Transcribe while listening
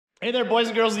Hey there, boys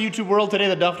and girls of the YouTube world. Today,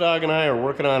 the Duff Dog and I are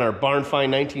working on our barn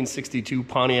find 1962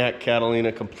 Pontiac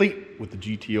Catalina, complete with the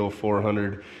GTO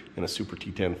 400 and a Super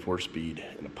T10 4-speed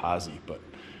and a posi. But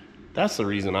that's the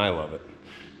reason I love it.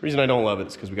 The reason I don't love it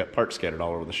is because we got parts scattered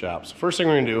all over the shop. So first thing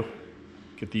we're gonna do,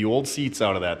 get the old seats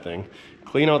out of that thing,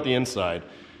 clean out the inside,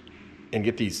 and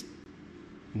get these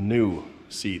new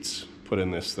seats put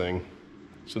in this thing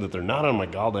so that they're not on my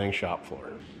goddamn shop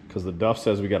floor. Because the Duff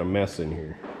says we got a mess in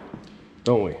here,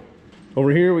 don't we?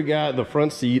 Over here we got the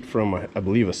front seat from, I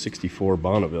believe, a 64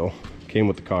 Bonneville. Came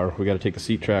with the car. We got to take the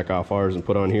seat track off ours and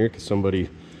put on here because somebody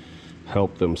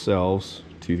helped themselves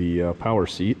to the power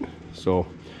seat. So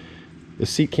the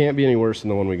seat can't be any worse than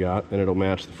the one we got, and it'll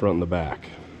match the front and the back.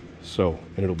 So,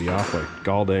 and it'll be off like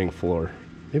goddamn floor.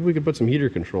 Maybe we could put some heater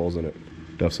controls in it.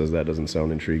 Duff says that doesn't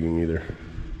sound intriguing either.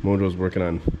 Mojo's working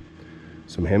on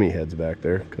some Hemi heads back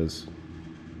there because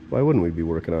why wouldn't we be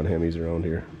working on Hemis around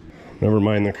here? Never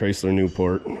mind the Chrysler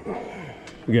Newport.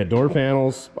 We got door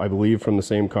panels, I believe, from the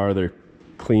same car. They're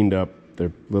cleaned up. They're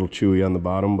a little chewy on the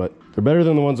bottom, but they're better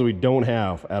than the ones that we don't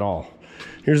have at all.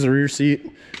 Here's the rear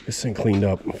seat. This thing cleaned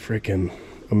up, freaking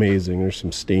amazing. There's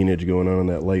some stainage going on in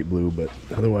that light blue, but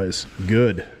otherwise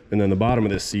good. And then the bottom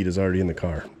of this seat is already in the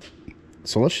car.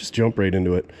 So let's just jump right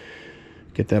into it.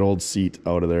 Get that old seat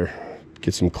out of there.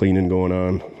 Get some cleaning going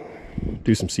on.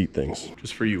 Do some seat things.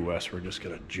 Just for you, Wes, we're just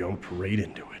gonna jump right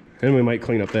into it. And we might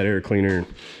clean up that air cleaner and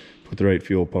put the right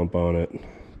fuel pump on it,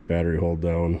 battery hold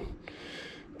down,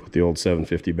 put the old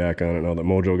 750 back on it now that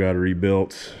Mojo got it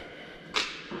rebuilt,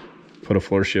 put a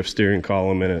floor shift steering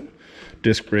column in it,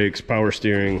 disc brakes, power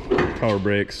steering, power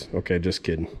brakes. Okay, just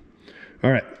kidding. All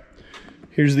right,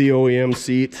 here's the OEM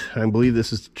seat. I believe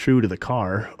this is true to the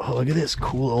car. Oh, look at this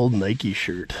cool old Nike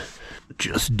shirt.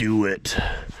 Just do it.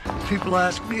 People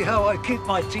ask me how I keep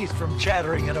my teeth from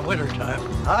chattering in the wintertime.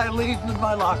 I leave them in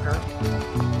my locker.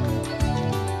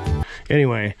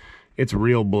 Anyway, it's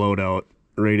real blowed out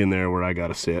right in there where I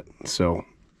gotta sit. So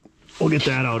we'll get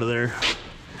that out of there.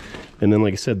 And then,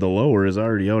 like I said, the lower is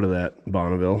already out of that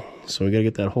Bonneville. So we gotta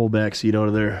get that whole back seat out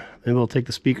of there. Maybe we'll take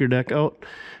the speaker deck out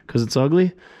because it's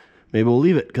ugly. Maybe we'll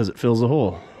leave it because it fills the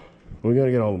hole. We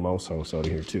gotta get all the mouse house out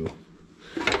of here too.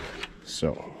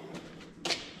 So.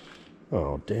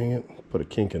 Oh, dang it. Put a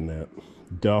kink in that.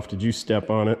 Duff, did you step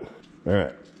on it? All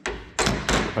right.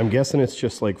 I'm guessing it's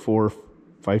just like 4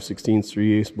 5/16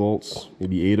 3/8 bolts,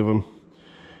 maybe 8 of them,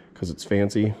 because it's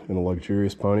fancy and a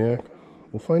luxurious Pontiac.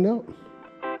 We'll find out.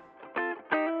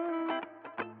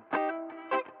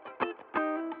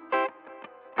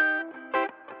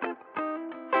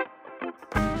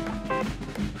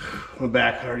 My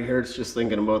back already hurts just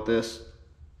thinking about this.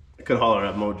 I could holler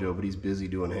at Mojo, but he's busy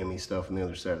doing Hemi stuff on the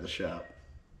other side of the shop.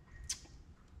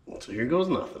 So here goes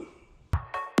nothing.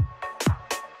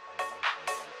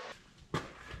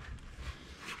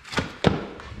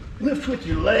 Lift with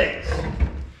your legs,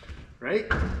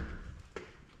 right?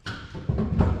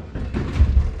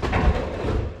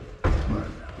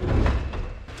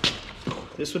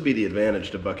 This would be the advantage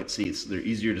to bucket seats. They're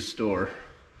easier to store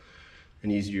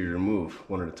and easier to remove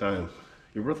one at a time.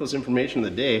 Your worthless information of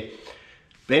the day.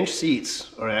 Bench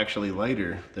seats are actually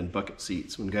lighter than bucket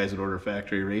seats. When guys would order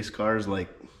factory race cars like,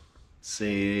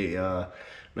 say,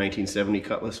 1970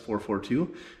 Cutlass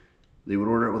 442, they would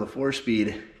order it with a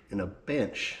 4-speed and a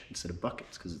bench instead of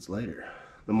buckets because it's lighter.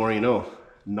 The more you know.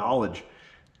 Knowledge,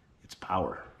 it's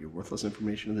power. Your worthless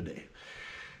information of the day.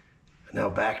 Now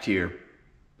back to your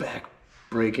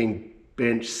back-breaking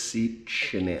bench seat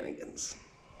shenanigans.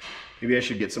 Maybe I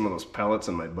should get some of those pellets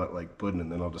in my butt like pudding, and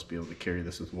then I'll just be able to carry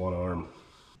this with one arm.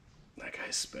 That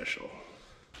guy's special.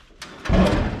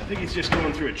 I think he's just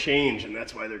going through a change, and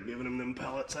that's why they're giving him them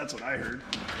pellets. That's what I heard.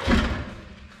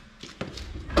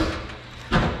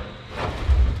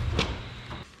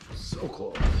 So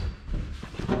close.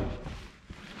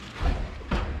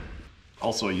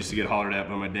 Also, I used to get hollered at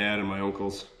by my dad and my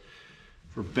uncles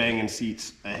for banging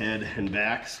seats ahead and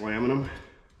back, slamming them.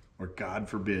 Or God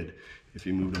forbid, if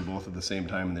you moved them both at the same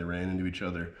time and they ran into each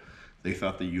other, they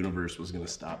thought the universe was going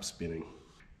to stop spinning.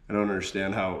 I don't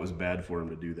understand how it was bad for him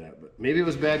to do that, but maybe it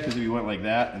was bad because he went like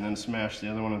that and then smashed the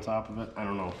other one on top of it. I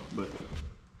don't know, but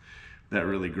that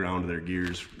really ground their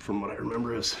gears from what I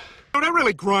remember is. Oh, that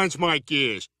really grinds my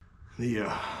gears. The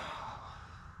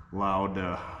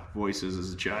loud voices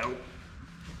as a child.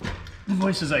 The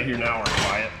voices I hear now are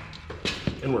quiet,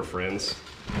 and we're friends,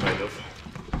 kind of.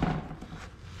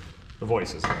 The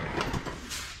voices,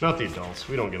 not the adults.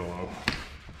 We don't get along.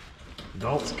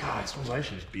 Adults, God, I suppose I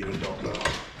should just be an adult now.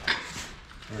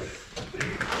 All right, here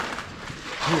we go.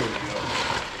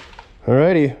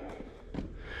 Alrighty,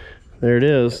 there it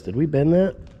is. Did we bend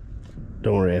that?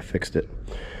 Don't worry, I fixed it.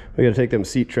 We gotta take them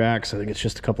seat tracks. I think it's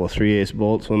just a couple of 3/8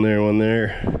 bolts, one there, one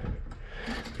there.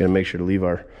 Gotta make sure to leave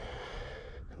our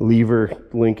lever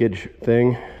linkage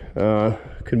thing.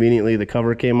 Conveniently, the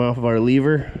cover came off of our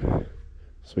lever,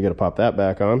 so we gotta pop that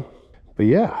back on. But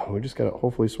yeah, we just gotta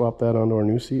hopefully swap that onto our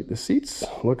new seat. The seats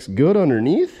looks good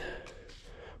underneath.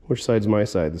 Which side's my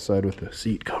side? The side with the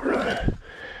seat cover on it.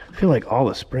 I feel like all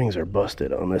the springs are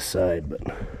busted on this side, but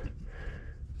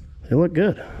they look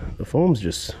good. The foam's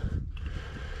just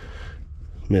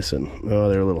missing. Oh,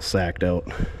 they're a little sacked out.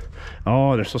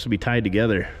 Oh, they're supposed to be tied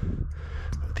together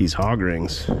with these hog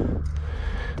rings.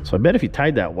 So I bet if you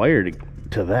tied that wire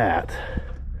to that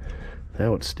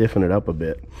would stiffen it up a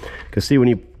bit. Because see, when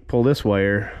you pull this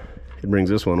wire, it brings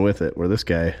this one with it, where this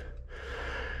guy,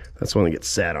 that's the one that gets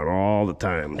sat on all the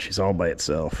time. She's all by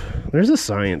itself. There's a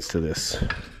science to this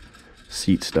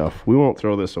seat stuff. We won't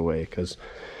throw this away because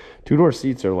two-door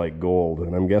seats are like gold,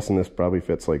 and I'm guessing this probably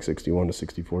fits like 61 to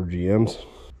 64 GMs.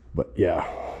 But yeah,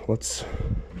 let's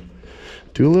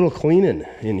do a little cleaning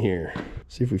in here.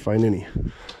 See if we find any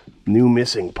new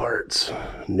missing parts.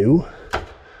 New?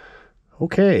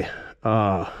 Okay.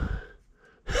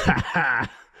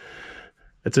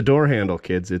 It's a door handle,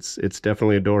 kids. It's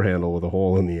definitely a door handle with a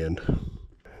hole in the end.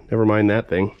 Never mind that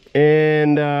thing.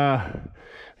 And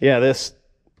yeah, this,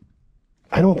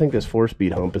 I don't think this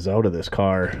 4-speed hump is out of this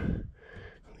car.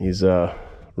 These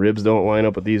ribs don't line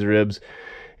up with these ribs,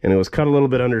 and it was cut a little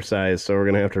bit undersized, so we're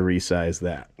gonna have to resize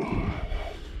that.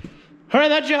 All right,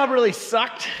 that job really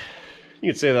sucked.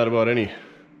 You could say that about any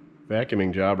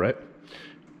vacuuming job, right?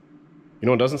 You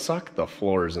know what doesn't suck? The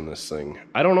floors in this thing.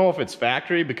 I don't know if it's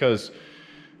factory, because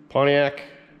Pontiac,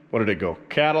 what did it go?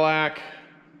 Cadillac,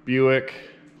 Buick,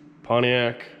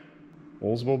 Pontiac,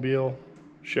 Oldsmobile,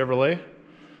 Chevrolet,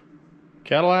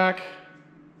 Cadillac,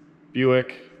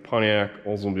 Buick, Pontiac,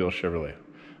 Oldsmobile, Chevrolet.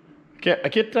 I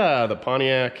get the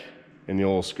Pontiac and the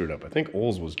Olds screwed up. I think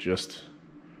Olds was just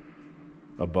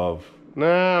above.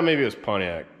 Nah, maybe it was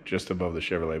Pontiac just above the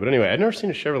Chevrolet. But anyway, I've never seen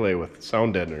a Chevrolet with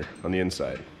sound deadener on the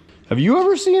inside. Have you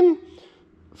ever seen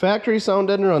factory sound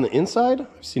deadener on the inside?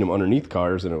 I've seen them underneath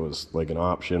cars, and it was like an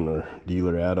option or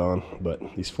dealer add-on. But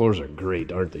these floors are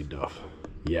great, aren't they, Duff?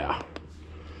 Yeah.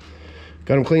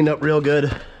 Got them cleaned up real good.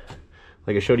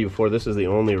 Like I showed you before, this is the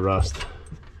only rust.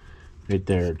 Right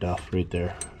there, Duff, right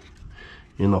there.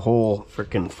 In the whole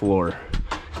freaking floor.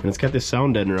 And it's got this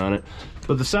sound deadener on it.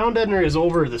 But the sound deadener is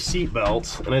over the seat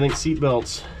belts, and I think seat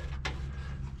belts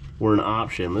were an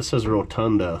option. This says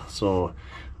Rotunda, so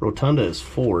Rotunda is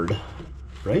Ford,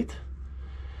 right?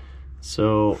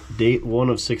 So date 1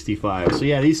 of 65. So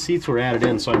yeah, these seats were added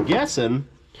in. So I'm guessing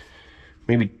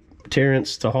maybe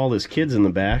Terrence, to haul his kids in the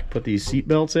back, put these seat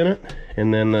belts in it,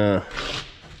 and then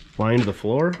lined the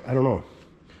floor. I don't know,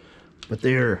 but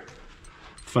they're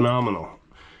phenomenal.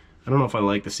 I don't know if I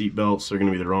like the seat belts. They're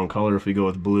gonna be the wrong color if we go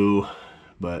with blue,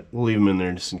 but we'll leave them in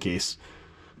there just in case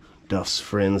Duff's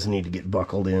friends need to get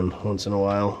buckled in once in a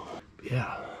while. But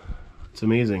yeah, it's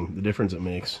amazing the difference it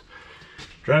makes.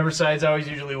 Driver's side's always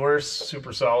usually worse.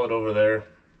 Super solid over there.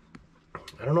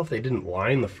 I don't know if they didn't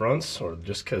line the fronts or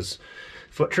just because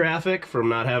foot traffic from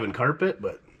not having carpet,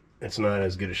 but it's not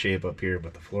as good a shape up here,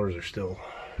 but the floors are still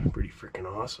pretty freaking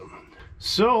awesome.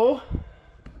 So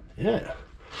yeah,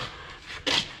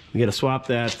 we gotta swap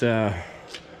that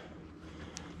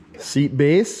seat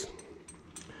base,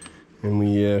 and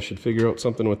we should figure out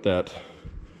something with that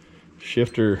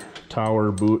shifter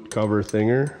tower boot cover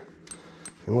thinger.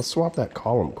 And let's swap that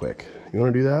column quick. You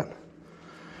want to do that?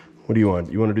 What do you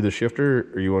want? You want to do the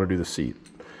shifter, or you want to do the seat?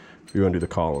 Or you want to do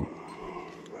the column?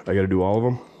 I got to do all of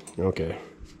them? Okay,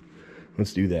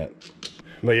 let's do that.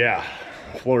 But yeah,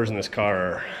 floors in this car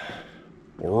are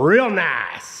real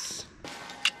nice.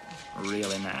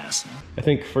 Really nice. I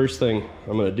think first thing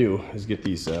I'm gonna do is get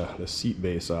these the seat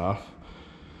base off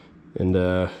and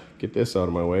get this out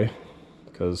of my way,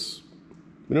 because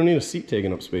we don't need a seat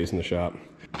taking up space in the shop.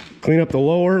 Clean up the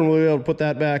lower and we'll be able to put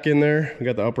that back in there. We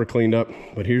got the upper cleaned up,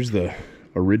 but here's the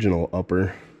original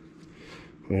upper.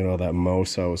 Look at all that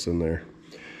mouse house in there.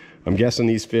 I'm guessing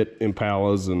these fit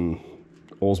Impalas and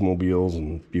Oldsmobiles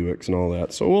and Buicks and all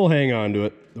that, so we'll hang on to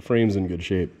it. The frame's in good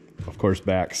shape. Of course,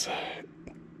 backs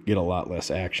get a lot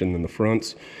less action than the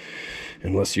fronts,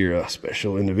 unless you're a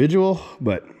special individual.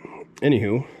 But anywho,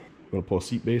 you want to pull a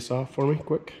seat base off for me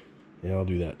quick? Yeah, I'll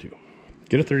do that too.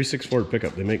 Get a 36 Ford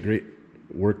pickup. They make great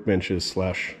workbenches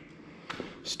slash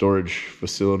storage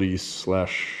facilities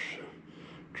slash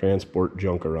transport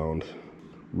junk around.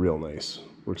 Real nice.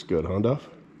 Works good, huh, Duff?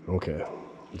 Okay,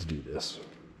 let's do this.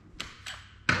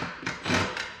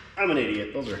 I'm an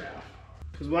idiot. Those are half.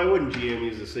 Because why wouldn't GM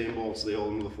use the same bolts they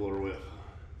hold into the floor with?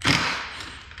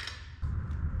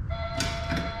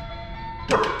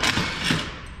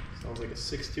 like a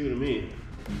 6.2 to me.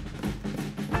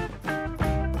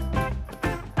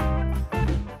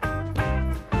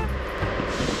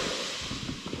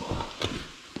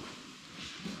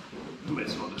 I might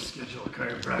as well just schedule a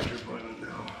chiropractor appointment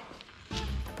now.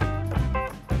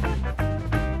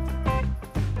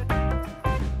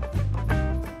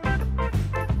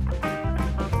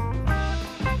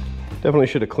 Definitely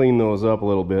should have cleaned those up a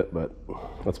little bit, but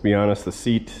let's be honest, the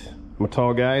seat, I'm a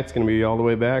tall guy, it's gonna be all the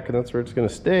way back and that's where it's gonna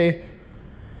stay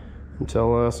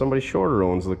until somebody shorter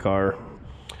owns the car.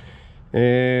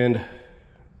 And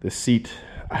the seat,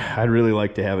 I'd really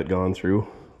like to have it gone through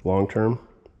long term,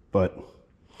 but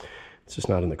it's just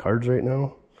not in the cards right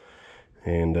now.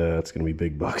 And it's gonna be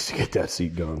big bucks to get that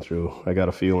seat gone through. I got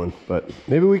a feeling, but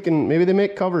maybe they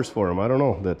make covers for them. I don't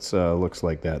know, that's looks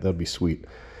like that. That'd be sweet.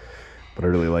 But I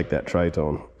really like that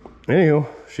tritone. Anywho,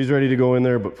 she's ready to go in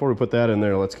there, but before we put that in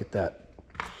there, let's get that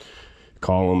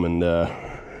column and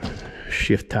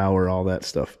shift tower, all that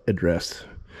stuff addressed.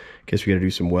 In case we gotta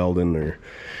do some welding, or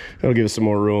that'll give us some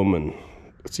more room and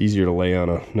it's easier to lay on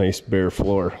a nice bare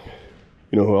floor.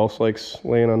 You know who else likes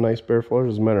laying on nice bare floors?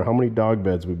 Doesn't matter how many dog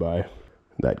beds we buy.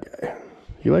 That guy.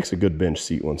 He likes a good bench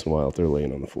seat once in a while if they're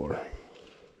laying on the floor.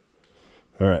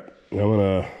 All right, I'm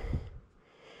gonna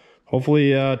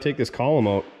hopefully take this column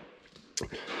out.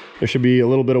 There should be a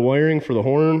little bit of wiring for the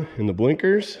horn and the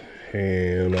blinkers,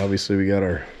 and obviously we got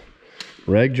our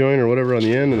rag joint or whatever on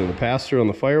the end, and then the pass-through on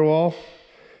the firewall.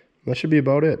 That should be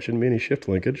about it. Shouldn't be any shift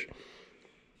linkage.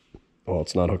 Well,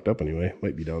 it's not hooked up anyway.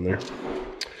 Might be down there.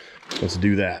 Let's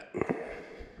do that.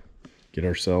 Get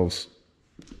ourselves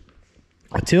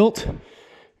a tilt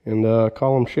and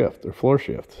column shift or floor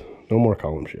shift. No more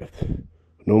column shift.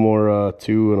 No more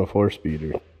 2 and a 4-speed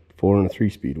or 4 and a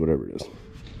 3-speed, whatever it is.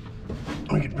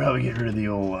 We could probably get rid of the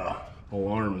old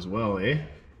alarm as well, eh?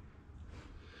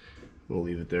 We'll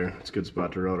leave it there. It's a good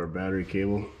spot to route our battery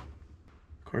cable.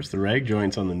 Of course, the rag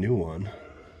joint's on the new one.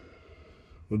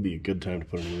 Would be a good time to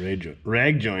put a new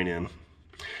rag joint in,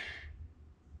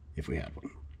 if we had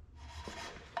one.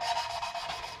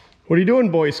 What are you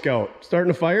doing, Boy Scout?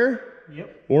 Starting a fire?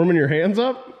 Yep. Warming your hands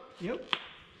up? Yep.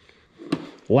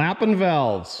 Lapping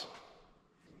valves.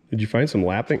 Did you find some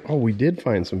lapping? Oh, we did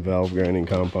find some valve grinding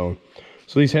compound.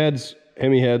 So these heads,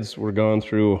 Hemi heads, were gone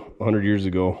through 100 years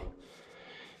ago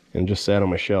and just sat on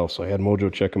my shelf. So I had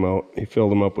Mojo check them out. He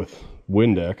filled them up with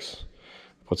Windex,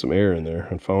 put some air in there,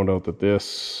 and found out that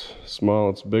this small,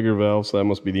 it's a bigger valve, so that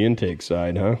must be the intake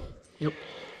side, huh? Yep.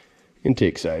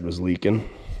 Intake side was leaking.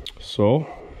 So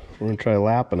we're gonna try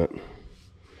lapping it.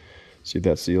 See if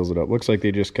that seals it up. Looks like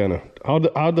they just kind of,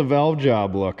 how'd the valve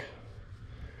job look?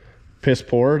 Piss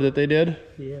poor that they did?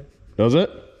 Yeah. Does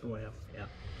it? Well, yeah.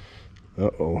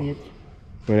 Uh-oh. Yep.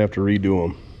 Might have to redo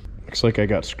them. Looks like I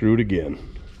got screwed again.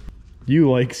 You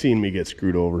like seeing me get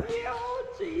screwed over. Yeah,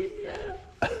 let's see.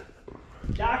 Yeah.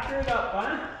 Doctor it up,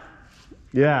 huh?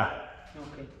 Yeah.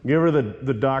 Okay. Give her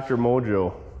the Dr.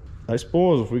 Mojo. I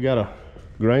suppose if we gotta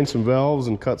grind some valves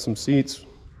and cut some seats,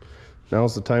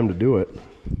 now's the time to do it.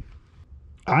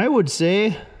 I would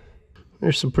say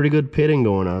there's some pretty good pitting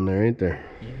going on there, ain't there?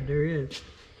 Yeah, there is.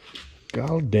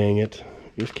 God dang it.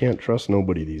 You just can't trust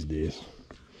nobody these days.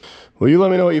 Well, you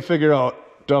let me know what you figure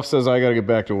out. Duff says I gotta get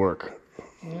back to work.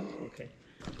 Yeah, okay.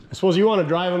 I suppose you want to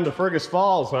drive him to Fergus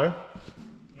Falls, huh?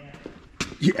 Yeah.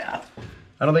 Yeah.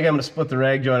 I don't think I'm gonna split the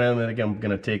rag joint. I think I'm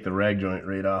gonna take the rag joint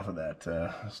right off of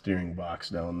that steering box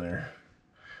down there.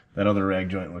 That other rag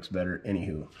joint looks better.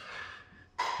 Anywho.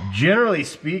 Generally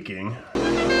speaking,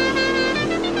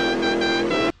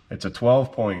 it's a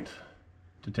 12 point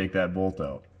to take that bolt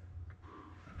out.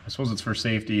 I suppose it's for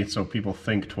safety, so people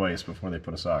think twice before they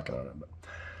put a socket on it, but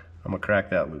I'm gonna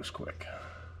crack that loose quick.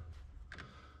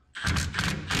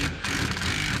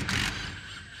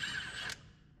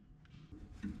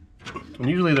 And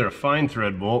usually they're a fine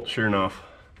thread bolt. Sure enough,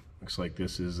 looks like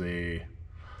this is a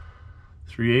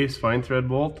 3/8 fine thread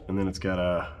bolt, and then it's got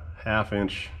a 1/2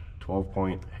 inch 12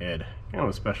 point head. Kind of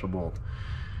a special bolt.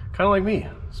 Kind of like me,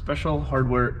 special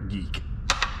hardware geek.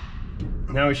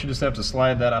 Now we should just have to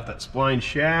slide that off that spline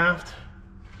shaft.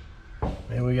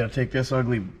 Maybe we gotta take this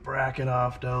ugly bracket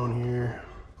off down here.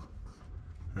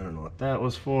 I don't know what that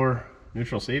was for.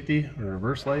 Neutral safety or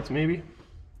reverse lights maybe?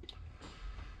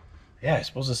 Yeah, I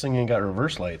suppose this thing ain't got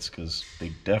reverse lights because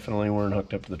they definitely weren't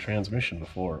hooked up to the transmission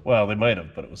before. Well, they might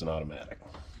have, but it was an automatic.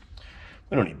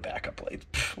 We don't need backup lights.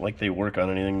 Pfft, like they work on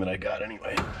anything that I got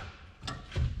anyway.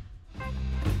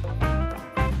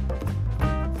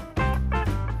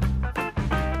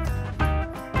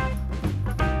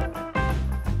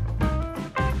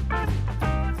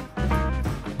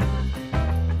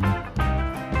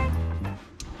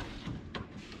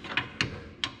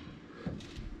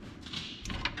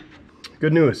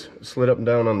 Good news, slid up and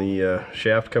down on the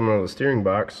shaft coming out of the steering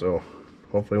box, so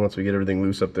hopefully once we get everything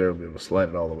loose up there, we'll be able to slide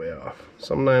it all the way off.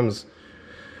 Sometimes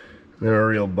they're a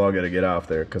real bugger to get off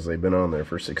there because they've been on there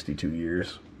for 62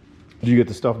 years. Did you get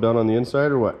the stuff done on the inside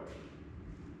or what?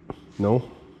 No?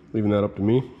 Leaving that up to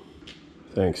me?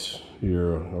 Thanks.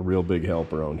 You're a real big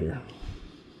help around here.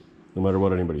 No matter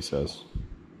what anybody says.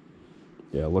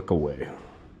 Yeah, look away.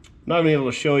 Not gonna be able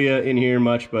to show you in here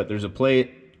much, but there's a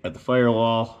plate at the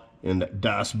firewall and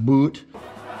Das Boot.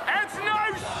 It's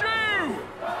no shoe!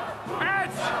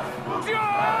 It's Das Boot!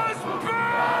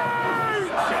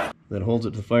 That holds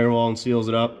it to the firewall and seals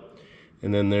it up.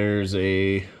 And then there's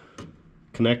a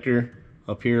connector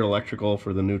up here, electrical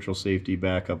for the neutral safety,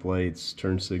 backup lights,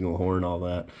 turn signal, horn, all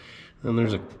that. And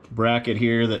there's a bracket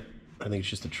here that I think it's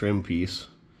just a trim piece.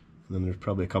 And then there's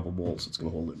probably a couple bolts that's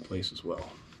gonna hold it in place as well.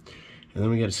 And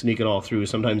then we gotta sneak it all through.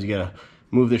 Sometimes you gotta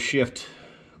move the shift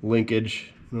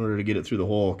linkage in order to get it through the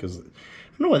hole, because I don't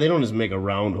know why they don't just make a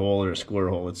round hole or a square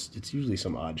hole. It's usually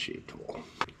some odd shaped hole.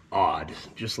 Odd,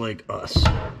 just like us.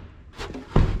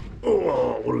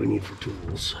 Oh, what do we need for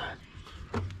tools?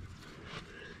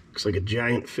 Looks like a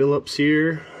giant Phillips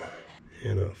here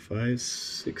and a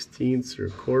 5/16 or a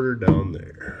quarter down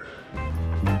there.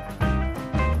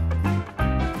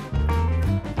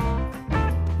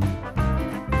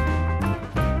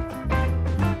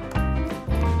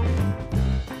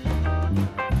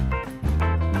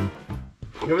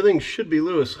 Everything should be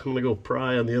loose. I'm gonna go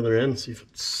pry on the other end, see if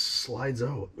it slides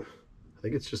out. I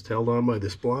think it's just held on by the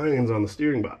splines on the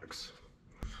steering box.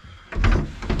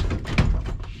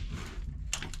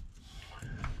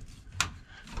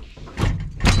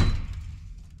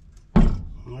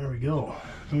 There we go.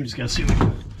 We just gotta see if we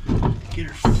can get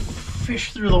her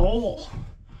fish through the hole.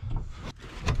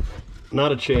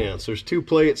 Not a chance. There's two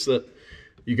plates that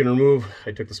you can remove.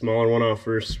 I took the smaller one off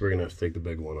first. We're gonna have to take the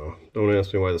big one off. Don't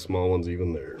ask me why the small one's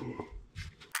even there.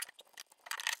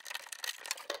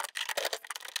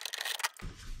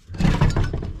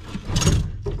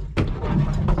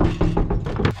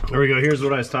 There we go. Here's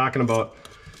what I was talking about.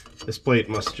 This plate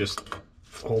must just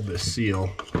hold this seal,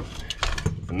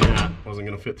 and that wasn't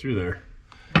gonna fit through there.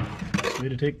 So we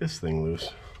had to take this thing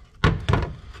loose.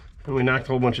 And we knocked a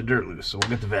whole bunch of dirt loose, so we'll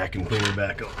get the vacuum cleaner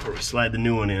back out before we slide the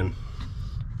new one in.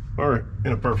 Or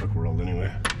in a perfect world,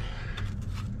 anyway.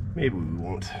 Maybe we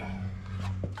won't.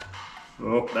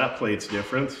 Oh, that plate's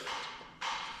different.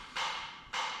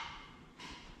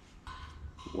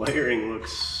 Wiring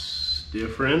looks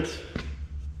different.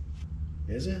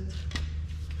 Is it?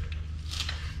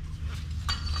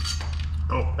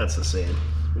 Oh, that's the same.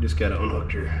 We just got it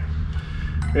unhooked her.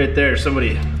 Right there,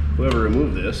 somebody, whoever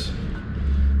removed this,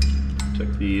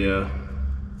 took the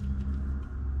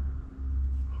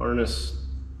harness.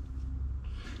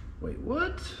 Wait,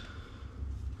 what?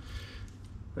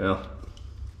 Well,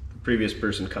 the previous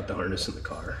person cut the harness in the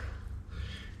car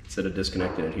instead of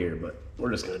disconnecting it here, but we're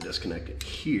just gonna disconnect it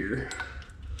here.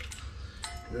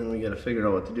 And then we gotta figure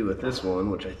out what to do with this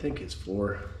one, which I think is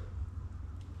for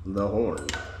the horn.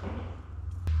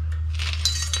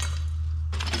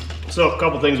 So a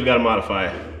couple things we gotta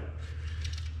modify.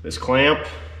 This clamp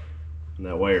and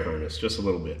that wire harness, just a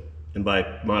little bit. And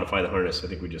by modify the harness, I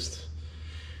think we just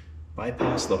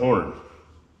bypass the horn.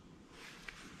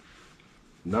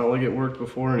 Not like it worked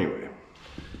before anyway.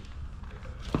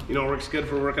 You know what works good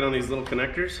for working on these little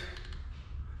connectors?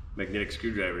 Magnetic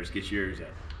screwdrivers. Get yours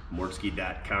at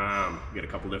mortske.com. Got a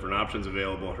couple different options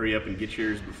available. Hurry up and get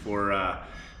yours before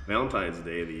Valentine's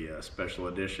Day, the special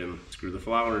edition. Screw the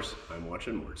flowers. I'm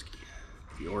watching Mortske.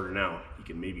 If you order now, you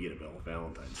can maybe get a bill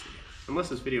Valentine's Day. Unless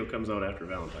this video comes out after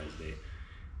Valentine's Day.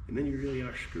 And then you really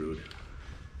are screwed.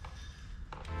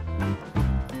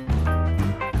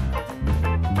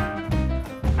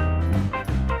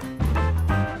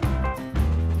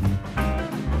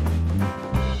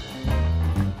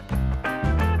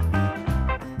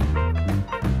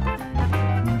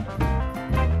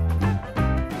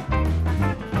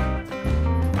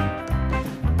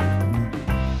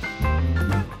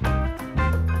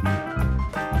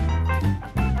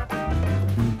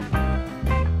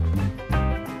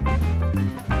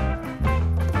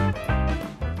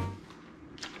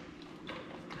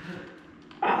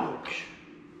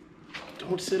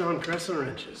 Don't sit on crescent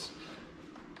wrenches.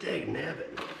 Dag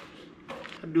nabbit. I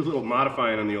had to do a little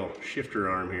modifying on the old shifter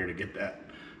arm here to get that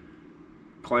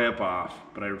clamp off,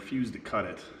 but I refused to cut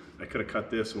it. I could have cut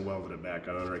this and welded it back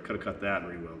on, or I could have cut that and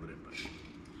re-welded it, but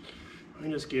I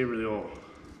just gave her the old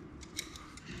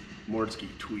Mortske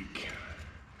tweak.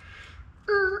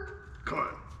 Come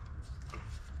on.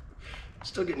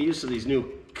 Still getting used to these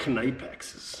new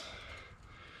Knipexes.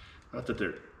 Not that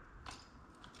they're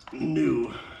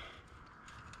new.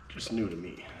 Just new to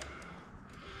me.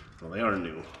 Well, they are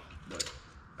new, but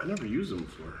I never use them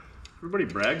before. Everybody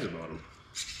brags about them.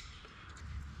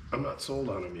 I'm not sold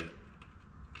on them yet.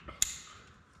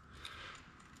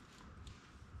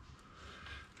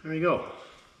 There you go.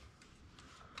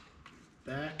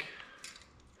 Back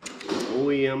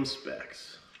OEM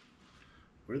specs.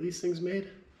 Where are these things made?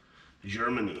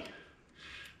 Germany.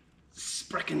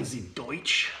 Sprechen Sie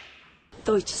Deutsch?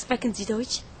 Deutsch, sprechen Sie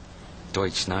Deutsch?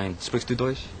 Deutsch, nein. Sprichst du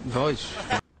Deutsch? Deutsch.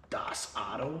 Das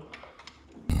Auto.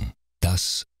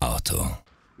 Das Auto.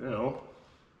 You know,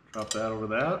 drop that over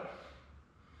that.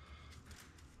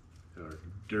 Our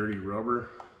dirty rubber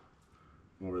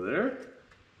over there.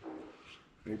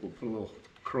 I think we'll put a little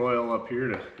coil up here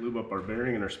to lube up our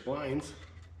bearing and our splines.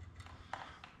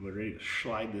 We're ready to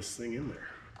slide this thing in there.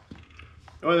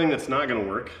 The only thing that's not going to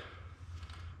work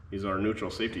is our neutral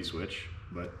safety switch,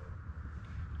 but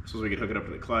so we could hook it up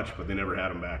to the clutch, but they never had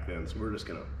them back then, so we're just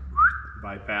going to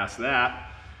bypass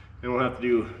that, and we'll have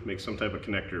to make some type of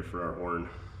connector for our horn.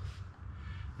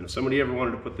 And if somebody ever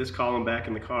wanted to put this column back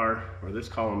in the car or this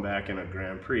column back in a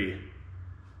Grand Prix,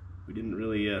 we didn't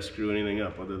really screw anything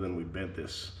up other than we bent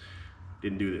this.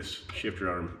 Didn't do this shifter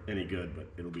arm any good, but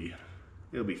it'll be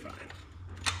fine.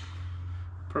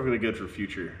 Perfectly good for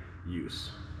future use.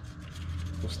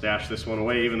 We'll stash this one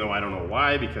away, even though I don't know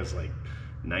why, because like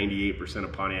 98%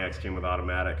 of Pontiacs came with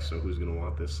automatics, so who's gonna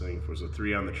want this thing? If it was a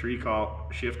 3 on the tree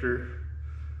shifter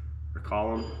or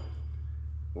column,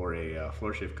 or a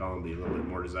floor shift column, be a little bit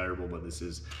more desirable, but this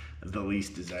is the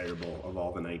least desirable of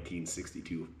all the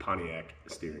 1962 Pontiac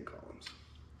steering columns.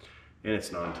 And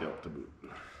it's non-tilt to boot.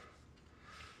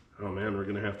 Oh man, we're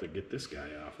gonna have to get this guy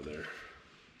off of there.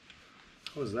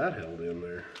 How is that held in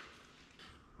there?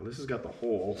 Well, this has got the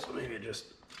hole, so maybe I just,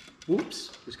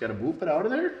 oops, just gotta boop it out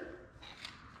of there.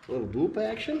 A little boop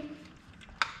action.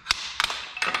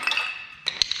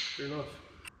 Sure enough.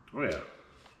 Oh yeah.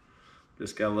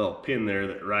 Just got a little pin there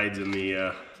that rides in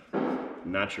the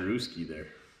Nacharuski there.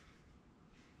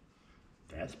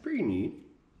 That's pretty neat.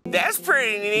 That's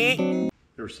pretty neat.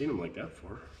 Never seen them like that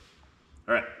before.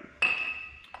 All right.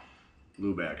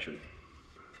 Lube action.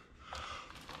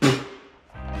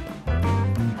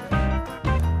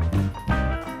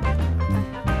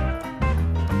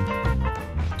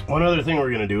 One other thing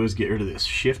we're gonna do is get rid of this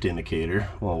shift indicator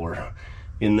while we're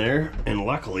in there, and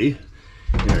luckily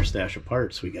in our stash of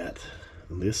parts we got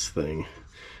this thing,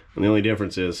 and the only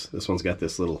difference is this one's got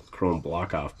this little chrome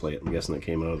block off plate. I'm guessing it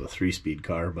came out of the 3-speed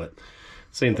car, but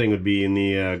same thing would be in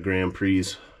the Grand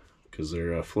Prix because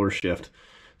they're floor shift.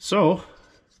 So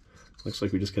looks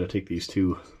like we just gotta take these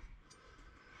two,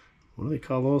 what do they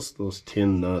call those? Those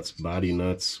tin nuts, body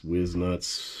nuts, whiz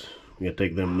nuts. We gotta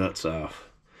take them nuts off.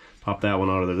 Pop that one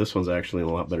out of there. This one's actually in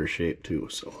a lot better shape too,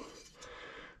 so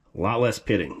a lot less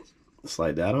pitting.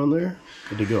 Slide that on there,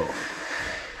 good to go.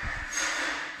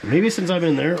 Maybe since I'm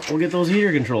in there, we'll get those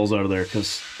heater controls out of there,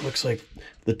 because it looks like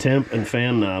the temp and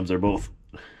fan knobs are both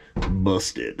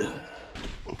busted.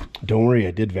 Don't worry,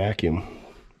 I did vacuum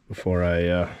before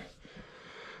I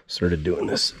started doing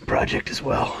this project as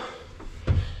well,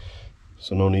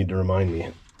 so no need to remind me.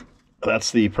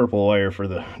 That's the purple wire for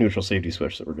the neutral safety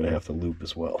switch that we're going to have to loop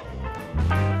as well.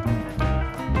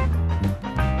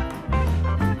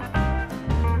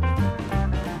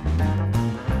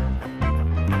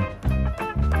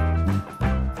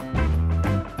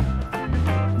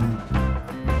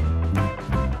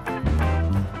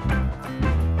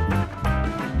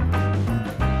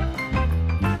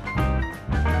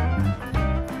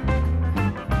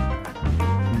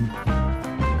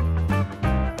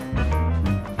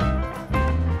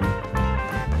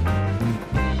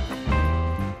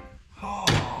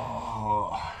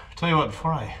 Tell you what,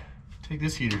 before I take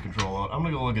this heater control out, I'm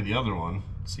gonna go look at the other one,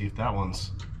 see if that one's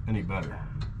any better.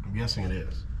 I'm guessing it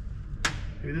is.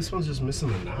 Maybe this one's just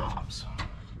missing the knobs.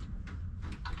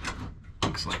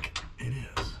 Looks like it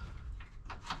is.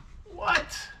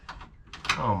 What?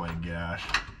 Oh my gosh.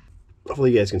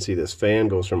 Hopefully you guys can see this. Fan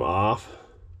goes from off,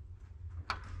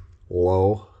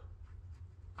 low,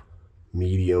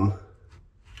 medium,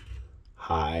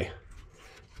 high.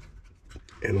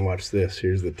 And watch this,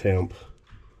 here's the temp.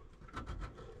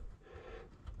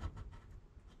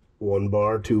 1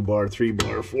 bar, 2 bar, 3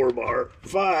 bar, 4 bar,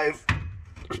 5.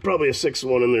 There's probably a 6th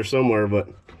one in there somewhere, but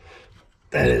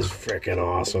that is freaking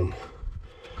awesome.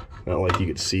 Not like you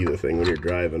could see the thing when you're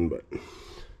driving, but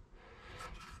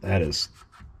that is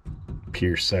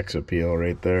pure sex appeal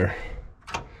right there.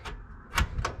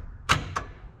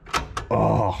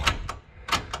 Oh,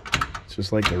 it's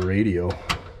just like the radio.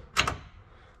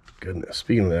 Goodness,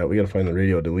 speaking of that, we gotta find the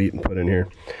radio delete and put in here.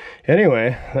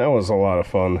 Anyway, that was a lot of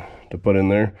fun to put in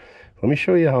there. Let me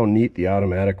show you how neat the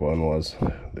automatic one was.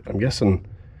 I'm guessing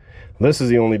this is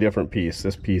the only different piece.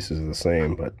 This piece is the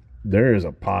same, but there is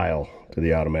a pile to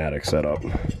the automatic setup.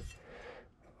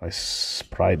 I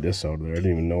pried this out of there. I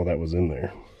didn't even know that was in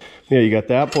there. Yeah, you got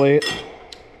that plate.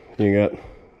 You got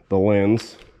the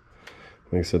lens.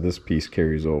 Like I said, this piece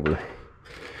carries over.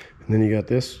 And then you got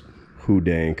this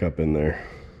hoodank up in there.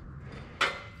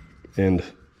 And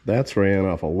that's ran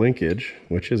off a linkage,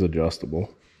 which is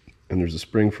adjustable. And there's a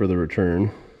spring for the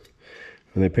return.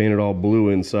 And they painted all blue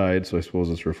inside, so I suppose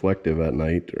it's reflective at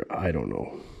night, or I don't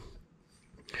know.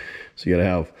 So you gotta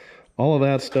have all of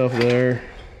that stuff there,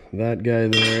 that guy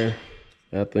there,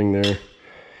 that thing there. And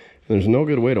there's no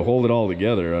good way to hold it all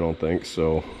together, I don't think,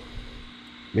 so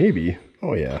maybe,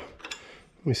 oh yeah.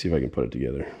 Let me see if I can put it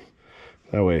together.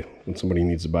 That way, when somebody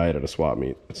needs to buy it at a swap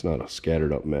meet, it's not a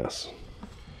scattered up mess.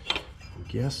 I'm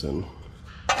guessing.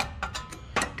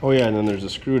 Oh yeah, and then there's a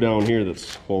screw down here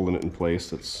that's holding it in place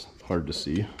that's hard to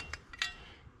see.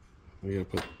 We gotta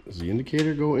put, does the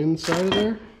indicator go inside of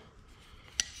there?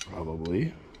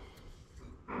 Probably.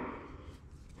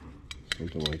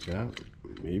 Something like that,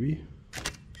 maybe.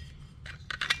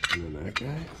 And then that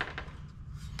guy.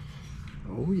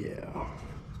 Oh yeah.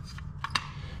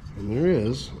 And there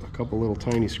is a couple little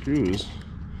tiny screws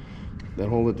that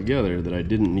hold it together that I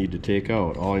didn't need to take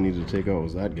out. All I needed to take out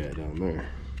was that guy down there.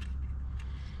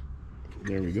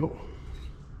 There we go.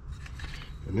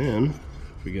 And then,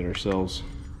 if we get ourselves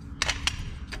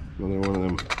another one of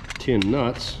them tin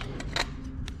nuts,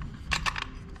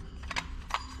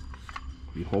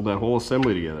 we hold that whole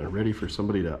assembly together, ready for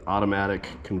somebody to automatic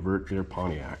convert their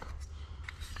Pontiac,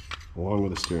 along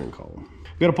with the steering column.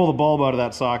 We gotta pull the bulb out of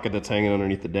that socket that's hanging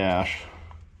underneath the dash.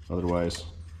 Otherwise,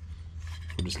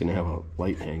 we're just gonna have a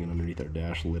light hanging underneath our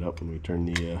dash lit up when we turn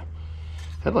the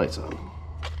headlights on.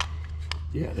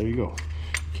 Yeah, there you go.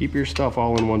 Keep your stuff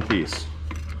all in one piece.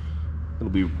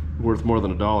 It'll be worth more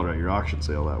than $1 at your auction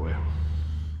sale that way.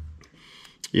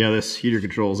 Yeah, this heater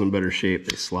control is in better shape.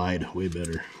 They slide way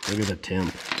better. Look at the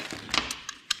temp.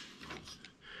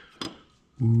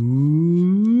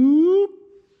 Ooh.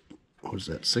 What is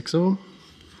that, 6 of them?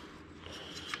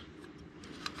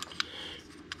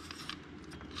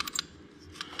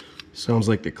 Sounds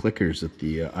like the clickers that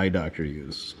the eye doctor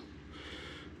uses.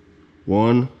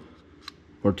 1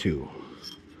 or 2.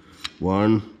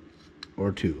 1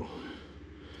 or 2.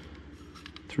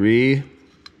 3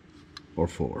 or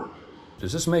 4.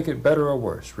 Does this make it better or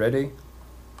worse? Ready?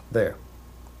 There.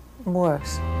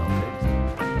 Worse.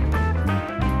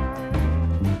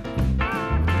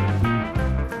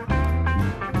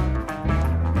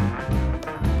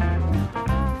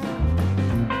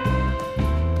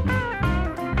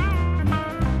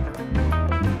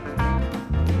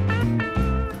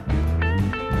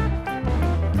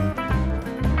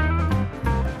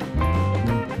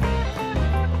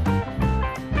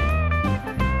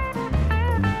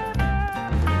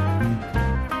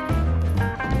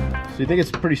 So you think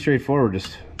it's pretty straightforward,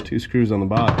 just 2 screws on the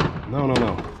bottom. No, no,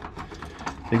 no.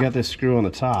 They got this screw on the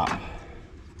top.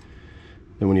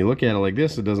 And when you look at it like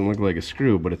this, it doesn't look like a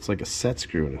screw, but it's like a set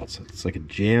screw. And it's like a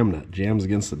jam that jams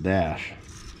against the dash.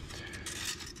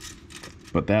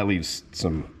 But that leaves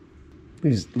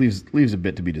a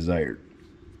bit to be desired.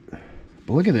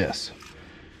 But look at this.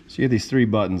 So you have these 3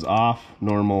 buttons: off,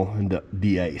 normal, and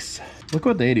de-ice. Look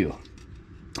what they do.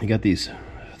 You got these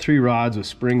 3 rods with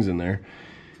springs in there.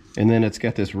 And then it's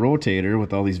got this rotator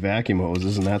with all these vacuum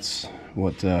hoses, and that's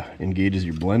what engages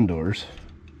your blend doors.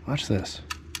 Watch this.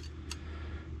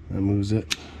 That moves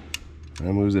it.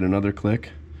 That moves it another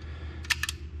click.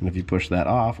 And if you push that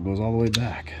off, it goes all the way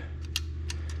back.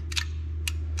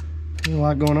 There's a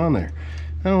lot going on there.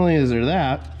 Not only is there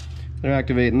that, they're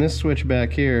activating this switch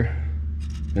back here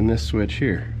and this switch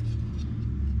here.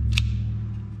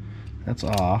 That's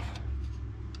off.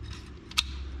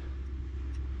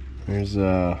 There's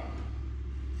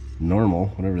normal,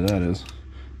 whatever that is.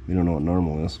 We don't know what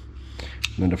normal is.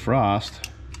 And then defrost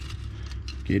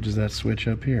gauges that switch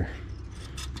up here.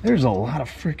 There's a lot of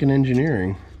freaking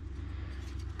engineering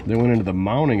that went into the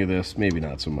mounting of this. Maybe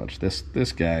not so much. This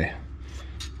guy,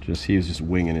 he was just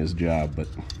winging his job. But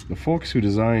the folks who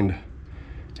designed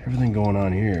everything going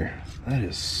on here, that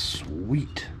is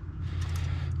sweet.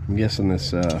 I'm guessing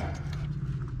this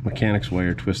mechanics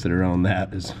wire twisted around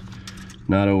that is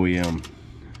not OEM,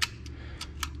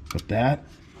 but that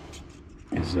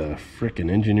is a frickin'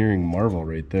 engineering marvel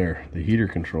right there. The heater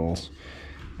controls,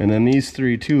 and then these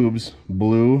 3 tubes: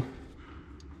 blue,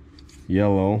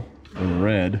 yellow, and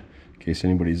red. In case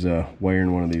anybody's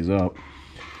wiring one of these up,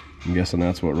 I'm guessing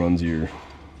that's what runs your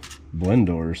blend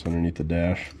doors underneath the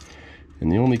dash.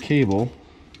 And the only cable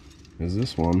is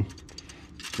this one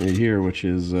right here, which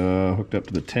is hooked up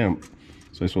to the temp.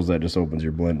 So I suppose that just opens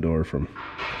your blend door from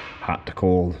hot to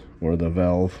cold, or the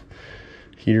valve,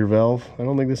 heater valve. I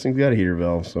don't think this thing's got a heater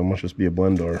valve, so it must just be a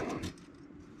blend door.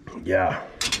 Yeah,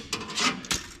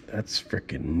 that's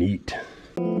freaking neat.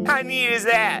 How neat is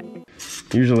that?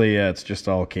 Usually, it's just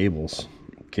all cables.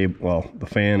 Well, the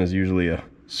fan is usually a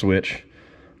switch,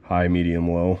 high, medium,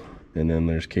 low, and then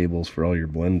there's cables for all your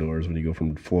blend doors when you go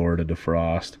from floor to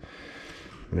defrost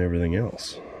and everything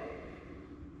else.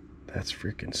 That's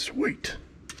freaking sweet.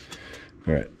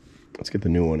 All right, let's get the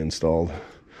new one installed.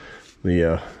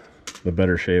 The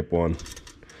better shape one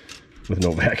with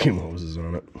no vacuum hoses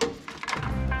on it.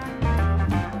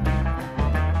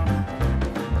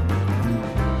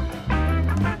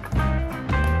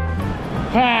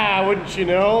 Wouldn't you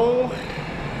know,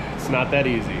 it's not that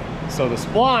easy. So the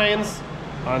splines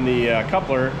on the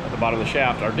coupler at the bottom of the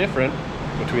shaft are different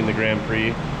between the Grand Prix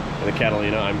and the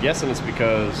Catalina. I'm guessing it's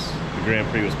because the Grand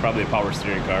Prix was probably a power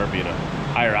steering car, being a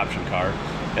higher option car.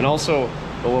 And also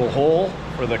the little hole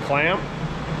for the clamp,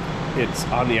 it's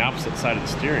on the opposite side of the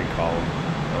steering column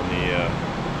on the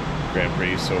Grand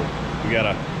Prix. So we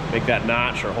gotta make that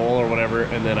notch or hole or whatever,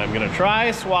 and then I'm gonna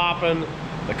try swapping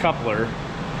the coupler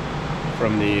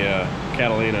from the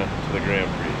Catalina to the Grand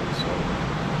Prix. So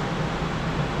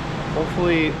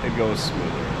hopefully it goes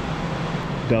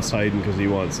smoother. Duff's hiding because he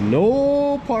wants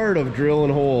no part of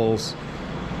drilling holes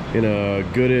in a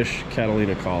goodish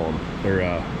Catalina column,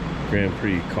 or Grand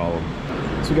Prix column.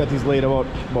 So we got these laid out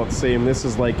about the same. This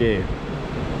is like a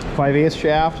 5/8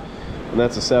 shaft, and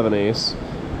that's a 7/8.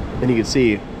 And you can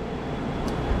see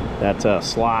that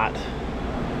slot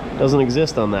doesn't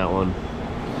exist on that one.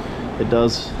 It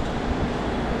does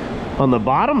on the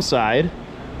bottom side,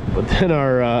 but then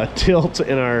our tilt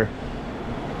and our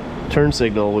turn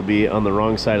signal would be on the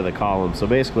wrong side of the column. So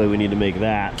basically we need to make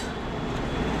that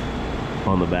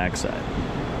on the back side,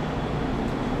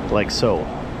 like so.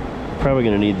 Probably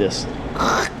gonna need this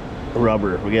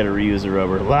rubber. We gotta reuse the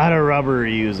rubber. A lot of rubber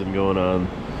reusing going on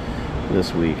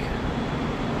this week.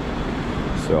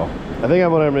 So I think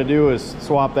what I'm gonna do is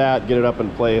swap that, get it up in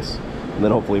place, and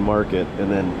then hopefully mark it, and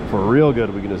then for real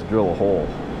good we can just drill a hole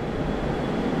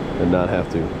and not have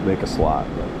to make a slot.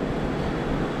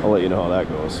 But I'll let you know how that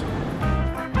goes.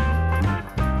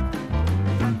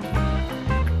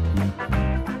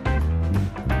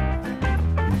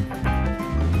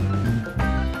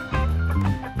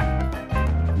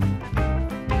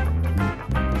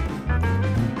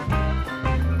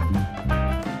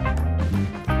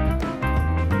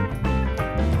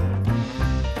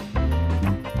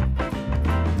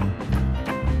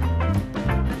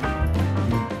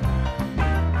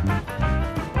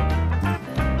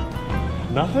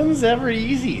 Nothing's ever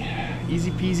easy.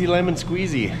 Easy peasy lemon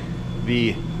squeezy.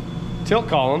 The tilt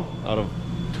column out of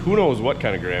who knows what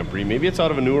kind of Grand Prix. Maybe it's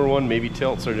out of a newer one, maybe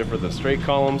tilts are different than straight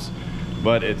columns,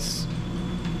 but it's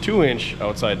 2-inch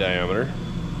outside diameter,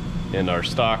 and our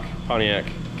stock Pontiac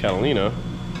Catalina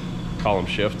column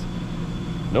shift,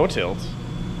 no tilt,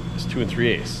 is 2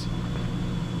 3/8.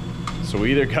 So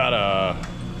we either gotta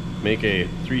make a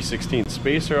 3/16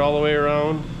 spacer all the way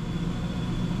around,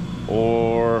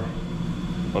 or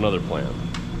another plan.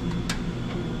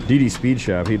 DD Speed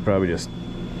Shop, he'd probably just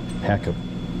hack a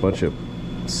bunch of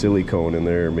silicone in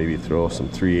there, maybe throw some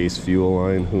 3/8 fuel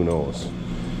line, who knows.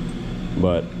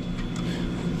 But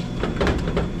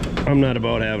I'm not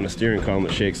about having a steering column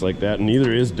that shakes like that, and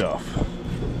neither is Duff.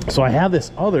 So I have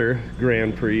this other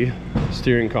Grand Prix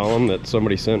steering column that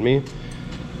somebody sent me,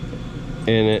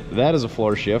 and that is a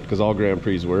floor shift, because all Grand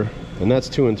Prix were, and that's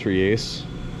 2 3/8,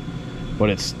 but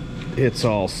it's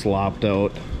all slopped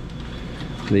out.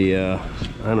 The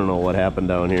I don't know what happened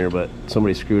down here, but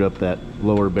somebody screwed up that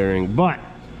lower bearing. But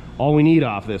all we need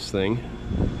off this thing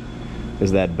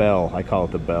is that bell. I call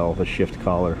it the bell, the shift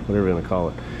collar, whatever you want to call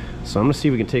it. So I'm gonna see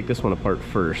if we can take this one apart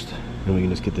first, and we can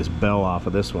just get this bell off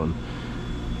of this one,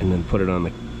 and then put it on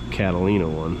the Catalina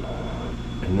one,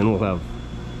 and then we'll have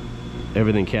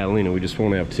everything Catalina. We just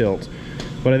won't have tilt.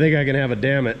 But I think I can have a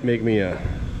damn it make me a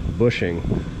bushing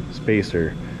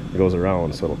spacer that goes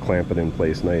around, so it'll clamp it in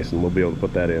place nice, and we'll be able to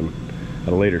put that in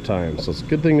at a later time. So it's a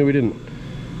good thing that we didn't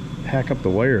hack up the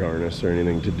wire harness or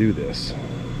anything to do this.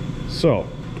 So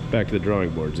back to the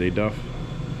drawing boards, eh Duff?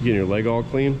 You getting your leg all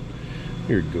clean?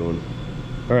 You're going.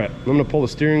 All right, I'm gonna pull the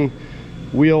steering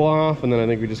wheel off, and then I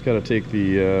think we just gotta take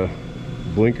the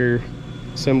blinker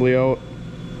assembly out,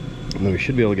 and then we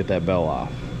should be able to get that bell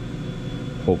off,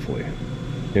 hopefully.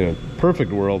 In a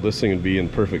perfect world, this thing would be in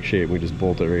perfect shape. We just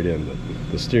bolt it right in, but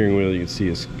the steering wheel, you can see,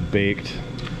 is baked.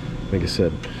 Like I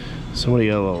said, Somebody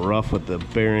got a little rough with the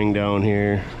bearing down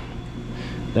here.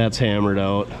 That's hammered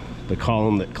out. The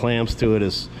column that clamps to it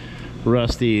is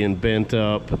rusty and bent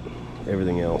up.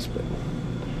 Everything else, but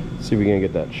let's see if we can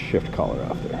get that shift collar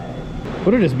off there.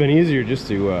 Would have just been easier just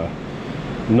to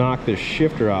knock this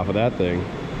shifter off of that thing,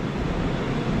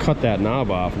 cut that knob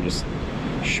off, and just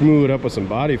schmoo it up with some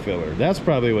body filler. That's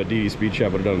probably what DD Speed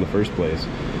Shop would have done in the first place.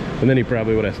 And then he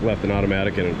probably would have left an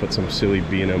automatic in it and put some silly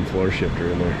B&M floor shifter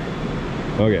in there.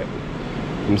 Okay,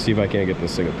 let me see if I can't get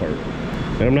this thing apart.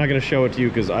 And I'm not going to show it to you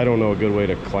because I don't know a good way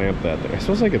to clamp that thing. I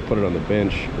suppose I could put it on the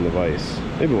bench in the vise.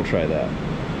 Maybe we'll try that.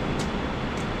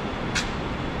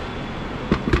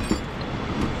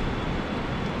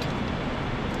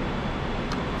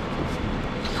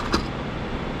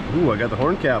 Ooh, I got the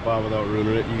horn cap off without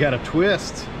ruining it. You got a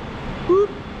twist. Whoop.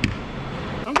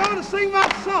 I'm going to sing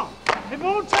my song. It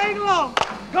won't take long.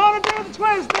 Gonna do the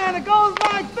twist and it goes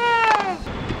like this.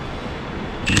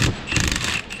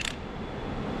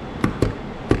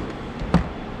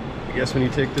 I guess when you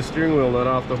take the steering wheel nut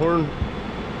off, the horn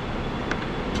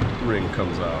ring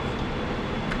comes off.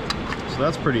 So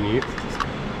that's pretty neat.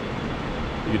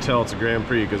 You can tell it's a Grand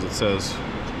Prix because it says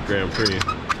Grand Prix.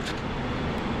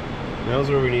 Now's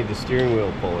where we need the steering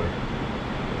wheel puller.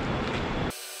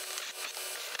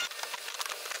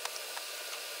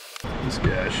 This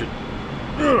guy should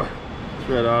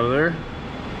thread out of there.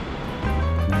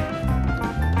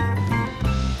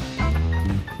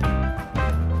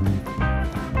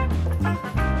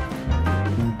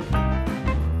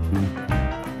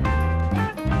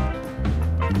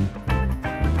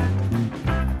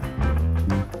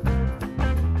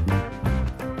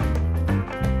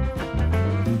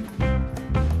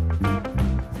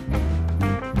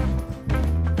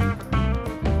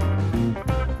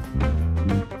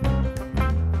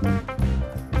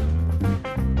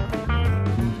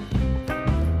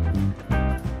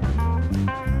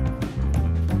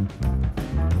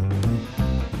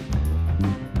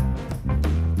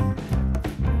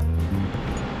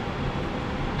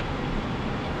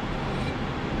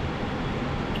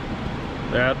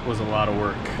 That was a lot of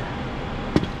work.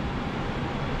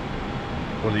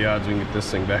 What are the odds we can get this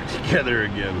thing back together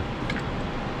again?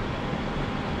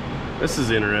 This is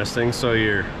interesting. So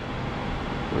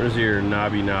where's your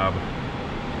knobby knob?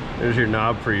 There's your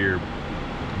knob for your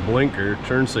blinker,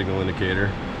 turn signal indicator.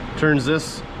 Turns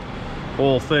this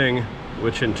whole thing,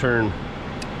 which in turn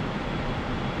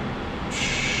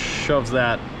shoves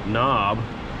that knob,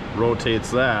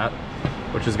 rotates that,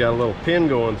 which has got a little pin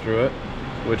going through it,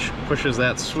 which pushes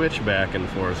that switch back and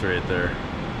forth right there.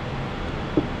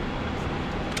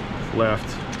 Left,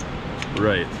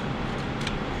 right.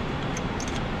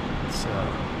 It's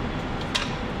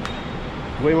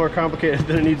way more complicated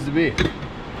than it needs to be.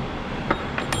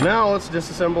 Now let's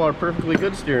disassemble our perfectly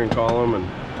good steering column and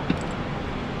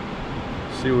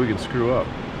see what we can screw up.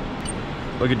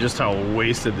 Look at just how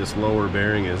wasted this lower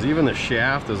bearing is. Even the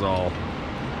shaft is all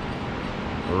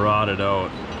rotted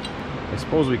out. I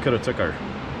suppose we could have took our...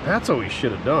 That's what we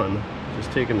should have done.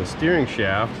 Just taken the steering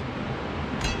shaft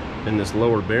and this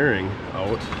lower bearing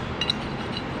out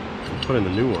and put in the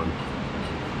new one.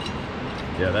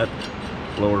 Yeah, that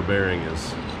lower bearing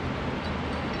is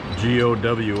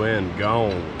G-O-W-N,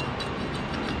 gone.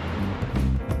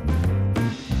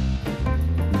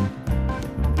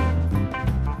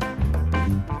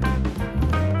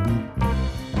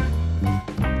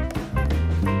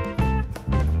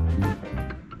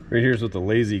 Right here's what the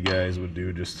lazy guys would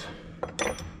do, just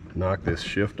knock this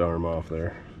shift arm off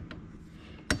there.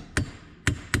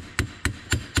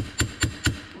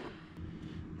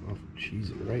 Oh,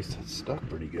 cheese and rice, that's stuck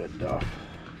pretty good, Duff.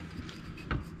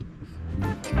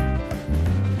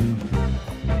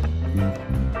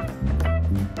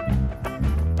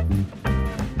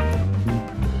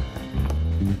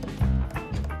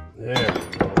 There.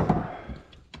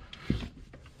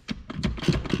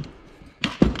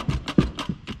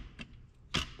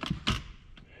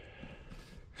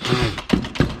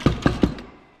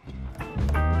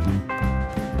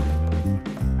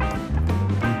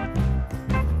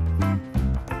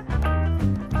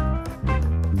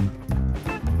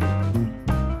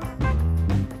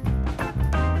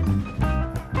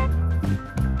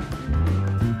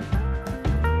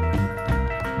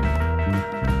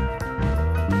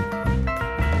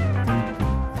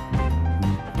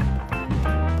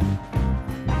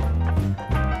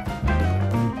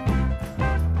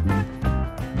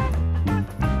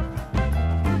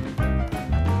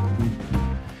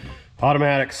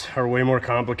 Automatics are way more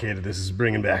complicated. This is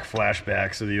bringing back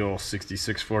flashbacks of the old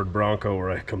 66 Ford Bronco where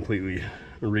I completely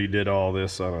redid all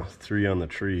this on a 3 on the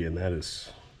tree, and that is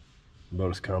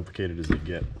about as complicated as they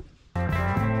get.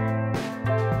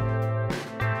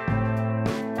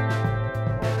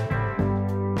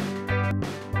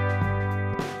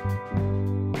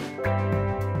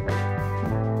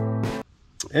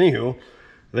 Anywho,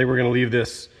 I think we're gonna leave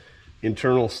this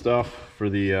internal stuff for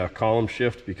the column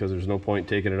shift because there's no point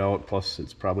taking it out. Plus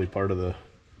it's probably part of the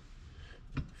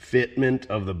fitment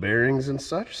of the bearings and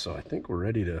such. So I think we're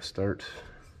ready to start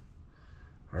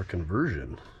our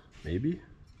conversion, maybe.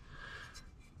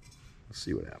 Let's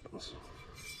see what happens.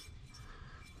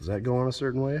 Does that go on a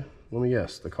certain way? Let me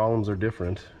guess, the columns are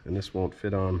different and this won't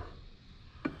fit on.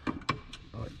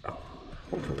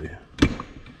 Hopefully.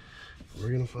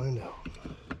 We're gonna find out.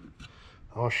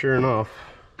 Oh, sure enough,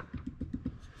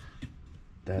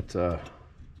 that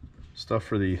stuff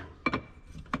for the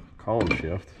column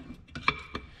shift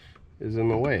is in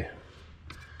the way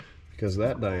because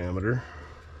that diameter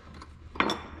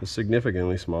is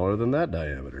significantly smaller than that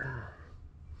diameter.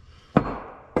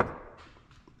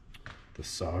 The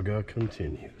saga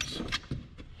continues.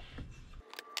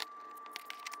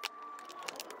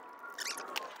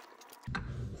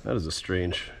 That is a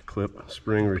strange clip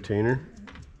spring retainer.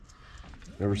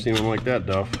 Never seen one like that,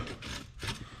 Duff.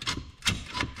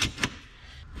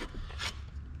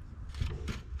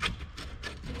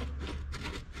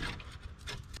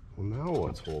 Well, now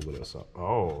what's holding us up?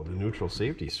 Oh, the neutral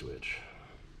safety switch.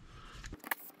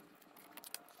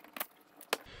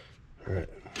 All right.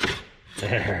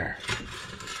 There.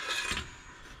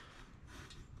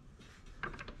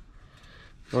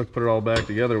 I like to put it all back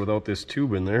together without this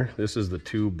tube in there. This is the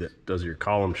tube that does your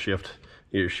column shift.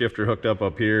 Your shifter hooked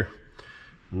up here,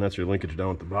 and that's your linkage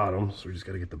down at the bottom. So we just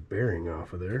got to get the bearing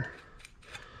off of there.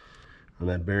 And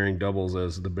that bearing doubles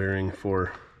as the bearing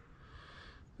for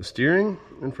the steering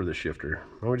and for the shifter.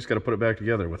 Now we just got to put it back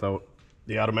together without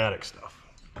the automatic stuff.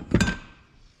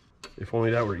 If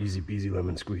only that were easy peasy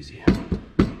lemon squeezy.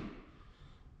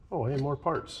 Oh, hey, more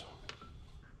parts.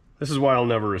 This is why I'll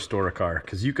never restore a car,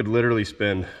 because you could literally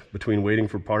spend, between waiting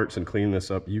for parts and cleaning this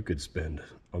up, you could spend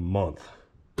a month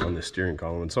on this steering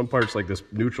column. And some parts like this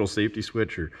neutral safety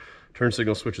switch or turn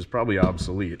signal switch is probably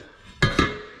obsolete.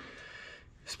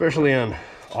 Especially on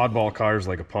oddball cars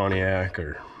like a Pontiac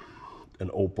or an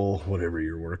Opel, whatever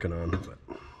you're working on. But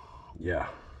yeah,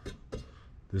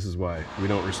 this is why we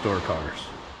don't restore cars.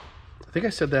 I think I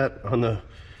said that on the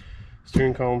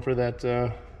steering column for that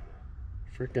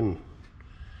freaking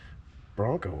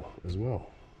Bronco as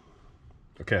well.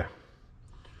 Okay,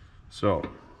 so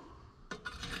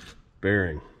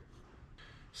bearing,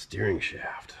 steering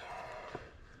shaft.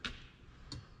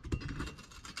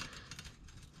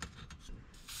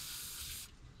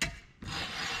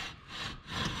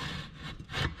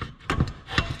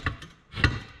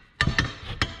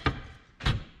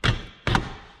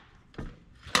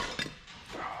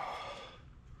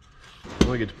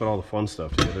 I get to put all the fun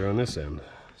stuff together on this end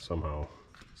somehow,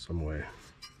 some way.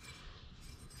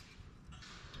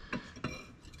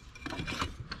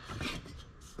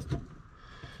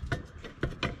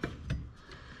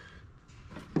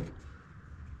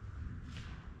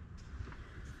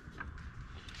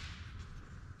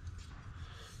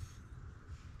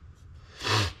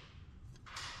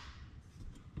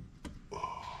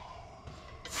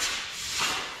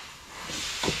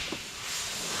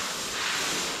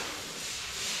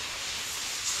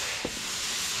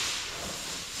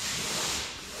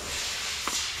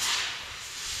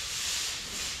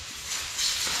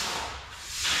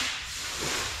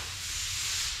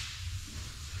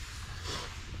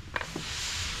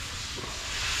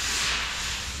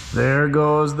 There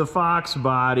goes the Fox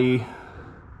body.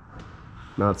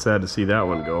 Not sad to see that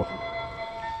one go.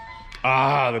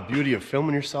 Ah, the beauty of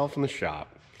filming yourself in the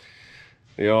shop.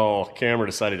 The old camera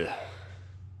decided to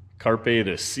carpe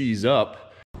the seize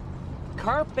up.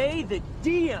 Carpe the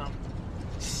diem.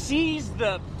 Seize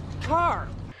the carp.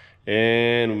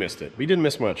 And we missed it. We didn't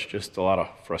miss much, just a lot of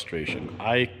frustration.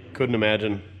 I couldn't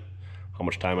imagine how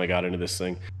much time I got into this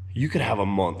thing. You could have a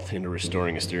month into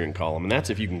restoring a steering column, and that's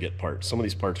if you can get parts. Some of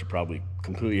these parts are probably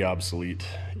completely obsolete,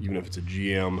 even if it's a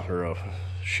GM or a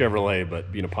Chevrolet,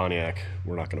 but being a Pontiac,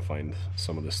 we're not gonna find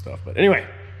some of this stuff. But anyway,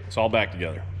 it's all back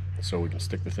together, so we can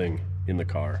stick the thing in the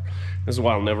car. This is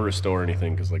why I'll never restore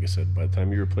anything, because like I said, by the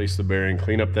time you replace the bearing,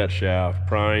 clean up that shaft,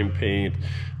 prime, paint,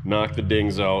 knock the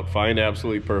dings out, find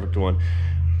absolutely perfect one.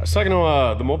 I was talking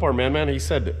to the Mopar Man, he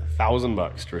said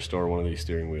 $1,000 to restore one of these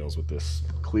steering wheels with this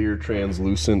clear,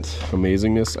 translucent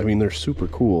amazingness. I mean, they're super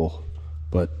cool,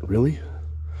 but really?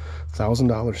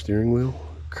 $1,000 steering wheel?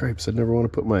 Cripes, I'd never want to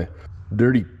put my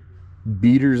dirty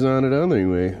beaters on it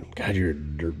anyway. God, you're a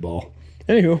dirtball.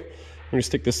 Anywho, I'm gonna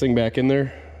stick this thing back in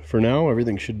there for now.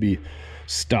 Everything should be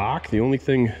stock. The only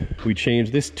thing we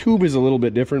changed, this tube is a little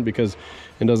bit different because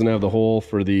it doesn't have the hole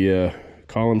for the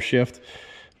column shift,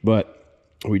 but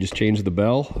we just changed the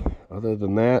bell other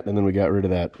than that, and then we got rid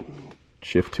of that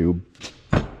shift tube.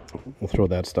 we'll throw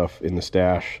that stuff in the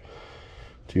stash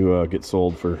to get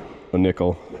sold for a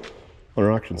nickel on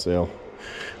our auction sale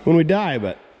when we die.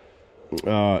 But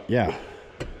yeah,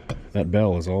 that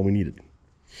bell is all we needed.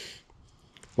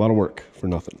 A lot of work for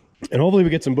nothing. And hopefully we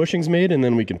get some bushings made, and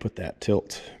then we can put that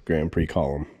tilt Grand Prix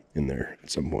column in there at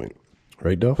some point.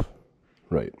 Right, Duff?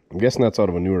 Right. I'm guessing that's out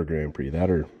of a newer Grand Prix. That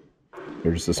or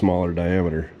they're just a smaller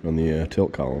diameter on the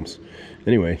tilt columns.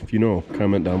 Anyway, if you know,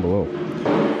 comment down below.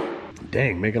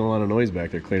 Dang, making a lot of noise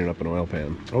back there cleaning up an oil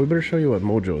pan. Oh, we better show you what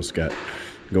Mojo's got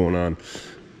going on.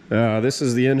 This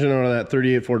is the engine out of that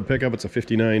 38 Ford pickup. It's a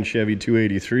 59 Chevy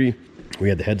 283. We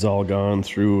had the heads all gone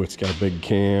through. It's got a big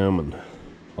cam and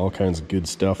all kinds of good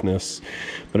stuffness.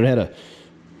 But it had a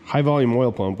high volume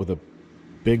oil pump with a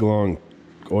big long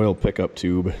oil pickup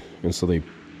tube. And so they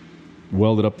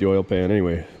welded up the oil pan.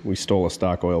 Anyway, we stole a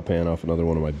stock oil pan off another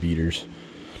one of my beaters.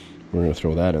 We're going to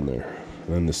throw that in there.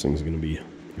 And then this thing's going to be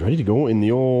ready to go in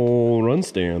the old run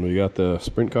stand. We got the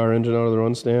sprint car engine out of the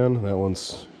run stand. That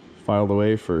one's filed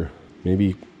away for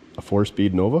maybe a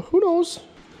 4-speed Nova. Who knows?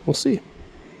 We'll see.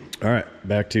 All right,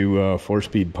 back to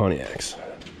 4-speed Pontiacs.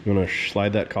 You want to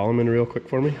slide that column in real quick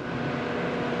for me?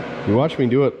 You watched me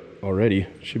do it already.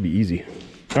 It should be easy.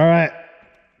 All right.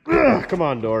 Ugh, come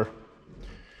on, door.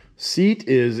 Seat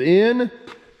is in.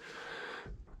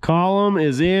 Column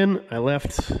is in. I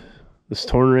left this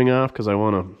torn ring off because I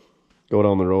want to go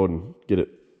down the road and get it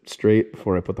straight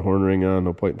before I put the horn ring on.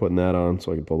 No point in putting that on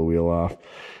so I can pull the wheel off.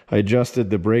 I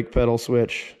adjusted the brake pedal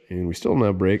switch, and we still don't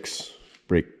have brake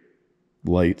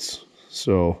lights,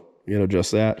 so you gotta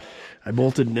adjust that. I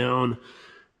bolted down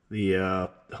the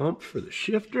hump for the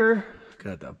shifter.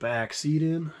 Got the back seat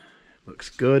in. Looks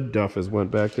good. Duff has went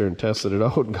back there and tested it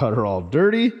out and got her all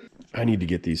dirty. I need to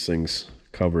get these things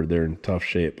covered. They're in tough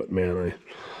shape, but man, I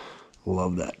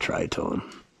love that tritone.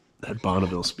 That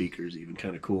Bonneville speaker is even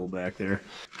kind of cool back there.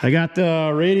 I got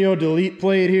the radio delete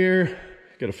plate here.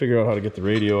 Got to figure out how to get the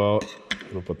radio out.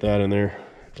 We'll put that in there.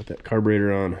 Put that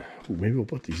carburetor on. Ooh, maybe we'll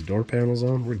put these door panels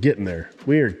on. We're getting there.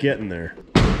 We are getting there.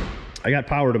 I got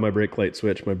power to my brake light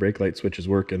switch. My brake light switch is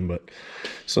working, but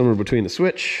somewhere between the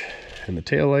switch and the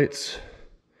tail lights,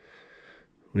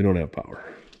 we don't have power.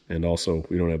 And also,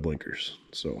 we don't have blinkers.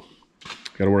 So,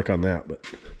 got to work on that. But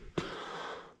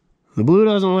the blue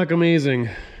doesn't look amazing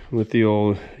with the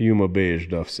old Yuma beige,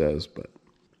 Duff says, but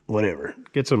whatever.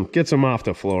 Gets them off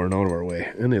the floor and out of our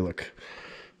way. And they look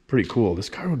pretty cool. This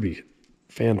car would be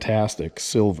fantastic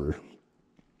silver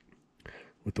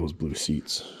with those blue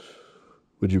seats.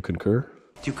 Would you concur?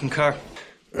 Do you concur?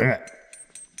 All right,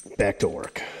 back to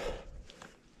work.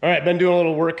 All right, been doing a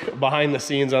little work behind the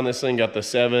scenes on this thing. Got the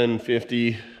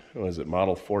 750, what is it,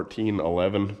 model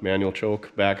 1411 manual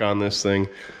choke back on this thing.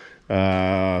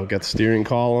 Got the steering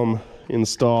column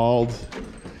installed.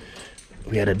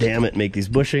 We had to, damn it, make these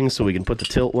bushings so we can put the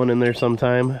tilt one in there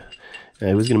sometime.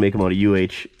 I was gonna make them out of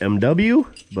UHMW,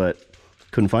 but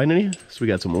couldn't find any, so we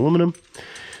got some aluminum.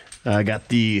 I got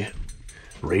the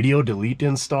radio delete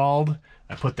installed.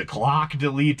 I put the clock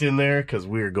delete in there because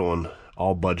we're going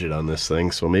all budget on this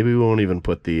thing, so maybe we won't even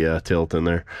put the tilt in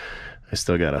there. I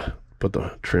still gotta put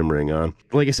the trim ring on.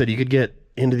 Like I said, you could get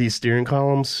into these steering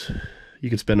columns. You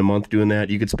could spend a month doing that.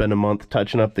 You could spend a month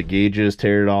touching up the gauges,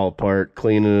 tearing it all apart,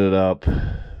 cleaning it up,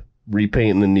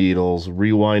 repainting the needles,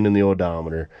 rewinding the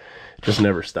odometer. It just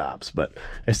never stops. But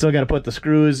I still got to put the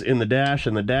screws in the dash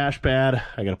and the dash pad.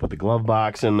 I got to put the glove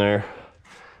box in there.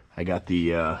 I got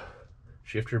the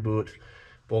shifter boot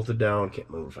bolted down. Can't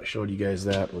remember if I showed you guys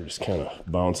that. We're just kind of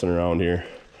bouncing around here.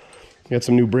 Got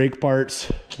some new brake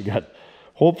parts. We got,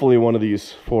 hopefully one of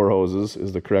these 4 hoses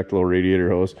is the correct little radiator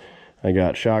hose. I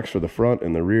got shocks for the front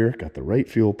and the rear. Got the right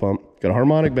fuel pump. Got a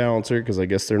harmonic balancer because I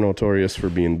guess they're notorious for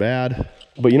being bad.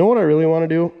 But you know what I really want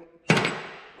to do?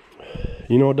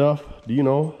 You know, Duff? Do you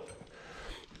know?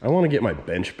 I want to get my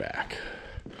bench back.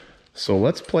 So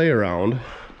let's play around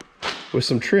with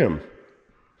some trim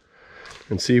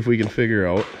and see if we can figure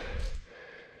out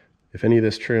if any of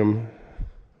this trim,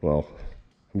 well,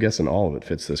 I'm guessing all of it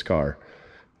fits this car.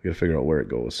 We got to figure out where it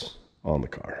goes on the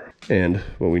car and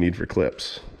what we need for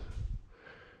clips.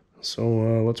 So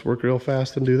let's work real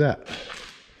fast and do that.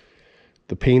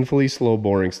 The painfully slow,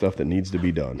 boring stuff that needs to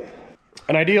be done.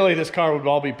 And ideally, this car would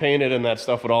all be painted and that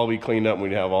stuff would all be cleaned up and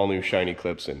we'd have all new shiny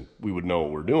clips and we would know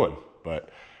what we're doing. But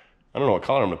I don't know what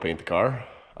color I'm gonna paint the car.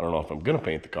 I don't know if I'm gonna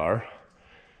paint the car.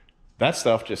 That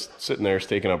stuff just sitting there is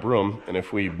taking up room. And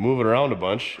if we move it around a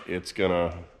bunch, it's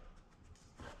gonna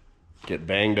get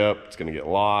banged up. It's gonna get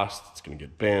lost. It's gonna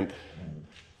get bent.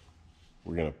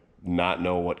 We're gonna not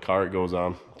know what car it goes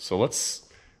on. So let's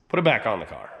put it back on the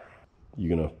car. You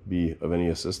gonna be of any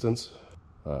assistance?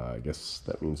 I guess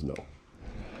that means no.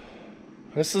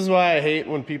 This is why I hate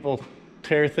when people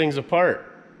tear things apart.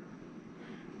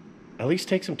 At least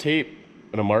take some tape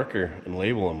and a marker and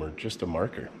label them, or just a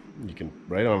marker. You can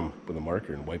write on them with a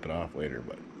marker and wipe it off later,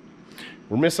 but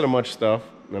we're missing a bunch of stuff,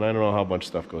 and I don't know how much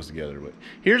stuff goes together, but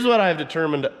here's what I've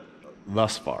determined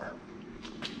thus far.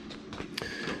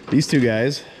 These two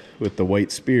guys with the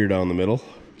white spear down the middle,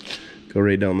 go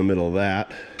right down the middle of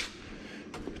that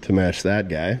to match that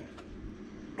guy.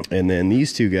 And then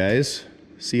these two guys,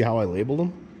 see how I labeled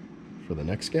them for the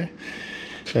next guy?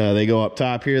 They go up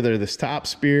top here. They're this top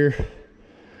spear.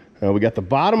 We got the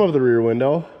bottom of the rear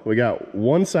window. We got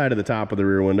one side of the top of the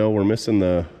rear window. We're missing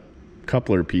the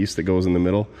coupler piece that goes in the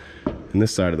middle and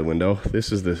this side of the window.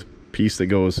 This is the piece that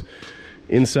goes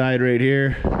inside right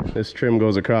here. This trim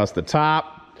goes across the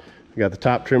top. We got the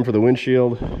top trim for the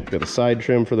windshield. We got the side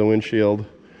trim for the windshield.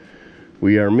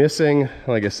 We are missing,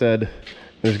 like I said,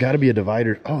 there's got to be a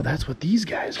divider. Oh, that's what these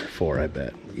guys are for, I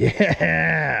bet.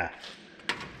 Yeah.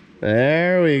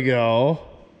 There we go.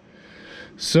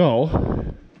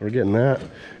 So we're getting that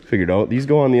figured out. These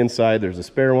go on the inside. There's a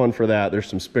spare one for that. There's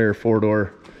some spare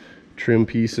 4-door trim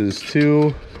pieces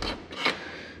too.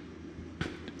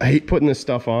 I hate putting this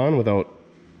stuff on without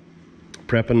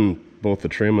prepping both the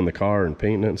trim and the car and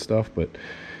painting it and stuff, but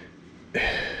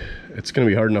it's going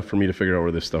to be hard enough for me to figure out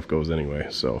where this stuff goes anyway.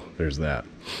 So there's that.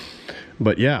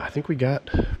 But yeah, I think we got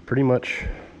pretty much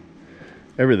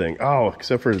everything. Oh,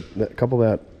 except for a couple of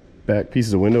that back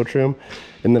pieces of window trim,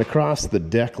 and then across the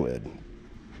deck lid.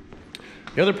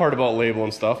 The other part about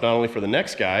labeling stuff, not only for the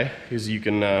next guy, is you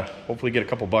can hopefully get a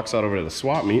couple bucks out over to the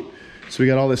swap meet. So we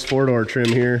got all this 4-door trim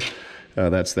here.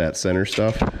 That's that center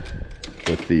stuff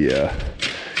with the,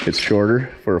 it's shorter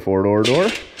for a 4-door door.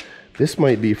 This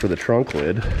might be for the trunk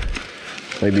lid.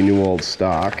 Might be new old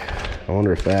stock. I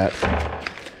wonder if that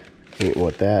ain't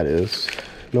what that is.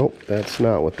 Nope, that's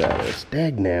not what that is.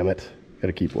 Dagnammit.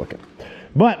 Gotta keep looking.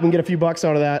 But we can get a few bucks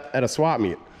out of that at a swap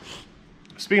meet.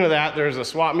 Speaking of that, there's a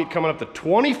swap meet coming up the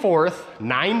 24th,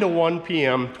 9 to 1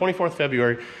 p.m., 24th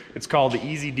February. It's called the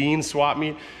Easy Dean Swap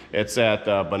Meet. It's at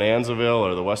Bonanzaville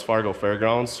or the West Fargo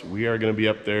Fairgrounds. We are going to be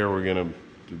up there. We're going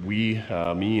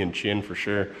to, me and Chin for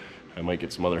sure. I might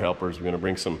get some other helpers. We're going to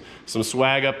bring some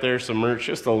swag up there, some merch,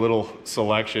 just a little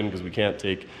selection because we can't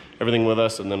take everything with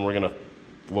us. And then we're going to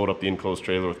load up the enclosed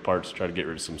trailer with parts, try to get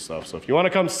rid of some stuff. So if you want to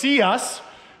come see us,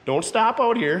 don't stop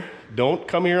out here. Don't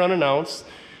come here unannounced.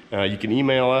 You can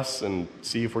email us and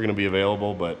see if we're going to be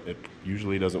available, but it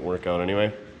usually doesn't work out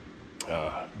anyway.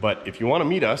 But if you want to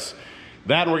meet us,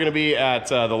 that we're going to be at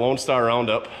the Lone Star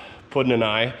Roundup, Puddin' and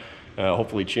I.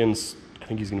 Hopefully Chin's, I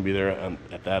think he's going to be there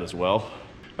at that as well.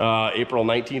 April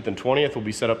 19th and 20th will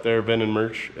be set up there, vending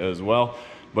merch as well.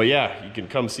 But yeah, you can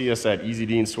come see us at Easy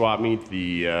Dean Swap Meet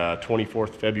the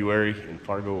 24th February in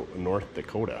Fargo, North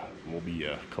Dakota. And we'll be,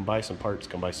 come buy some parts,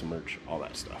 come buy some merch, all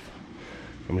that stuff.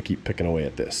 I'm gonna keep picking away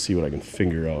at this, see what I can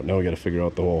figure out. Now we gotta figure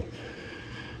out the whole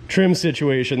trim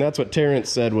situation. That's what Terrence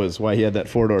said was why he had that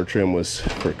 4-door trim was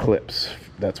for clips.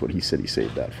 That's what he said he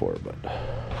saved that for, but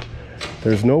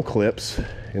there's no clips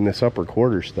in this upper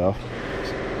quarter stuff.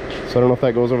 So I don't know if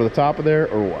that goes over the top of there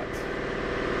or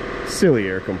what. Silly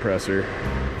air compressor.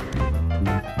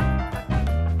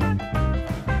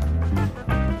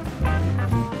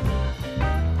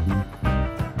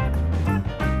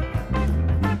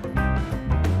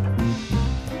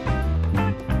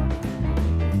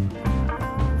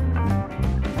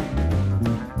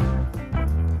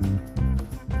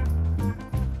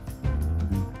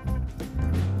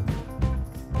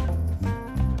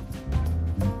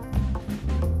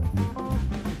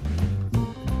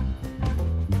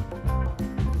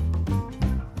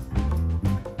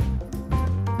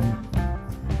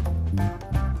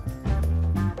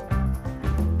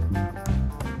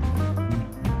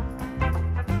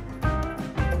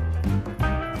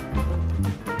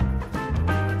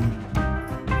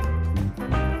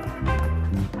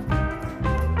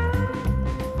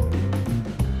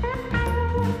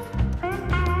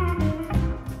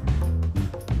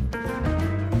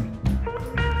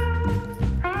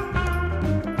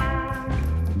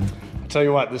 Tell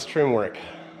you what, this trim work,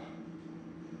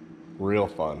 real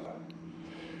fun.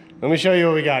 Let me show you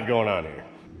what we got going on here.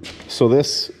 So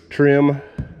this trim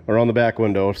around the back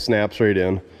window snaps right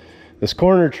in. This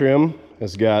corner trim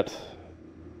has got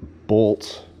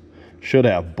bolts, should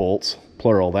have bolts,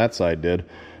 plural, that side did.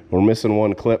 We're missing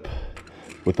one clip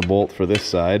with the bolt for this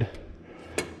side.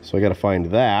 So I gotta find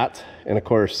that. And of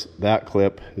course, that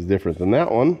clip is different than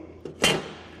that one.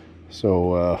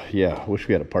 So yeah, wish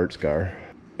we had a parts car.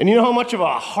 And you know how much of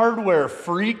a hardware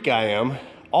freak I am?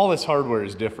 All this hardware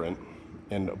is different.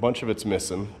 and a bunch of it's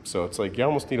missing. So it's like you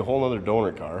almost need a whole other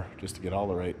donor car just to get all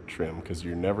the right trim, because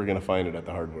you're never going to find it at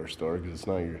the hardware store because it's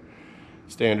not your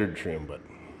standard trim. But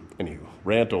anywho,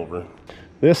 rant over.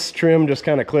 This trim just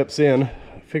kind of clips in.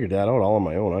 I figured that out all on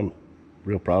my own. I'm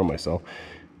real proud of myself.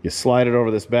 You slide it over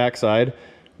this backside,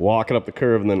 walk it up the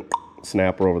curve, and then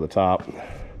snap her over the top.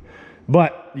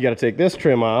 But you got to take this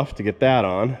trim off to get that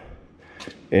on,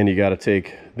 and you got to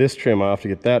take this trim off to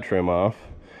get that trim off,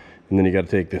 and then you got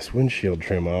to take this windshield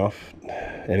trim off.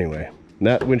 Anyway,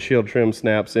 that windshield trim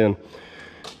snaps in.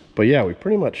 But yeah, we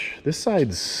pretty much, this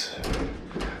side's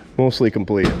mostly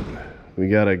complete. We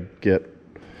got to get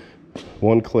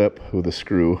one clip with a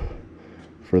screw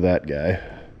for that guy,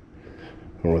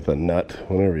 or with a nut,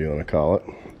 whatever you want to call it.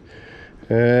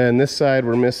 And this side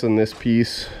we're missing this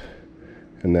piece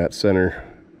and that center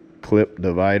clip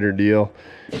divider deal.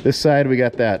 This side we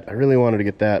got that. I really wanted to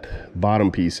get that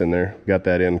bottom piece in there. Got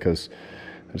that in because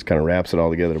it just kind of wraps it all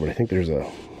together, but I think there's a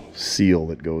seal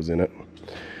that goes in it.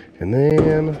 And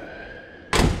then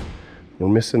we're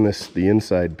missing the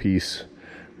inside piece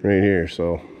right here.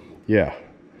 So yeah,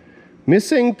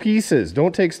 missing pieces.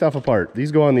 Don't take stuff apart.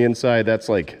 These go on the inside. That's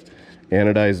like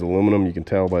anodized aluminum. You can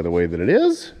tell by the way that it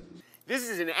is. This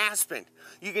is an aspen.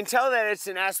 You can tell that it's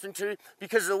an aspen tree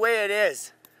because of the way it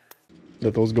is.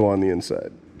 That those go on the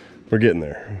inside. We're getting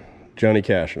there. Johnny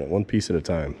cashing it, one piece at a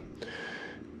time.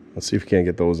 Let's see if we can't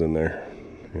get those in there.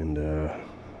 And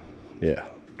yeah,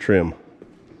 trim.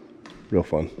 Real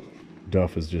fun.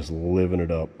 Duff is just living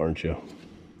it up, aren't you?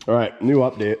 All right, new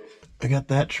update. I got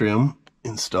that trim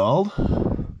installed,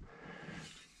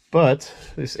 but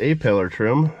this A-pillar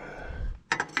trim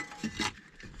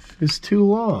is too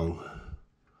long.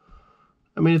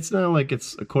 I mean, it's not like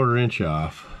it's a 1/4 inch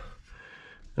off.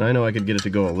 And I know I could get it to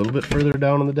go a little bit further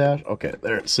down on the dash. Okay,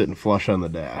 there it's sitting flush on the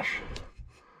dash.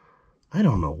 I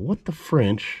don't know what the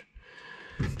French.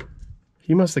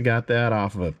 He must have got that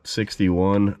off of a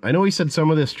 61. I know he said some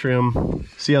of this trim,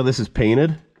 see how this is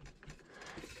painted?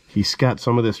 He's got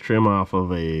some of this trim off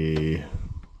of a,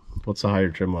 what's the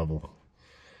higher trim level?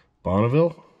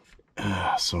 Bonneville?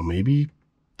 So maybe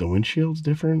the windshield's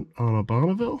different on a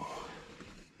Bonneville?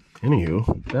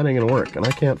 Anywho, that ain't gonna work, and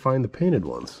I can't find the painted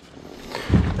ones.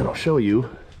 And I'll show you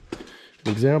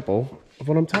an example of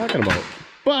what I'm talking about.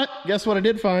 But guess what I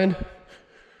did find?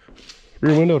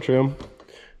 Rear window trim.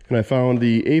 And I found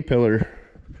the A-pillar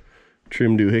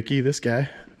trim doohickey, this guy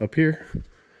up here.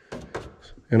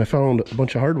 And I found a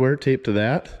bunch of hardware taped to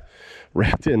that,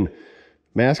 wrapped in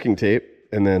masking tape,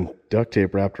 and then duct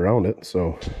tape wrapped around it.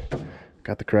 So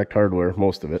got the correct hardware,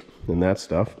 most of it, and that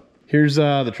stuff. Here's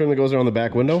the trim that goes around the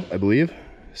back window, I believe.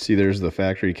 See, there's the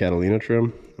factory Catalina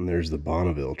trim, and there's the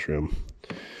Bonneville trim.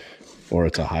 Or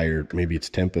it's a higher, maybe it's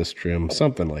Tempest trim,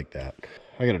 something like that.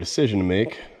 I got a decision to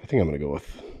make. I think I'm gonna go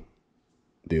with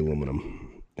the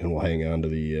aluminum, and we'll hang on to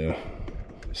the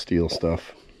steel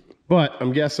stuff. But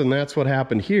I'm guessing that's what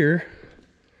happened here,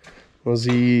 was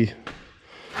he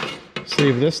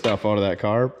saved this stuff out of that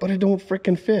car, but it don't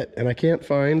frickin' fit, and I can't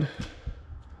find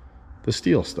the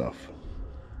steel stuff.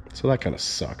 So that kind of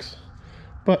sucks.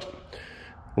 But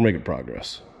we're making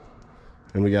progress.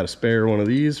 And we got a spare one of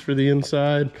these for the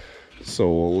inside,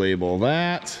 so we'll label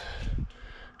that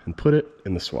and put it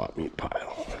in the swap meet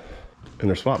pile. And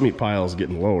their swap meet pile is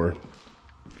getting lower.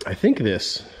 I think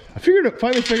this,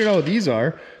 finally figured out what these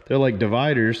are. They're like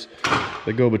dividers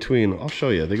that go between, I'll show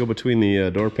you, they go between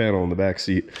the door panel and the back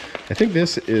seat. I think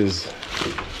this is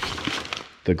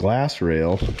the glass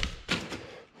rail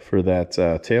for that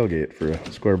tailgate for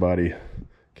a square body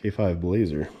K5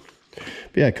 Blazer.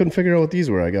 But yeah, I couldn't figure out what these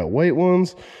were. I got white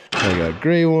ones, I got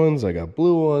gray ones, I got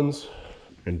blue ones,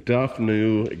 and Duff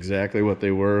knew exactly what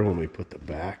they were when we put the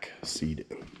back seat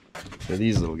in. They're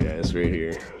these little guys right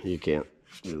here. You can't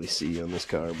really see on this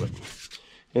car, but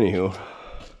anywho,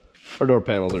 our door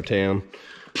panels are tan,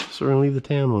 so we're gonna leave the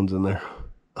tan ones in there.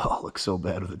 Oh, it looks so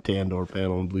bad with a tan door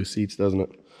panel and blue seats, doesn't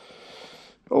it?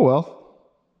 Oh well.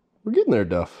 We're getting there,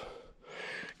 Duff.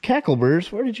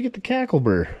 Cackleburs? Where did you get the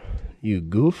cacklebur? You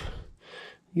goof.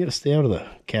 You gotta stay out of the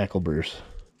cackleburs.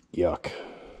 Yuck.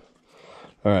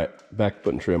 Alright, back to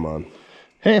putting trim on.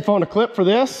 Hey, I found a clip for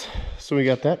this. So we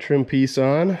got that trim piece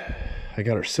on. I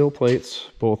got our sill plates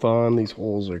both on. These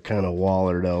holes are kind of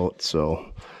wallered out,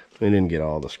 so we didn't get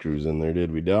all the screws in there,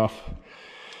 did we, Duff?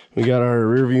 We got our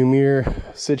rear view mirror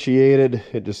situated.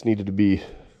 It just needed to be,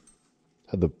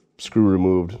 had the screw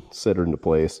removed, set her into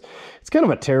place. It's kind of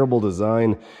a terrible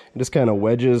design. It just kind of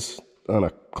wedges on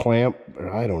a clamp, or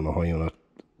I don't know how you want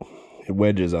to, it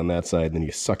wedges on that side, then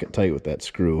you suck it tight with that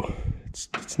screw.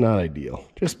 It's not ideal.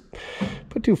 Just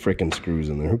put 2 frickin' screws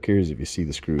in there. Who cares if you see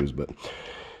the screws? But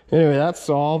Anyway, that's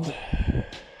solved.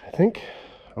 I think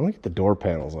I want to get the door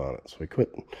panels on it, so I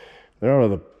quit. They're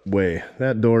out of the way.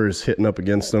 That door is hitting up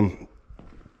against them,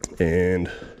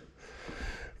 and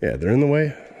yeah, they're in the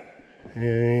way,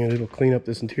 and it'll clean up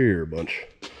this interior a bunch.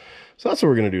 So that's what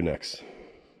we're gonna do next.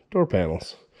 Door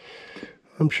panels.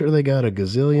 I'm sure they got a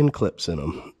gazillion clips in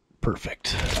them.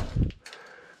 Perfect.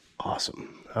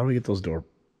 Awesome. How do we get those door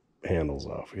handles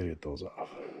off? We gotta get those off.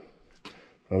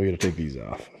 Oh, we gotta take these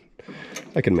off.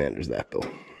 I can manage that though.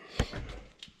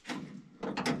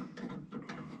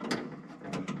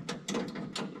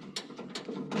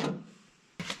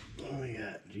 Oh, we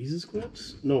got Jesus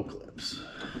clips? No clips.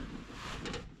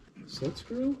 Set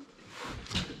screw?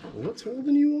 What's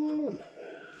holding you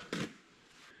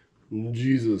on?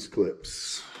 Jesus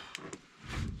clips.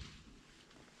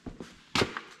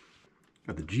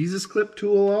 Got the Jesus clip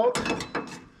tool out.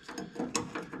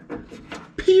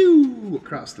 Pew!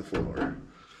 Across the floor.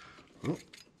 Oh,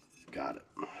 got it.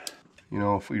 You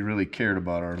know, if we really cared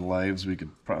about our lives, we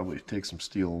could probably take some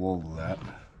steel wool to that.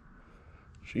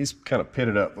 She's kind of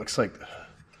pitted up. Looks like the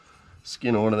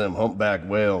skin of one of them humpback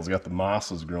whales. Got the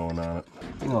mosses growing on it.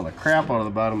 Oh, the crap out of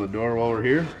the bottom of the door while we're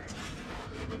here.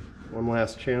 One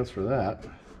last chance for that.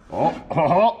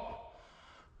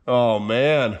 Oh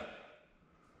man.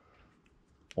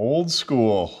 Old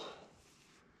school.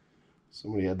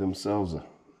 Somebody had themselves a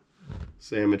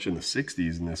sandwich in the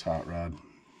 60s in this hot rod.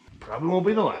 Probably won't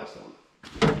be the last one.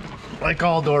 Like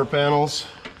all door panels,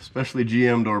 especially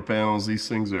GM door panels, these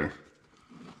things are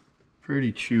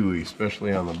pretty chewy,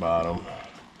 especially on the bottom.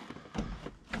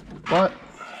 But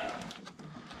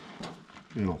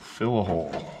it'll fill a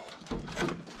hole.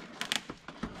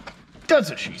 That's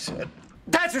what she said.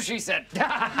 That's what she said. The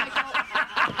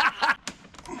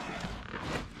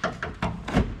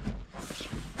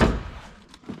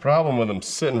problem with them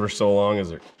sitting for so long is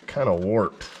they're kind of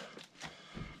warped.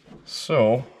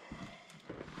 So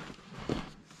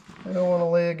I don't want to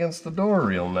lay against the door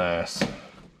real nice.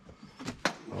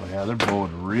 Oh yeah, they're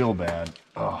bowed real bad.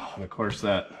 Oh, and of course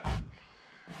that,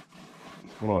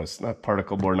 well, it's not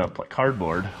particle board, not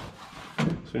cardboard. As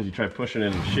soon as you try pushing it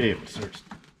into shape, it starts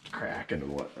cracking and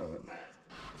whatnot.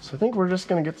 So I think we're just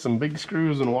gonna get some big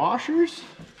screws and washers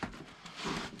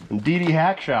and DD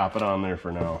hack shop it on there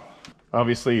for now.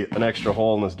 Obviously, an extra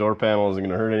hole in this door panel isn't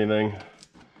gonna hurt anything,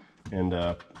 and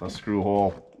a screw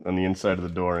hole on the inside of the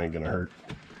door ain't gonna hurt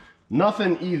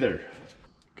nothing either.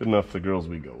 Good enough for the girls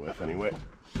we go with anyway.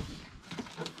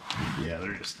 Yeah,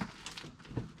 they're just,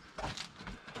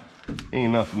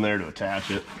 ain't nothing there to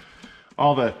attach it.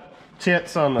 All the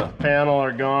tits on the panel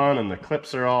are gone, and the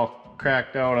clips are all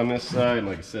cracked out on this side.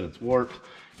 Like I said, it's warped.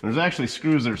 And there's actually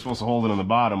screws that are supposed to hold it on the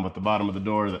bottom, but the bottom of the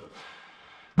door that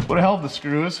would have held the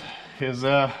screws is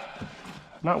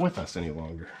not with us any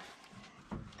longer.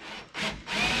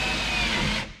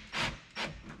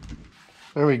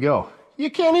 There we go. You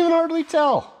can't even hardly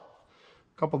tell.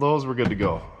 A couple of those, we're good to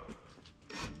go.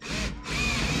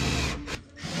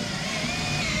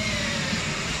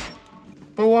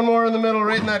 Put one more in the middle,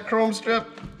 right in that chrome strip.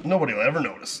 Nobody will ever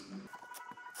notice.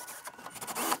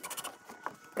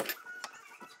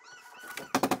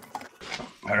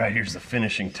 All right, here's the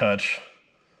finishing touch.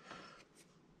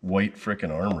 White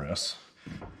frickin' armrests.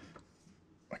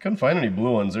 I couldn't find any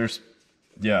blue ones. There's,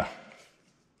 yeah,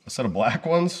 a set of black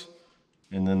ones,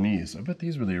 and then these. I bet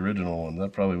these were the original ones.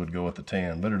 That probably would go with the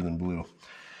tan, better than blue.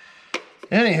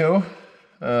 Anywho,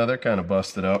 they're kind of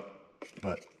busted up,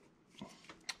 but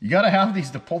you gotta have these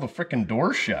to pull the frickin'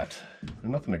 door shut.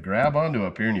 There's nothing to grab onto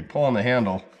up here, and you pull on the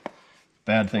handle,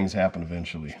 bad things happen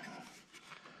eventually.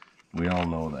 We all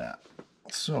know that.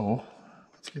 So,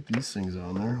 let's get these things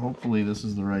on there. Hopefully this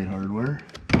is the right hardware.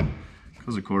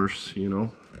 Because of course, you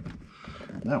know,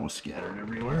 that was scattered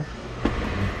everywhere.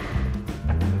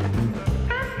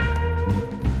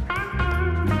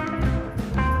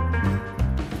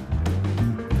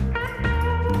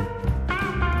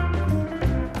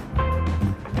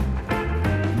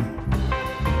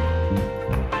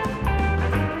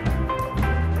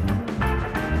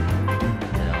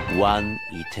 One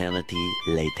eternity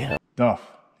later. Duff,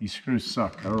 these screws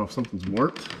suck. I don't know if something's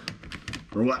warped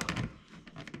or what,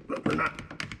 but we're not.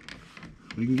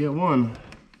 We can get one.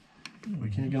 We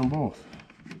can't get them both.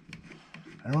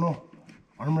 I don't know.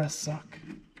 Armrests suck.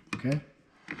 Okay.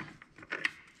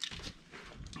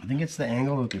 I think it's the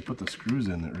angle that they put the screws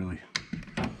in that really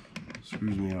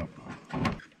screws me up.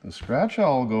 The scratch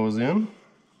awl goes in,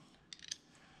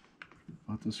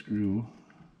 but the screw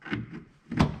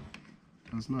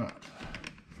does not.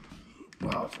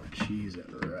 Wow, for cheese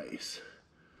and rice.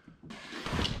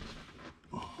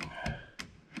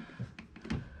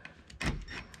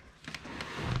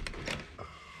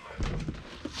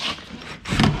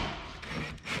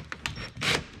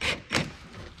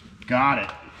 Got it.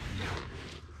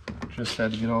 Just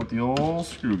had to get out the old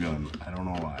screw gun. I don't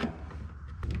know why.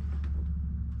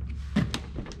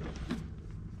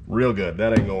 Real good.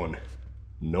 That ain't going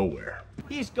nowhere.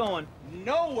 He's going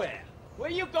nowhere. Where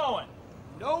you going?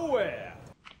 Nowhere.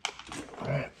 All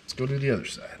right, let's go do the other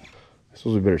side. I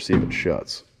suppose we better see if it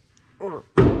shuts. Good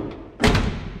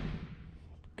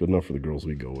enough for the girls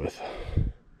we go with.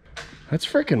 That's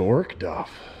freaking work,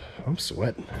 Duff. I'm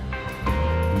sweating.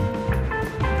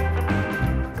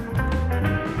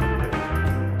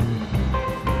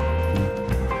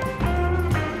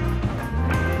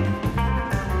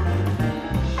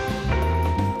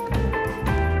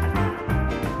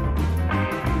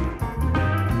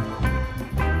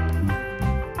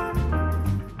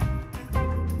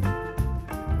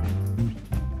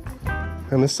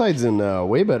 And this side's in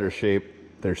way better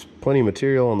shape. There's plenty of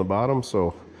material on the bottom,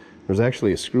 so there's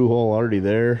actually a screw hole already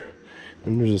there,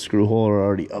 and there's a screw hole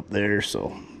already up there,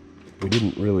 so we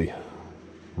didn't really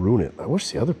ruin it. I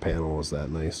wish the other panel was that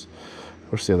nice. I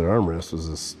wish the other armrest was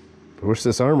this. I wish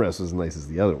this armrest was as nice as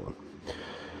the other one,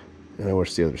 and I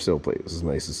wish the other sill plate was as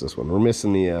nice as this one. We're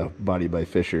missing the Body by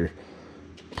Fisher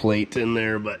plate in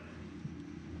there, but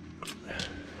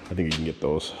I think you can get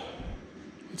those.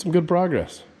 It's some good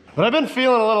progress. But I've been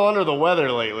feeling a little under the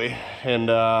weather lately, and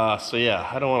so yeah,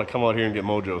 I don't want to come out here and get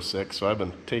Mojo sick, so I've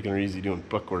been taking it easy doing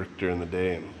bookwork during the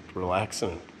day and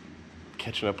relaxing and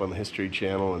catching up on the History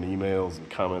Channel and emails and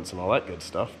comments and all that good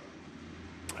stuff.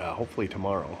 Hopefully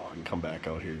tomorrow I can come back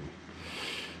out here and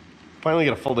finally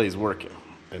get a full day's work in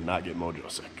and not get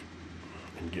Mojo sick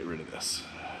and get rid of this.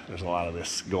 There's a lot of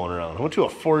this going around. I went to a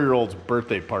 4-year-old's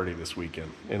birthday party this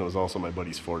weekend, and it was also my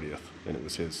buddy's 40th, and it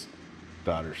was his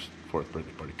daughter's 4th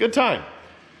birthday party. Good time,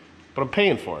 but I'm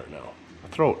paying for it now. My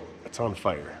throat, it's on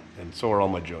fire, and so are all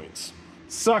my joints.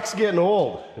 Sucks getting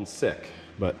old and sick,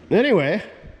 but anyway,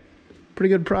 pretty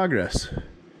good progress.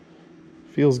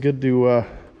 Feels good to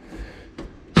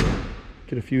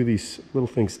get a few of these little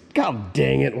things. God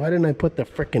dang it, why didn't I put the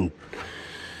frickin'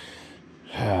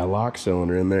 lock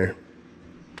cylinder in there?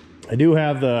 I do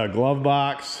have the glove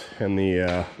box and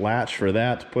the latch for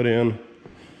that to put in,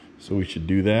 so we should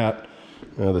do that.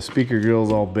 The speaker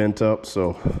grill's all bent up,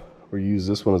 so we'll use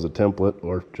this one as a template,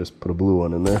 or just put a blue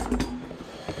one in there,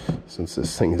 since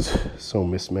this thing is so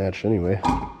mismatched anyway,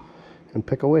 and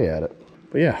pick away at it.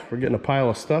 But yeah, we're getting a pile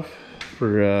of stuff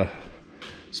for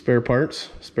spare parts,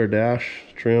 spare dash,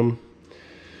 trim,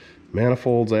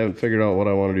 manifolds. I haven't figured out what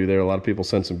I want to do there. A lot of people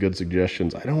sent some good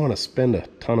suggestions. I don't want to spend a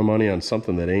ton of money on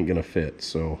something that ain't gonna fit,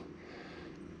 so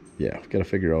yeah, I've got to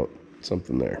figure out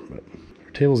something there. But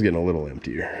our table's getting a little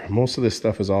emptier. Most of this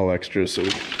stuff is all extra, so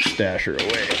we can stash her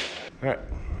away. All right,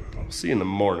 I'll see you in the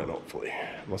morning, hopefully,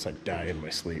 unless I die in my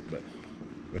sleep, but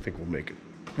I think we'll make it.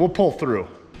 We'll pull through.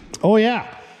 Oh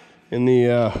yeah, and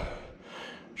the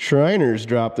Shriners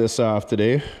dropped this off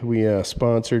today. We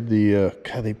sponsored the,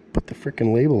 God, they put the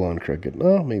frickin' label on crooked.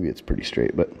 Oh, maybe it's pretty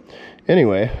straight, but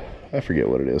anyway, I forget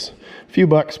what it is. A few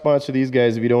bucks, sponsor these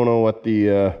guys. If you don't know what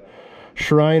the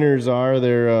Shriners are,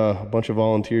 they're a bunch of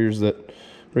volunteers that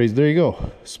raise, there you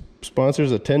go,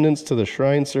 sponsors attendance to the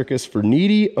Shrine Circus for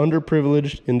needy,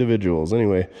 underprivileged individuals.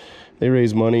 Anyway, they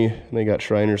raise money, and they got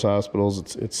Shriners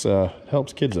hospitals. It's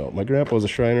helps kids out. My grandpa was a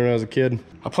Shriner when I was a kid.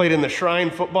 I played in the Shrine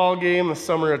football game the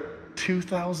summer of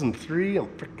 2003. I'm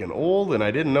freaking old, and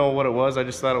I didn't know what it was. I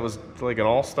just thought it was like an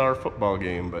all-star football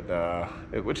game, but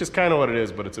which is kind of what it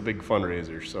is, but it's a big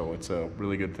fundraiser, so it's a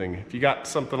really good thing. If you got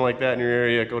something like that in your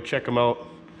area, go check them out.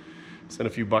 Send a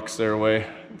few bucks their way.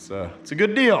 It's a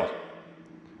good deal.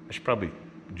 I should probably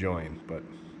join, but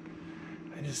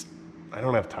I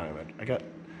don't have time.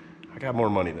 I got more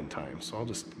money than time, so I'll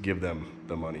just give them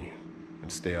the money and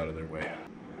stay out of their way.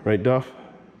 Right, Duff?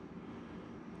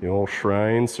 The old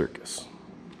Shrine Circus.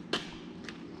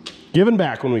 Giving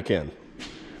back when we can.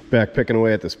 Back picking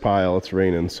away at this pile. It's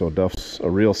raining, so Duff's a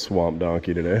real swamp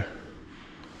donkey today.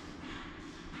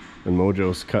 And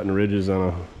Mojo's cutting ridges on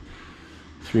a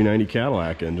 390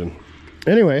 Cadillac engine.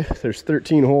 Anyway, there's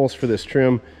 13 holes for this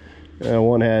trim.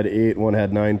 One had 8, one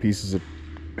had 9 pieces of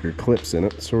clips in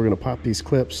it, so we're going to pop these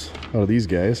clips out of these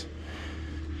guys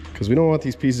because we don't want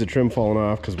these pieces of trim falling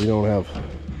off because we don't have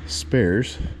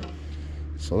spares.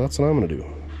 So that's what I'm going to do.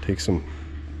 Take some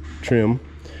trim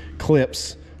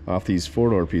clips off these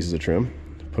 4-door pieces of trim,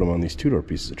 put them on these 2-door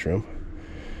pieces of trim,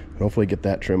 and hopefully get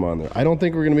that trim on there. I don't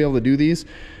think we're going to be able to do these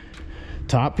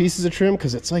top pieces of trim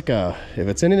because it's like if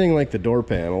it's anything like the door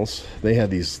panels, they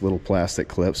had these little plastic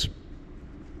clips.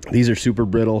 These are super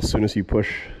brittle. As soon as you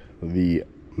push the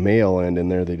male end in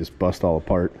there, they just bust all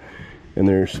apart, and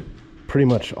there's pretty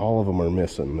much all of them are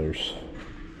missing. There's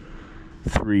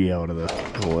 3 out of the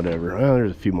whatever. Well,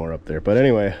 there's a few more up there, but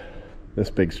anyway, this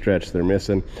big stretch they're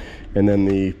missing. And then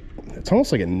it's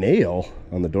almost like a nail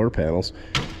on the door panels.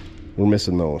 We're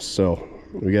missing those, so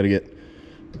we got to get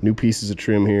new pieces of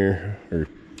trim here, or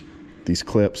these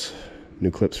clips,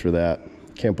 new clips for that.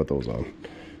 Can't put those on,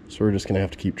 so we're just gonna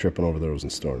have to keep tripping over those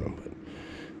and storing them. But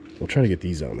we'll try to get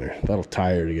these on there. That'll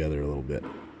tie her together a little bit.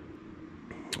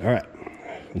 All right,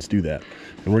 let's do that.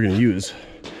 And we're gonna use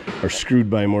our screwed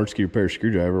by Mortske repair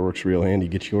screwdriver. Works real handy.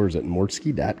 Get yours at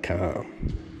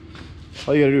mortske.com.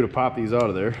 All you gotta do to pop these out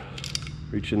of there,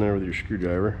 reach in there with your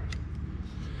screwdriver.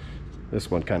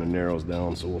 This one kind of narrows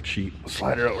down, so we'll cheat. We'll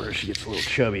slide her out where she gets a little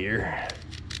chubbier.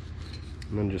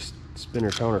 And then just spin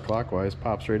her counterclockwise,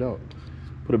 pops right out.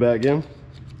 Put it back in,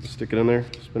 stick it in there,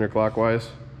 spin her clockwise.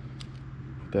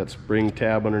 Put that spring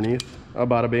tab underneath. A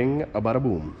bada bing, a bada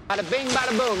boom. Bada bing,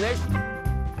 bada boom. There's...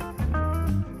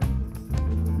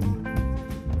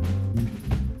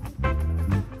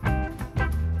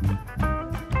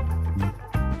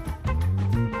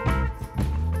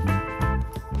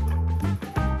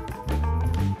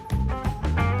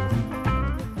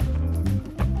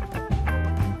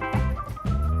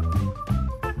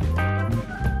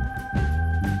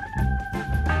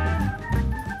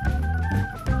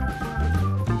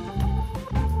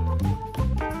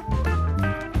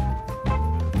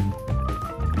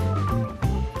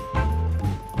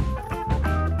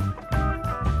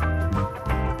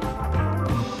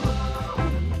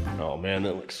 Man,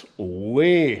 that looks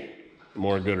way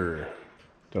more gooder.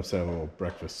 Duff's having a little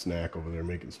breakfast snack over there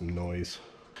making some noise.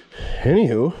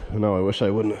 Anywho, now I wish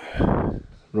I wouldn't have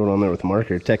wrote on there with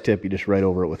marker. Tech tip, you just write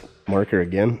over it with marker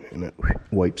again and it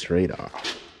wipes right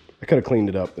off. I could have cleaned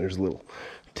it up. There's a little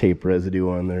tape residue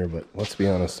on there, but let's be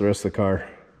honest, the rest of the car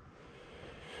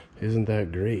isn't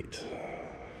that great.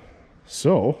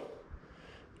 So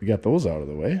we got those out of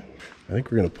the way. I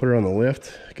think we're gonna put her on the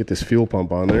lift, get this fuel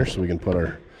pump on there so we can put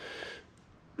our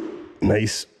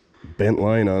nice bent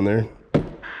line on there,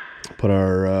 put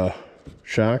our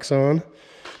shocks on,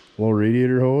 low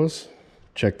radiator hose,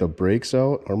 check the brakes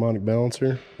out, harmonic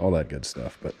balancer, all that good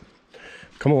stuff. But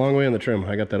come a long way on the trim.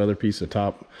 I got that other piece of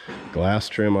top glass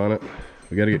trim on it.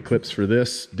 We got to get clips for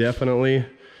this, definitely.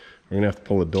 We're gonna have to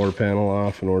pull the door panel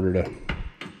off in order to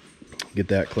get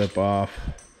that clip off.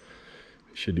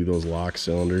 Should do those lock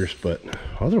cylinders, but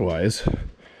otherwise,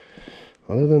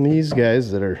 other than these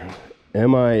guys that are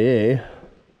MIA,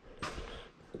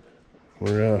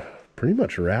 we're pretty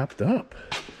much wrapped up.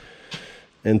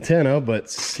 Antenna, but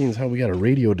seeing how we got a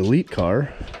radio delete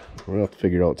car, we're gonna have to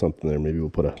figure out something there. Maybe we'll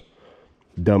put a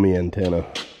dummy antenna.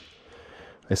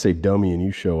 I say dummy and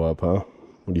you show up, huh?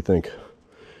 What do you think?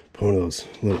 Put one of those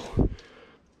little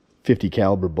 50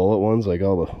 caliber bullet ones like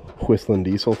all the Whistling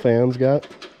Diesel fans got?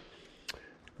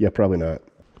 Yeah, probably not.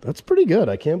 That's pretty good.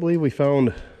 I can't believe we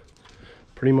found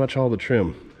pretty much all the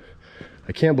trim.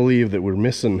 I can't believe that we're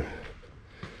missing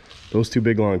those two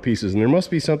big long pieces. And there must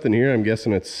be something here. I'm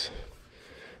guessing it's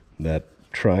that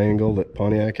triangle that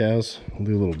Pontiac has. We'll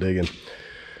do a little digging.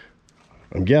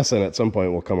 I'm guessing at some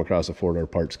point we'll come across a 4-door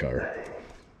parts car.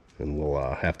 And we'll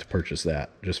have to purchase that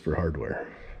just for hardware.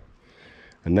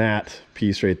 And that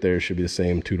piece right there should be the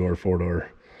same 2-door, 4-door,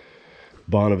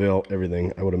 Bonneville,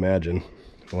 everything, I would imagine.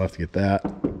 We'll have to get that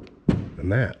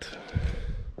and that.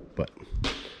 But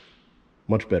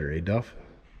much better, eh, Duff?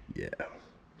 Yeah.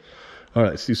 All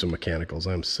right, let's do some mechanicals.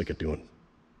 I'm sick of doing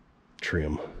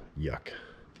trim. Yuck.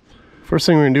 First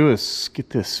thing we're gonna do is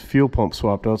get this fuel pump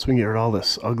swapped out so we can get rid of all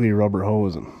this ugly rubber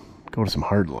hose and go to some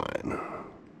hardline.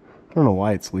 I don't know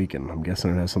why it's leaking. I'm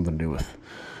guessing it has something to do with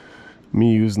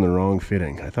me using the wrong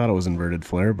fitting. I thought it was inverted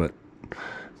flare, but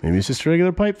maybe it's just a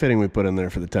regular pipe fitting we put in there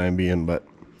for the time being. But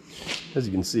as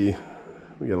you can see,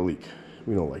 we got a leak.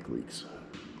 We don't like leaks.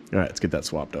 All right, let's get that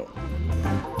swapped out.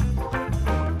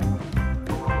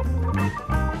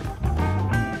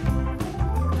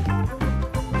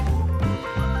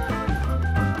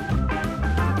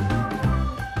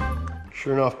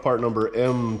 Sure enough, part number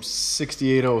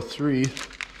M6803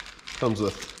 comes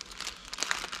with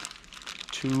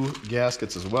 2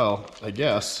 gaskets as well. I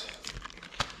guess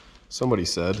somebody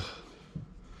said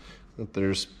that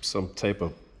there's some type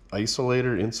of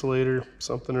isolator, insulator,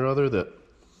 something or other that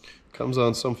comes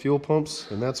on some fuel pumps,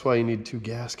 and that's why you need 2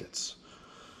 gaskets.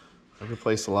 I've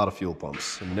replaced a lot of fuel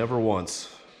pumps, and never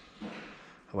once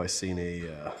have I seen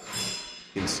a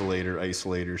insulator,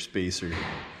 isolator, spacer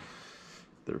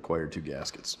that required 2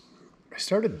 gaskets. I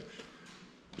started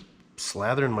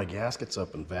slathering my gaskets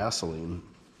up in Vaseline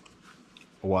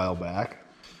a while back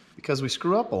because we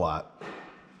screw up a lot,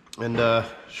 and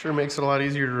sure makes it a lot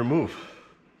easier to remove.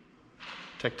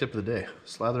 tech tip of the day.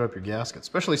 Slather up your gasket,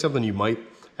 especially something you might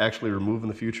actually remove in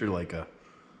the future, like a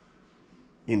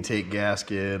intake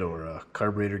gasket or a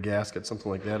carburetor gasket, something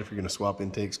like that. If you're going to swap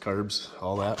intakes, carbs,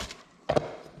 all that,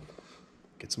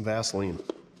 get some Vaseline,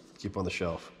 keep on the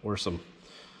shelf, or some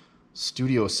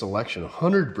Studio Selection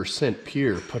 100%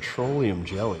 pure petroleum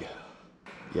jelly.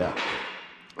 Yeah,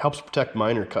 helps protect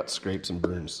minor cuts, scrapes, and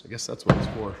burns. I guess that's what it's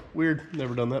for. Weird,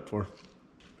 never done that before.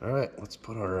 All right, let's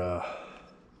put our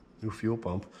new fuel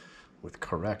pump with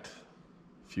correct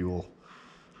fuel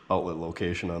outlet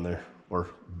location on there, or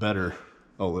better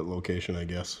outlet location, I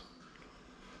guess.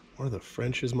 Where the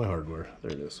French is my hardware?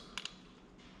 There it is.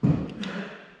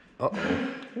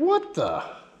 Uh-oh. What the?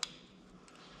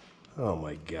 Oh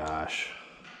my gosh.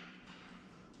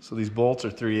 So these bolts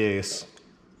are 3/8,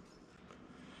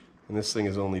 and this thing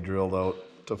is only drilled out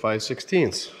to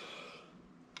 5/16.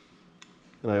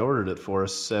 And I ordered it for a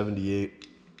 78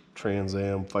 Trans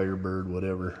Am, Firebird,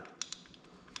 whatever,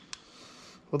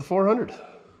 with a 400.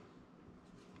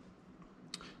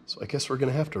 So I guess we're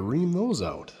gonna have to ream those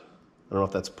out. I don't know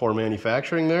if that's poor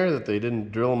manufacturing there, that they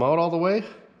didn't drill them out all the way,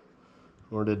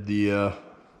 or did the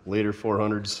later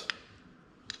 400s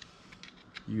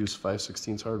use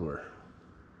 5/16 hardware.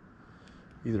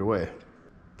 Either way,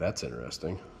 that's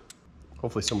interesting.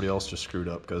 Hopefully somebody else just screwed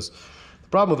up, because the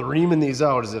problem with reaming these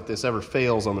out is if this ever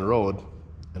fails on the road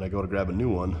and I go to grab a new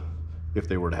one, if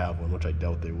they were to have one, which I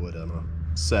doubt they would on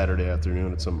a Saturday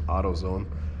afternoon at some AutoZone,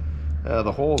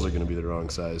 the holes are going to be the wrong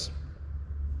size.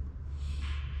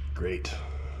 Great.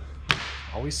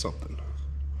 Always something.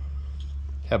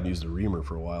 Haven't used a reamer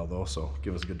for a while though, so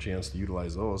give us a good chance to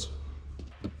utilize those.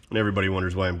 And everybody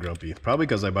wonders why I'm grumpy. Probably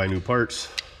because I buy new parts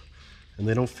and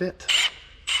they don't fit.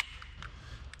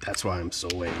 That's why I'm so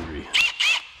angry.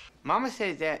 Mama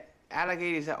says that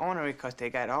alligators are ornery because they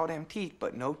got all them teeth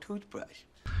but no toothbrush.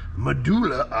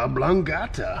 Medulla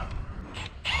oblongata.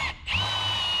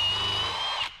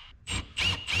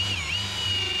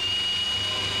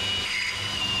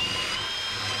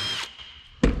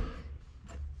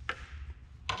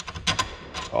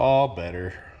 All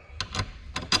better.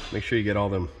 Make sure you get all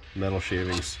them metal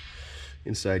shavings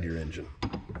inside your engine.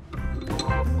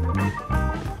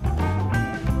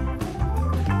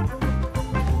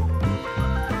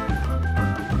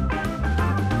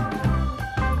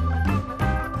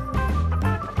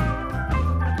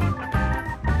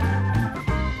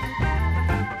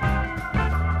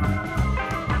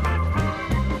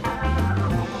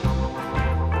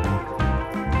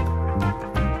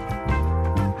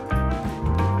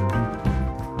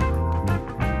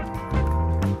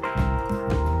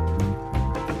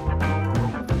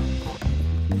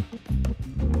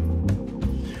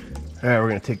 All right, we're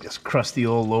gonna take this crusty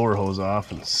old lower hose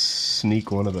off and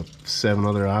sneak one of the 7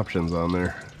 other options on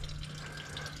there.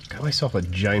 Got myself a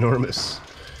ginormous,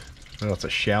 well, it's a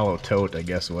shallow tote, I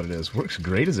guess what it is. Works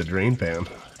great as a drain pan.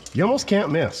 You almost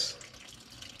can't miss.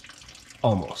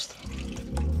 Almost.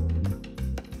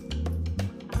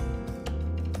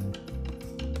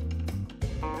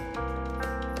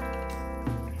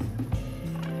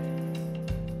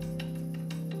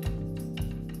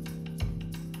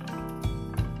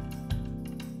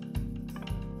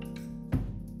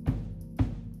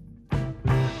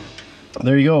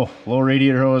 There you go, low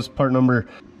radiator hose, part number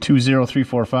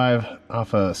 20345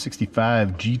 off a 65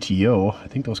 GTO. I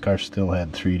think those cars still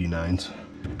had 389s.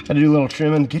 Had to do a little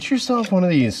trimming. Get yourself one of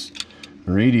these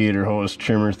radiator hose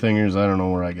trimmer thingers. I don't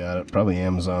know where I got it, probably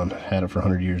Amazon. Had it for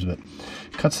 100 years, but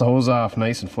cuts the hose off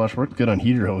nice and flush. Worked good on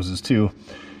heater hoses too.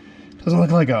 Doesn't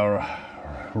look like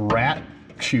a rat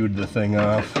chewed the thing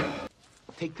off.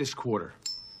 Take this quarter,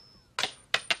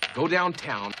 go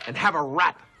downtown and have a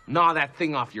rat gnaw that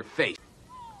thing off your face.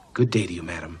 Good day to you,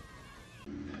 madam.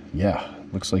 Yeah,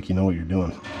 looks like you know what you're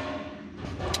doing.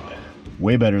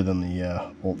 Way better than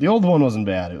the old. The old one wasn't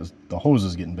bad. It was the hose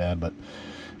is getting bad, but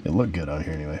it looked good on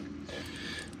here anyway.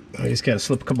 I just got to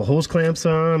slip a couple hose clamps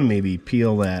on, maybe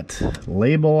peel that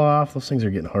label off. Those things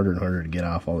are getting harder and harder to get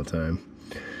off all the time.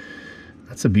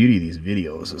 That's the beauty of these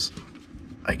videos, is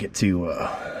I get to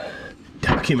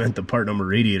document the part number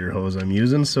radiator hose I'm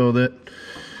using, so that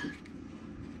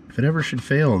if it ever should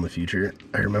fail in the future,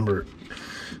 I remember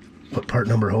what part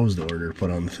number hose to order to put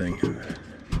on the thing.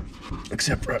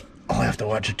 Except for I'll have to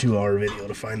watch a 2-hour video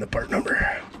to find the part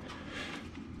number.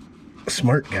 A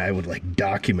smart guy would like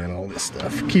document all this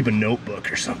stuff. Keep a notebook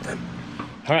or something.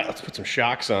 All right, let's put some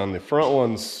shocks on. The front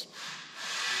ones,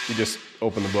 you just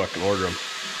open the book and order them.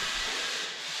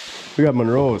 We got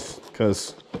Monroe's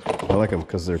because I like them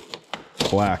because they're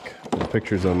black. The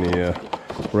pictures on the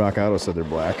Rock Auto said they're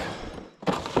black.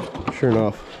 Sure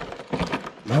enough,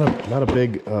 Not a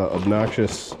big,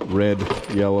 obnoxious red,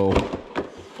 yellow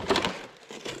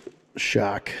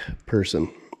shock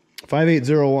person.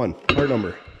 5801, part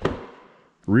number.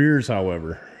 Rears,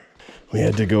 however, we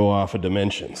had to go off of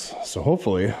dimensions. So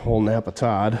hopefully, old Napa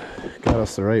Todd got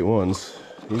us the right ones.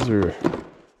 These are a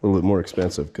little bit more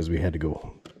expensive because we had to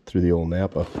go through the old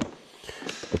Napa.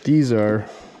 But these are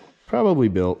probably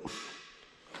built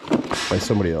by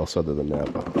somebody else other than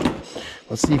Napa.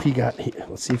 Let's see if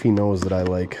let's see if he knows that I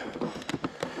like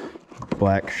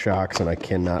black shocks and I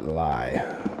cannot lie.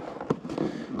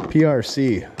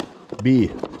 PRC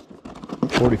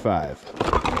B45.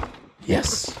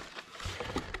 Yes.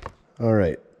 All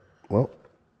right. Well,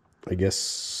 I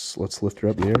guess let's lift her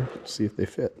up in the air, see if they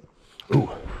fit. Ooh.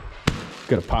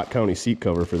 Got a Pot County seat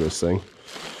cover for this thing.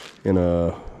 And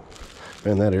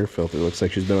man, that air filter looks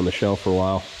like she's been on the shelf for a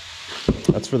while.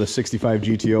 That's for the 65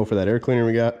 GTO for that air cleaner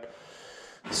we got.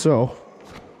 So,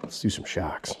 let's do some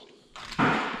shocks.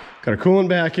 Got our coolant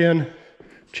back in.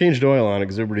 Changed oil on it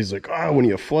because everybody's like, oh, when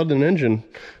you flood an engine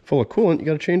full of coolant, you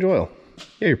got to change oil.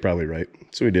 Yeah, you're probably right.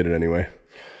 So we did it anyway.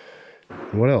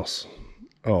 What else?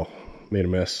 Oh, made a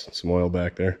mess. Some oil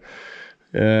back there.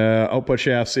 Output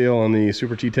shaft seal on the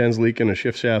Super T10's leaking, a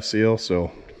shift shaft seal, so you're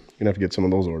gonna have to get some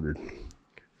of those ordered.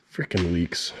 Freaking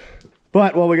leaks.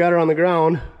 But while we got her on the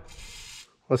ground,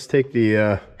 let's take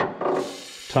the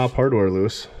top hardware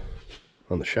loose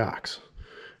on the shocks,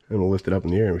 and we'll lift it up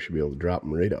in the air and we should be able to drop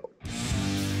them right out.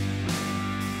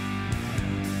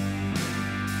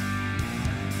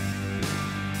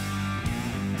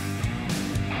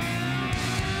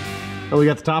 Well, we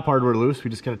got the top hardware loose. We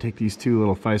just got to take these two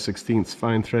little 5/16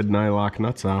 fine thread nylock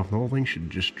nuts off. The whole thing should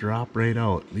just drop right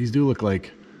out. These do look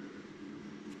like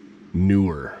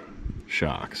newer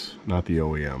shocks, not the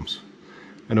OEMs.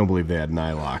 I don't believe they had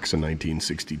nylocks in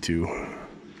 1962.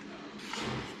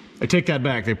 I take that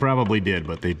back. They probably did,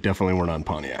 but they definitely weren't on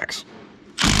Pontiacs.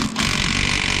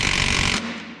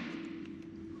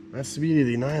 That's the beauty of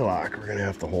the nylock. We're going to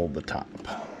have to hold the top.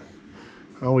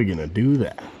 How are we going to do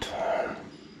that?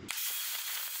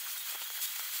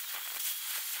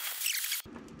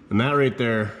 And that right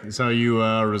there is how you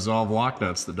resolve lock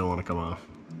nuts that don't want to come off.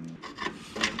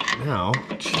 Now,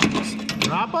 just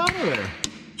drop out of there.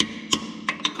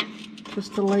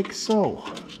 Just like so.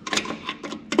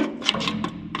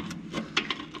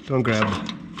 Don't grab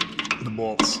the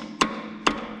bolts.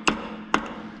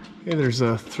 Hey, there's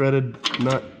a threaded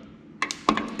nut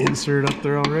insert up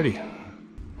there already.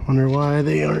 Wonder why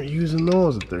they aren't using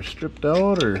those, if they're stripped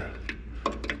out or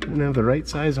didn't have the right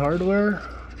size hardware.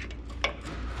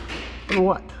 Or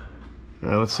what?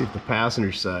 Now let's see if the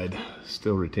passenger side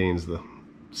still retains the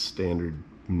standard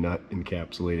nut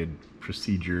encapsulated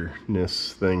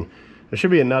procedure-ness thing. There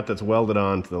should be a nut that's welded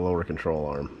on to the lower control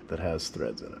arm that has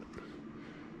threads in it.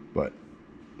 But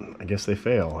I guess they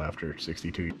fail after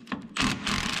 62.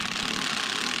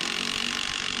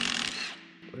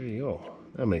 There you go.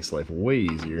 That makes life way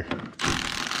easier.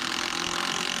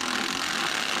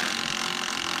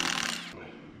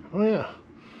 Oh yeah.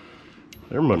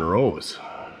 They're Monroes.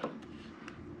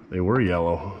 They were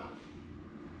yellow,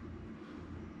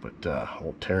 but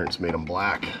old Terrence made them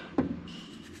black.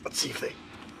 Let's see if they...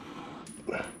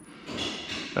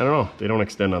 I don't know. They don't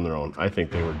extend on their own. I think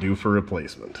they were due for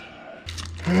replacement.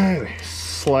 Anyway,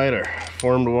 slide our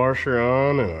formed washer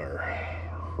on and our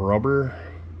rubber.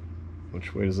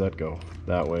 Which way does that go?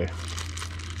 That way.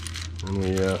 And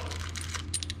we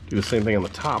do the same thing on the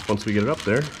top once we get it up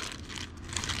there.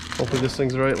 Hopefully this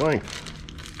thing's the right length.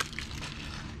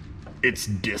 It's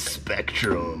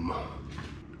Dispectrum.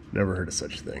 Never heard of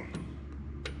such a thing.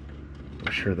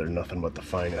 I'm sure they're nothing but the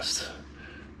finest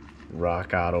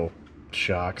rock auto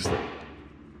shocks that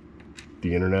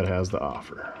the internet has to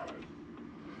offer.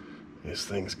 This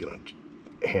thing's gonna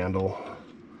handle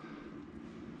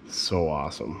so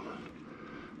awesome.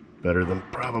 Better than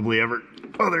probably ever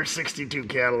other 62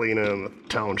 Catalina in the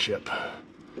township.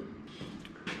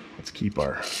 Let's keep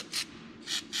our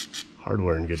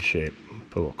hardware in good shape.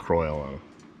 Put a little croil on it.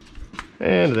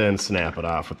 And then snap it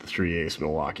off with the 3/8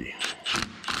 Milwaukee.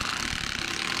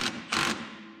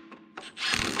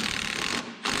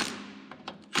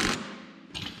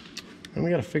 And we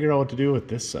gotta figure out what to do with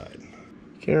this side.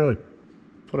 Can't really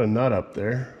put a nut up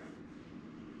there.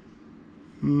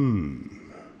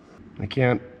 I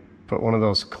can't put one of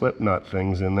those clip nut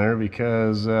things in there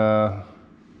because the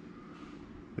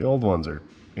old ones are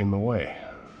in the way.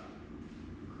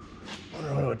 I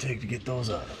wonder what it would take to get those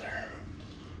out of there.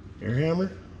 Air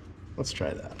hammer? Let's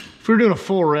try that. If we were doing a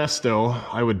full resto,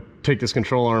 I would take this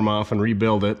control arm off and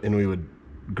rebuild it, and we would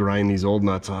grind these old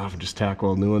nuts off and just tack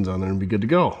weld new ones on there and be good to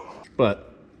go.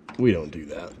 But We don't do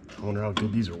that. I wonder how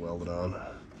good these are welded on.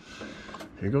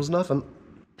 Here goes nothing.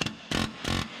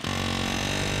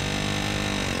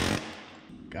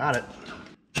 Got it.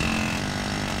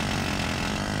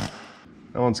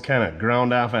 That one's kind of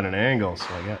ground off at an angle, so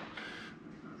I got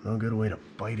no good way to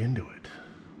bite into it.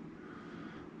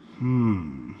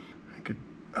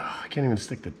 I can't even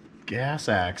stick the gas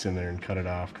axe in there and cut it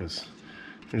off because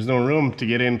there's no room to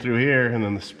get in through here, and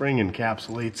then the spring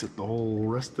encapsulates it the whole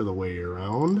rest of the way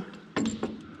around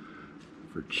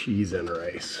for cheese and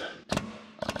rice.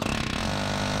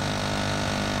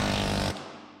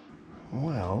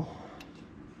 Well,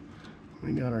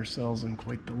 we got ourselves in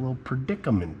quite the little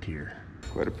predicament here.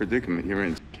 Quite a predicament you're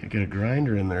in. Can't get a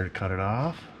grinder in there to cut it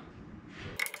off.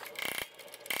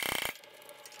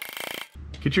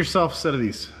 Get yourself a set of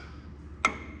these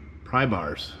pry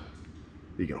bars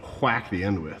that you can whack the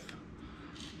end with.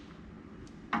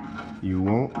 You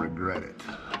won't regret it.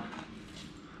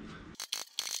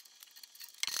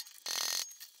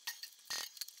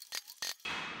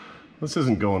 This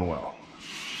isn't going well.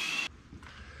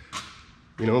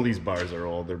 You know, these bars are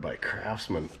old. They're by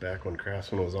Craftsman, back when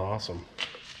Craftsman was awesome.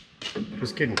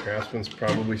 Just kidding, Craftsman's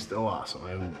probably still awesome.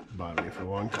 I haven't bought any for a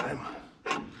long time.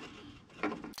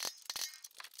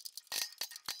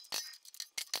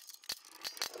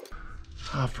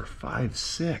 Ah, for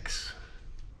 $5.6.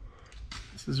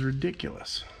 This is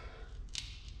ridiculous.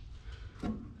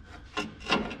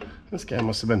 This guy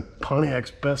must have been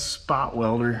Pontiac's best spot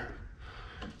welder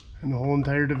in the whole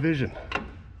entire division.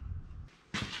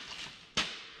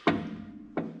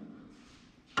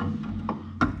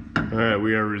 All right,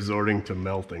 we are resorting to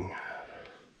melting.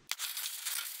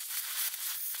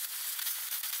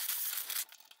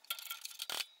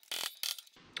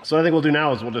 So what I think we'll do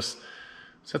now is we'll just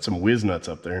set some whiz nuts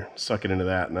up there, suck it into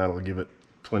that, and that'll give it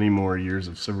plenty more years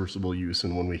of serviceable use.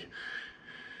 And when we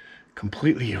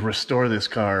completely restore this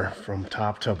car from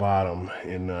top to bottom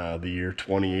in the year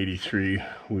 2083,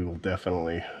 we will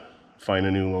definitely find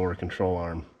a new lower control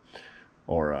arm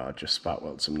or just spot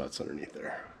weld some nuts underneath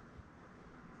there.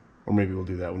 Or maybe we'll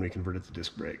do that when we convert it to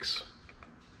disc brakes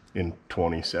in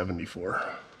 2074.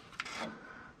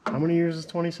 How many years is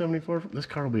 2074? This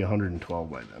car will be 112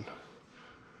 by then.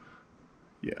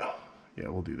 Yeah,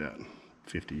 we'll do that in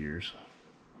 50 years.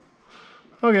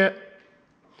 Okay.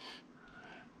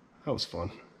 That was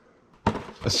fun. I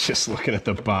was just looking at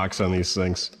the box on these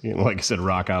things. You know, like I said,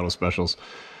 Rock Auto Specials.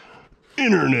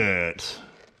 Internet,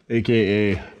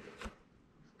 aka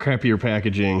crappier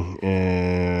packaging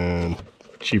and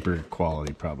cheaper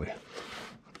quality, probably.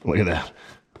 Look at that.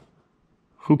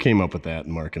 Who came up with that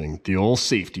in marketing? The old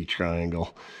safety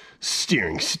triangle.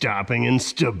 Steering, stopping, and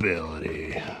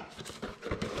stability.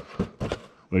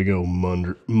 Way to go,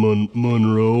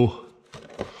 Monroe.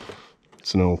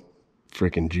 It's no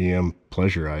freaking GM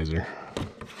pleasurizer.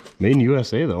 Made in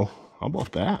USA, though. How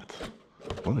about that?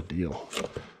 What a deal.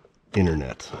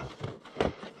 Internet.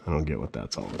 I don't get what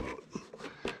that's all about.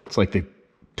 It's like they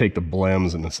take the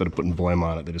blems and instead of putting blem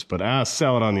on it, they just put,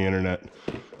 sell it on the internet.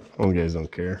 Well, guys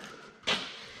don't care.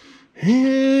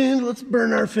 And let's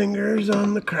burn our fingers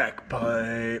on the crack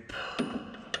pipe.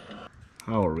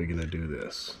 How are we gonna do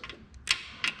this?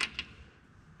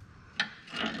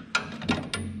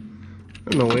 I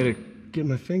don't know a way to get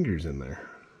my fingers in there.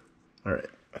 All right,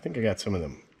 I think I got some of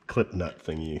them clip nut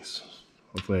thingies.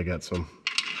 Hopefully I got some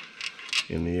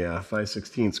in the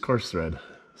 5/16 coarse thread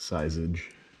sizage.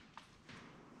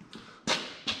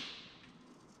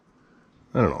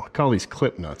 I don't know, I call these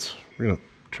clip nuts. We're gonna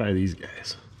try these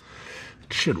guys.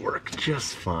 It should work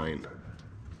just fine.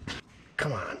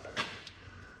 Come on.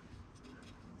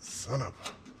 Son of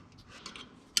a...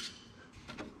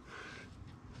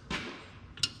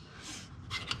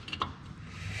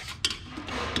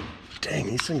 Dang,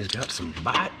 these things got some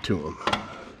bite to them.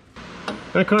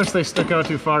 And of course they stuck out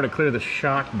too far to clear the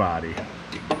shock body.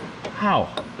 How?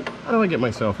 How do I get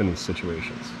myself in these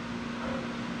situations?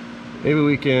 Maybe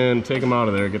we can take them out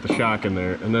of there, get the shock in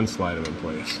there, and then slide them in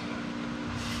place.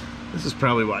 This is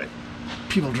probably why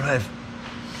people drive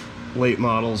late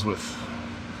models with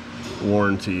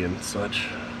warranty and such.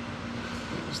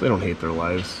 So they don't hate their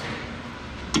lives.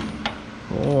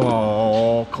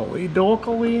 Oh, Oakley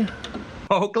dokley.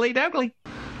 Oakley dokley.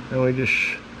 And we just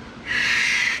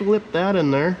slip that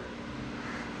in there.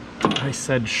 I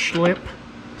said slip.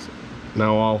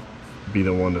 Now I'll be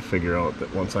the one to figure out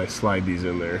that once I slide these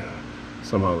in there,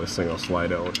 somehow this thing will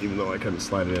slide out, even though I couldn't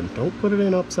slide it in. Don't put it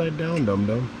in upside down,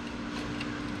 dum-dum.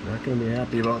 You're not going to be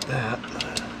happy about that.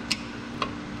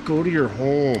 Go to your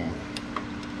home.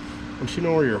 Don't you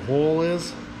know where your hole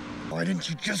is? Why didn't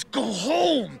you just go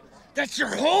home? That's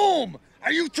your home!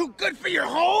 Are you too good for your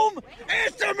home?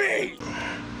 Answer me!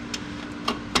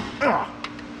 All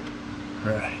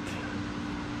right.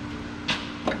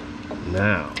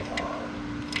 Now,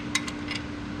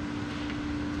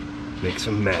 make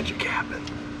some magic happen.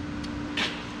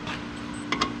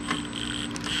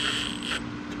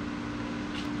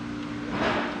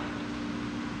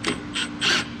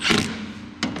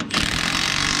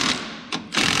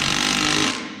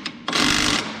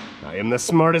 I am the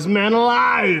smartest man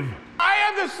alive! I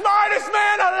am the smartest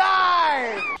man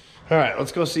alive! All right,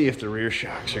 let's go see if the rear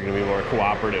shocks are gonna be more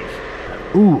cooperative.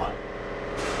 Ooh,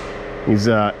 these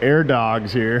air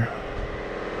dogs here.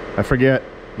 I forget,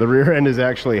 the rear end is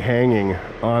actually hanging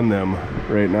on them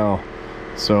right now.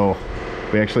 So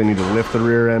we actually need to lift the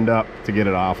rear end up to get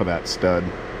it off of that stud.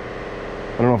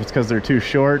 I don't know if it's because they're too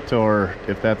short or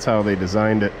if that's how they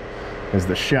designed it, as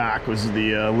the shock was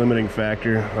the limiting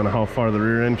factor on how far the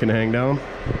rear end can hang down.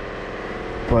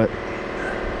 But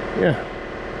yeah,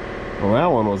 well, that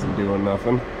one wasn't doing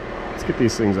nothing. Let's get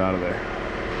these things out of there.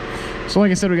 So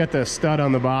like I said, we got the stud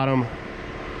on the bottom,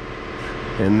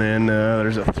 and then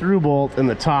there's a through bolt in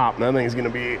the top. That thing's gonna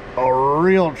be a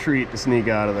real treat to sneak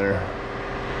out of there.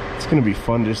 It's gonna be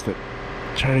fun just to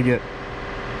try to get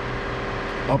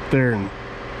up there and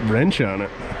wrench on it.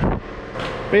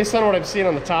 Based on what I've seen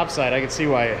on the top side, I can see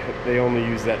why they only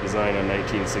use that design on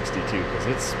 1962,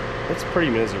 because it's pretty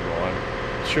miserable.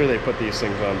 I'm sure they put these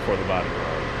things on before the body went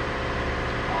on.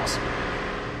 Awesome.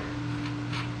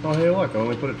 Oh, hey, look, I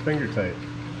only put it finger tight.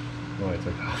 Oh, I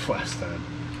took it off last time.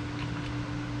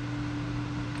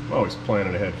 I'm always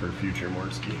planning ahead for future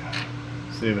Mortske.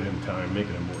 Saving him time,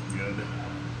 making him look good.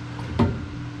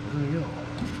 There we go.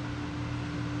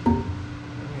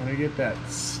 I'm gonna get that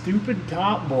stupid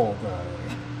top bolt out of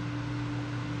there.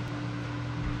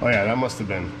 Oh yeah, that must have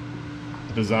been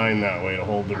designed that way to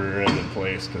hold the rear end in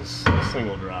place, because this thing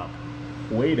will drop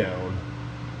way down.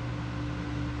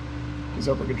 These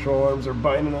upper control arms are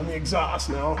binding on the exhaust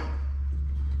now.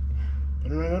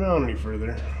 Better not go down any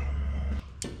further.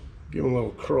 Give them a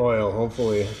little croil.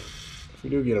 Hopefully, if we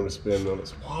do get them to spin, they'll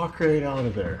just walk right out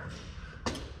of there.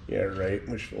 Yeah, right,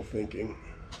 wishful thinking.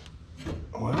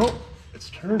 Well, it's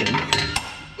turning.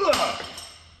 Ugh.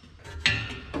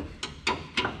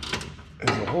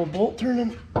 Is the whole bolt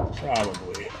turning?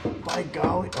 Probably. By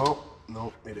golly. Oh,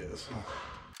 no, it is.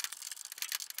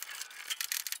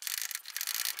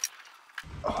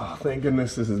 Oh, thank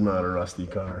goodness this is not a rusty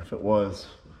car. If it was,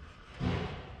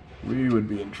 we would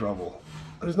be in trouble.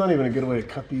 There's not even a good way to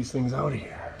cut these things out of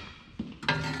here.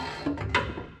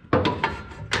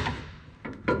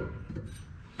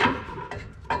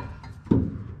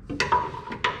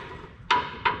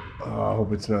 Oh, I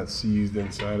hope it's not seized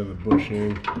inside of the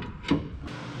bushing. I'm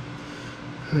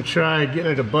gonna try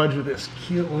getting it to budge with this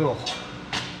cute little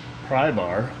pry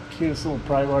bar. Cutest little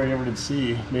pry bar you ever did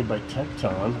see, made by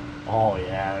Tecton. Oh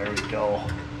yeah, there we go.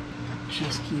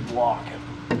 Just keep walking.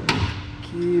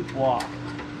 Keep walking.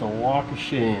 The walk of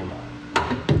shame.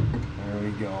 There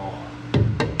we go.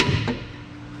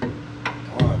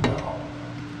 Come on now.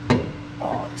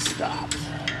 Oh, it stopped.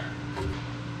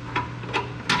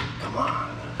 Come on.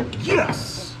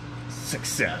 Yes!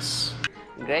 Success.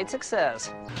 Great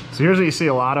success. So here's what you see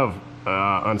a lot of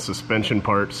on suspension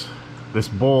parts. This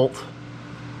bolt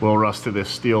will rust to this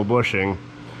steel bushing,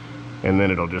 and then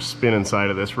it'll just spin inside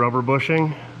of this rubber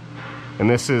bushing. And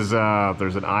this is,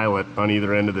 there's an eyelet on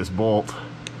either end of this bolt,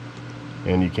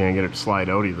 and you can't get it to slide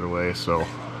out either way, so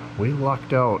we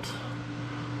lucked out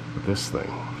with this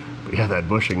thing. But yeah, that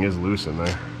bushing is loose in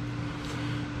there,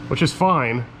 which is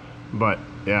fine, but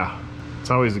yeah,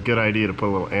 it's always a good idea to put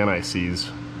a little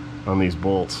anti-seize on these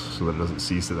bolts so that it doesn't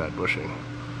seize to that bushing.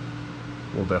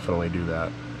 We'll definitely do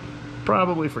that.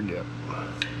 Probably forget.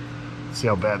 Let's see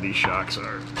how bad these shocks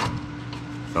are.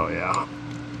 Oh yeah.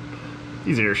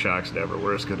 These air shocks never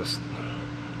were as good as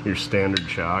your standard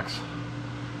shocks,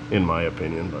 in my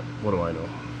opinion, but what do I know?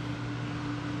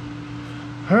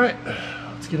 All right,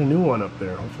 let's get a new one up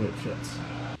there. Hopefully it fits.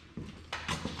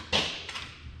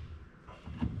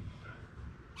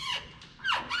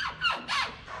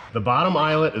 The bottom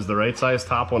eyelet is the right size,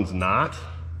 top one's not.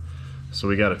 So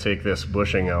we gotta take this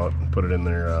bushing out and put it in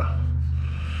their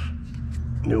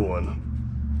new one.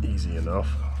 Easy enough.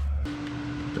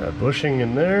 Put that bushing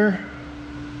in there.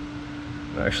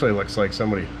 Actually looks like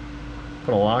somebody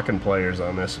put a locking pliers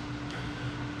on this,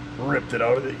 ripped it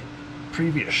out of the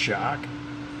previous shock,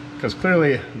 because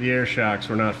clearly the air shocks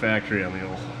were not factory on the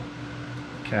old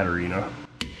Catalina.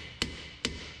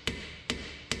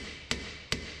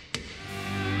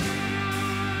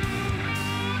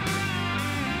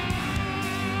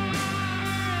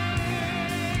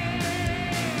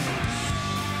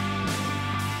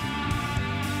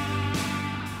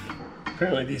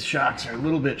 Apparently these shocks are a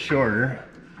little bit shorter,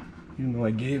 even though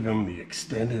I gave them the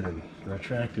extended and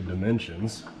retracted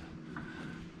dimensions.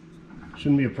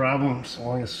 Shouldn't be a problem so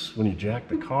long as when you jack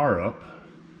the car up,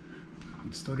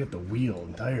 you'd still get the wheel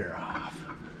and tire off.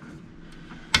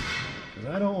 Because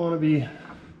I don't want to be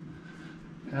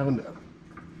having to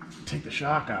take the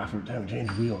shock off every time I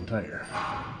change wheel and tire.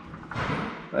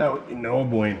 That would be no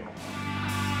bueno.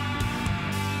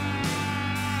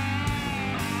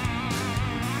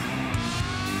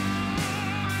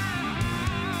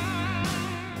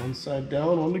 One side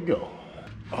down, one to go.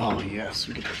 Oh yes,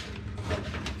 we can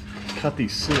cut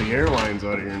these silly airlines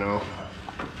out of here now.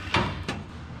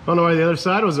 I don't know why the other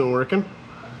side wasn't working.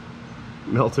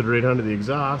 Melted right onto the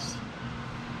exhaust.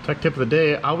 Tech tip of the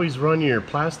day, always run your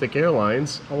plastic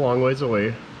airlines a long ways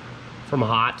away from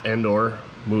hot and or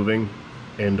moving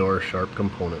and or sharp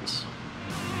components.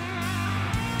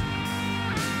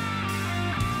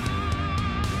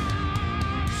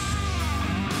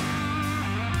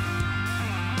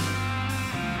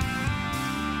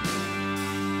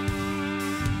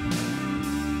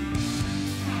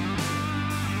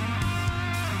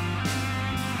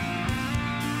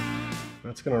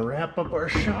 That's gonna wrap up our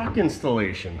shock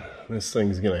installation. This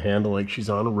thing's gonna handle like she's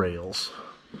on rails.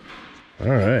 All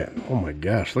right, oh my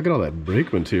gosh, look at all that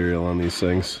brake material on these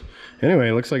things. Anyway,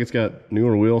 it looks like it's got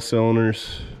newer wheel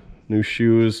cylinders, new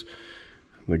shoes.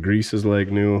 The grease is like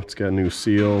new, it's got new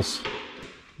seals,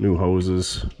 new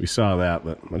hoses. We saw that,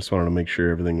 but I just wanted to make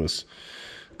sure everything was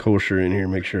kosher in here,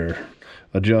 make sure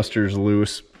adjuster's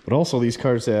loose. But also these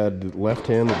cars had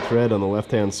left-handed thread on the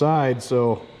left-hand side,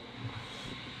 so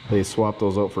they swapped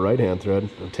those out for right-hand thread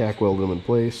and tack welded them in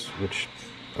place, which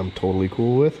I'm totally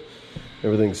cool with.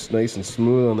 Everything's nice and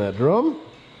smooth on that drum,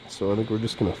 so I think we're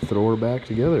just gonna throw her back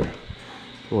together.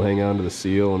 We'll hang on to the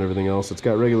seal and everything else. It's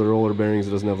got regular roller bearings.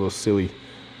 It doesn't have those silly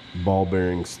ball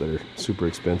bearings that are super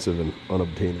expensive and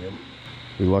unobtainium.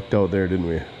 We lucked out there, didn't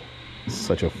we?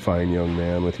 Such a fine young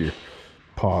man with your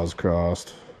paws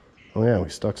crossed. Oh yeah, we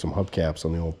stuck some hubcaps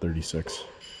on the old 36.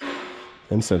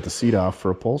 Then sent the seat off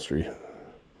for upholstery.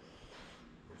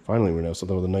 Finally, we're gonna have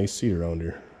something with a nice seat around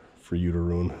here for you to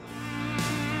ruin.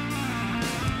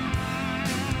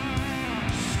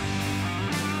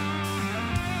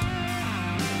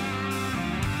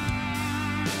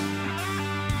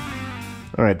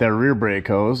 All right, that rear brake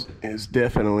hose is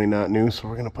definitely not new, so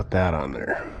we're gonna put that on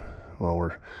there while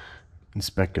we're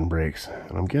inspecting brakes.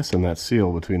 And I'm guessing that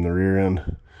seal between the rear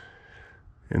end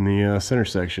and the center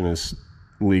section is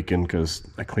leaking because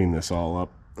I cleaned this all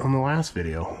up on the last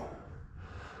video.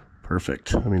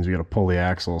 Perfect. That means we gotta pull the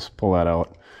axles, pull that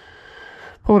out,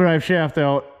 pull the drive shaft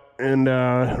out, and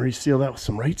reseal that with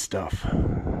some right stuff.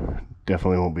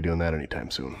 Definitely won't be doing that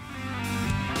anytime soon.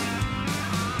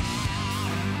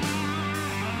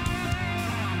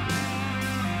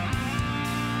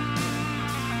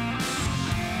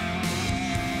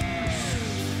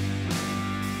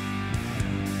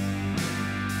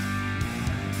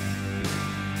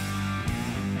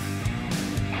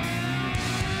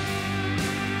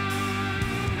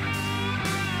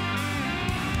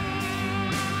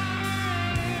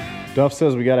 Duff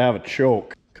says we gotta have a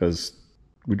choke because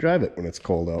we drive it when it's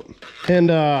cold out.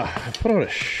 And I put out a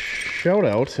shout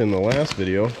out in the last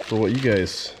video for what you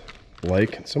guys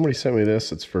like. Somebody sent me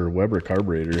this. It's for Weber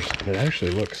carburetors. And it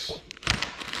actually looks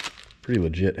pretty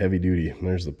legit heavy duty.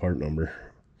 There's the part number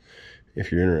if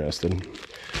you're interested.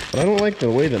 But I don't like the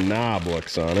way the knob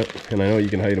looks on it. And I know you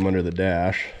can hide them under the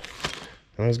dash.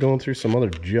 I was going through some other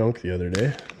junk the other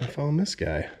day. I found this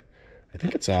guy. I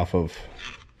think it's off of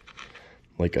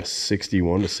like a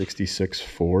 61 to 66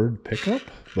 Ford pickup,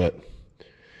 but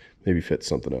maybe fits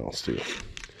something else too.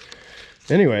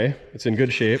 Anyway, it's in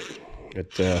good shape.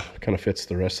 It kind of fits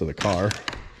the rest of the car.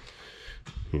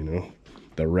 You know,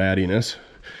 the rattiness.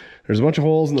 There's a bunch of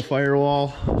holes in the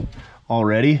firewall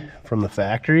already from the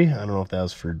factory. I don't know if that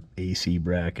was for AC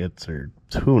brackets or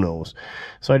who knows.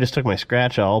 So I just took my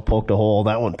scratch awl, poked a hole.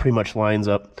 That one pretty much lines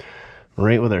up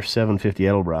right with our 750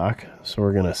 edelbrock. So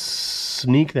we're gonna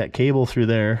sneak that cable through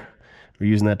there. We're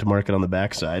using that to mark it on the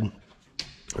backside.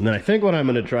 And then I think what I'm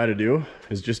gonna try to do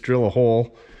is just drill a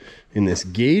hole in this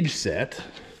gauge set.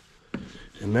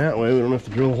 And that way we don't have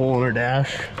to drill a hole in our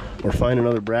dash or find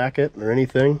another bracket or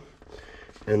anything.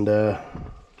 And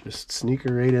just sneak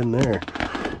her right in there.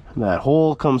 And that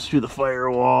hole comes through the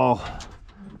firewall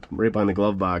right behind the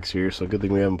glove box here. So good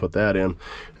thing we haven't put that in.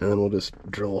 And then we'll just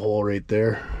drill a hole right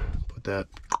there. That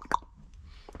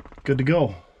good to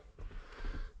go,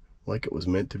 like it was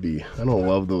meant to be. I don't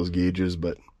love those gauges,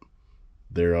 but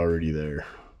they're already there.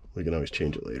 We can always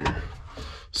change it later.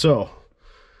 So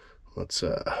let's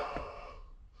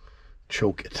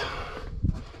choke it.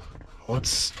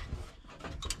 what's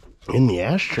in the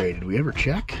ashtray? Did we ever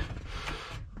check?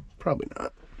 Probably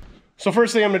not. So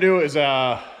first thing I'm gonna do is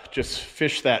just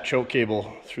fish that choke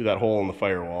cable through that hole in the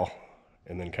firewall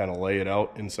and then kind of lay it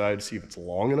out inside to see if it's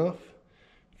long enough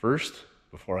first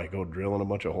before I go drilling a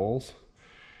bunch of holes.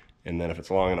 And then if it's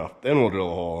long enough, then we'll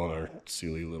drill a hole in our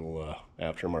silly little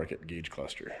aftermarket gauge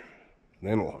cluster. And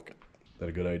then we'll hook it. Is that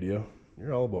a good idea?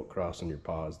 You're all about crossing your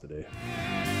paws today.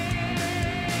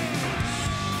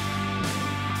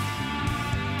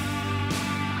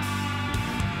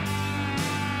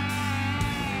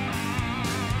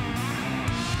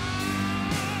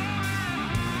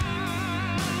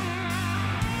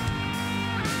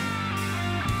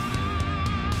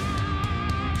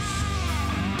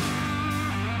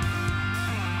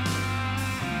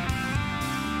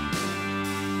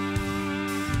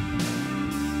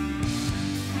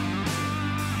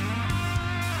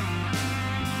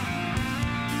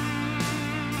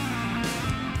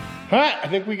 All right, I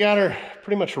think we got her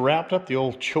pretty much wrapped up, the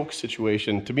old choke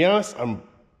situation. To be honest, I'm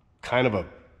kind of a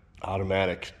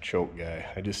automatic choke guy.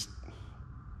 I just,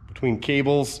 between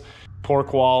cables, poor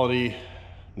quality,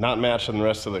 not matching the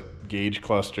rest of the gauge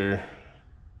cluster,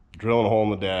 drilling a hole in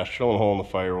the dash, drilling a hole in the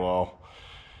firewall,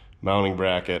 mounting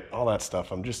bracket, all that stuff.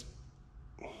 I'm just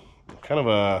kind of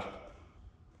a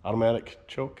automatic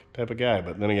choke type of guy.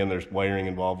 But then again, there's wiring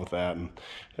involved with that, and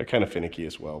they're kind of finicky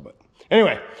as well. But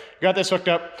anyway, got this hooked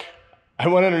up. I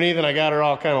went underneath and I got her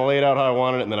all kind of laid out how I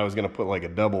wanted it, and then I was gonna put like a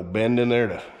double bend in there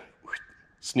to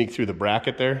sneak through the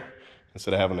bracket there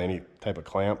instead of having any type of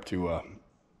clamp to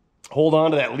hold on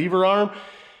to that lever arm.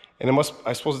 And it must,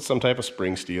 I suppose it's some type of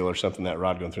spring steel or something, that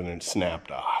rod going through there and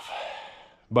snapped off.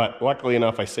 But luckily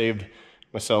enough, I saved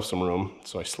myself some room,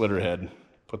 so I slid her head,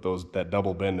 put that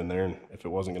double bend in there, and if it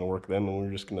wasn't gonna work then we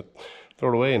were just gonna throw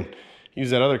it away and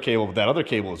use that other cable. But that other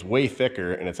cable is way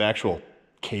thicker, and it's actual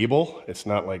cable. It's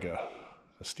not like a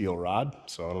steel rod,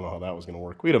 so I don't know how that was gonna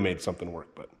work. We'd have made something work,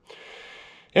 but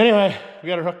anyway, we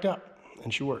got her hooked up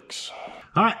and she works.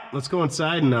 All right, let's go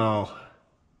inside and I'll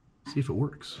see if it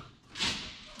works.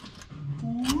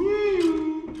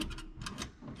 Woo!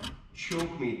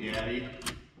 Choke me, Daddy.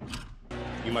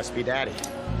 You must be Daddy.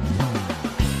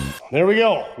 There we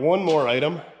go, one more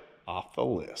item off the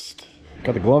list.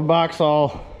 Got the glove box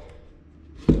all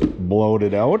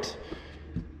bloated out.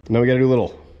 Now we gotta do a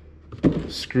little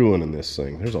screwing in this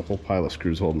thing. There's a whole pile of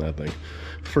screws holding that thing.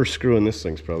 First screw in this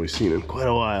thing's probably seen in quite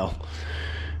a while.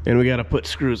 And we gotta put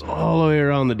screws all the way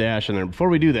around the dash in there. Before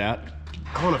we do that,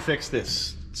 I wanna fix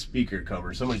this speaker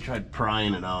cover. Somebody tried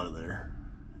prying it out of there.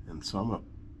 And so I'm gonna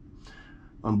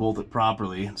unbolt it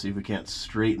properly and see if we can't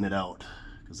straighten it out,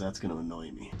 because that's gonna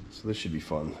annoy me. So this should be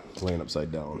fun. It's laying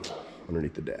upside down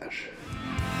underneath the dash.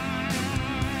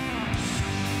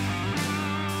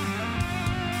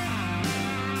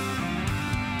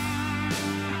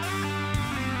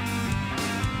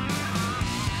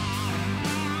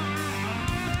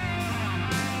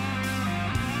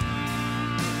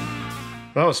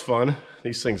 That was fun.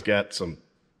 These things got some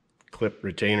clip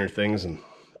retainer things and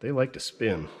they like to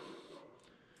spin.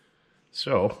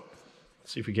 So,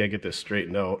 let's see if we can't get this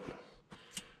straightened out.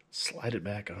 Slide it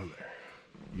back on there.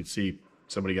 You can see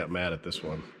somebody got mad at this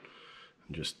one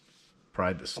and just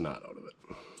pried the snot out of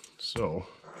it. So,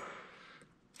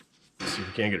 let's see if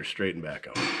we can't get her straightened back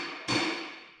out.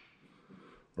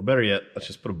 Or better yet, let's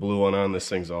just put a blue one on. This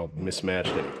thing's all mismatched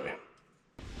anyway.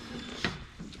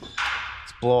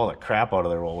 Blow all the crap out of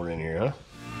there while we're in here, huh?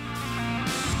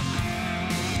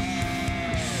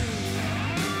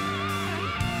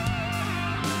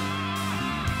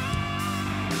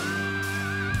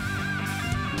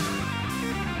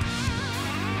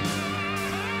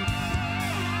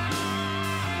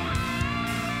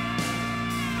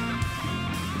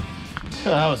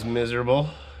 That was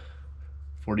miserable.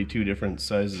 42 different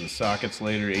sizes of sockets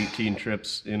later, 18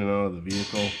 trips in and out of the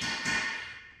vehicle.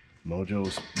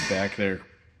 Mojo's back there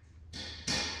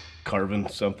carving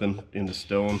something into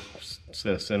stone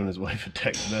instead of sending his wife a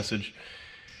text message.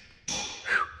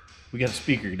 Whew. We got a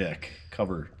speaker deck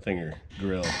cover thinger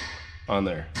grill on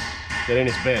there. That ain't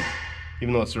his bed,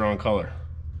 even though it's the wrong color.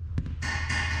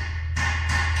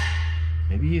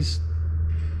 Maybe he's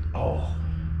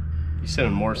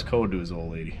sending Morse code to his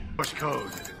old lady. Morse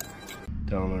code.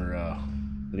 Telling her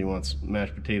that he wants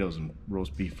mashed potatoes and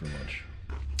roast beef for lunch.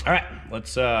 All right,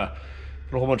 let's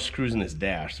put a whole bunch of screws in this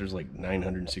dash. There's like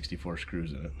 964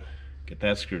 screws in it. Get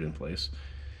that screwed in place.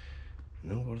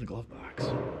 And then we'll go to the glove box.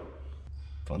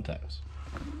 Fun times.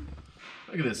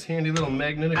 Look at this handy little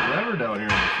magnetic lever down here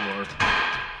on the floor.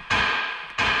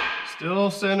 Still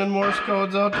sending Morse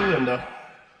codes out to Linda.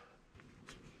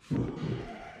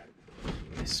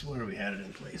 I swear we had it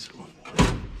in place at one point.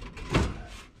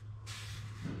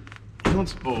 I don't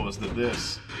suppose that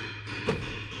this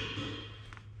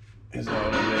is out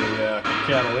of a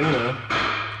Catalina.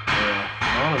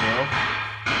 I don't know.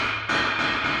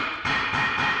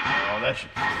 Oh, that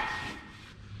should...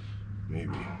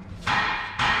 maybe.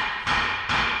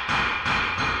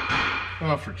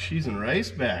 Oh, for cheese and rice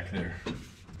back there.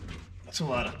 That's a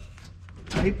lot of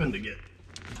typing to get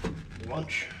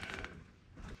lunch.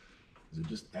 Is it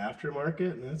just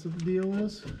aftermarket and that's what the deal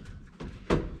is?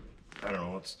 I don't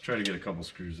know, let's try to get a couple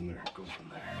screws in there, go from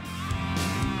there.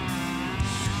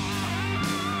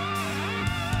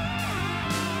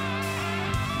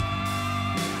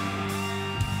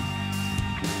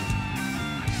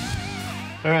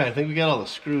 Alright, I think we got all the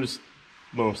screws,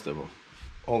 most of them.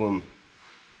 All of them,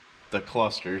 the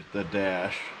cluster, the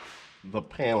dash, the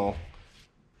panel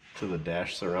to the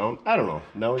dash surround. I don't know.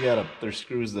 Now we got there's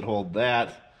screws that hold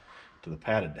that to the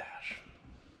padded dash.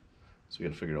 So we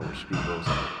got to figure out where screw those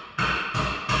are.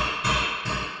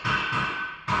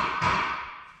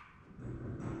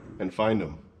 And find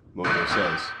them, Mojo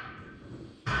says,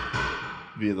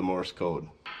 via the Morse code.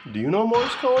 Do you know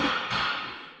Morse code? I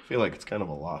feel like it's kind of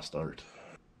a lost art.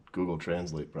 Google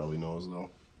Translate probably knows though.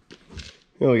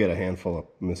 You know, we got a handful of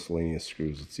miscellaneous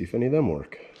screws. Let's see if any of them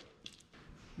work.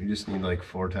 We just need like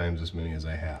 4 times as many as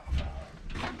I have.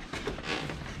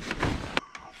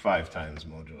 5 times,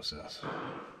 Mojo says.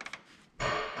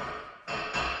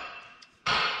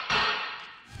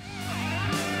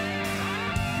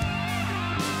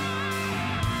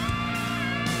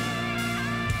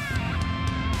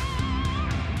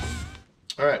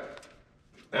 All right,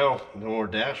 now no more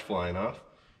dash flying off.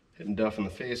 Hitting Duff in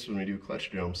the face when we do clutch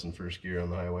jumps in first gear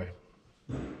on the highway.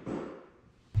 All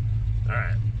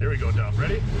right, here we go, Duff.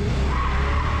 Ready?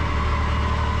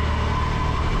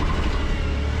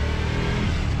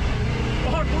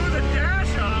 Oh, I blew the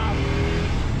dash off!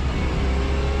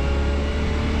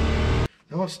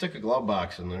 Now let's stick a glove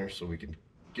box in there so we can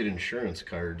get insurance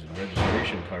cards and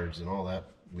registration cards and all that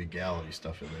legality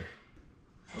stuff in there.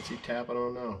 What's he tapping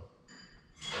on now?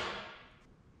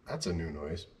 That's a new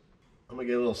noise. I'm gonna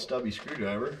get a little stubby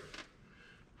screwdriver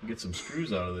and get some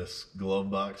screws out of this glove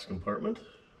box compartment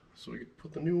so we can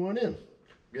put the new one in.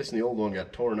 I'm guessing the old one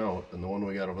got torn out and the one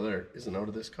we got over there isn't out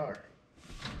of this car.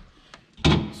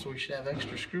 So we should have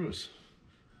extra screws,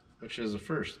 which is a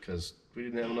first because we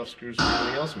didn't have enough screws for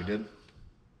everything else we did.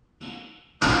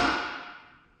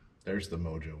 There's the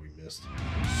Mojo we missed.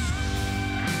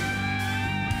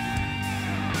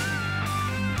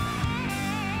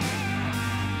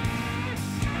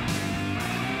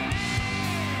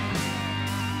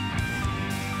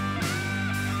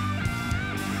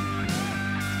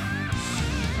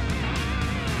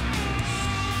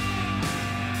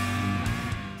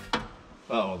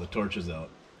 Uh-oh, the torch is out.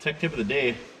 Tech tip of the day,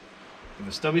 if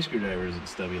a stubby screwdriver isn't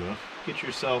stubby enough, get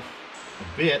yourself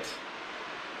a bit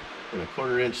and a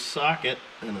 1/4 inch socket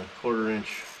and a 1/4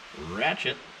 inch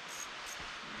ratchet.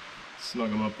 Snug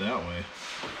them up that way.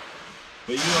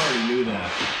 But you already knew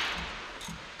that.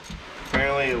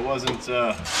 Apparently it wasn't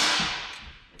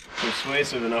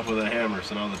persuasive enough with a hammer,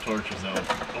 so now the torch is out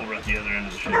over at the other end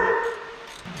of the shed.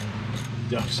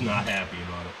 Duff's not happy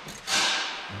about it.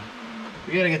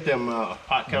 We gotta get them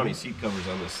Pot County seat covers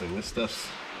on this thing. This stuff's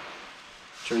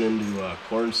turned into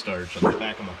cornstarch on the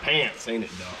back of my pants, ain't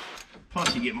it, Duff?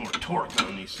 Plus, you get more torque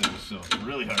on these things, so it's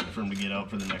really hard for them to get out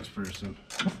for the next person.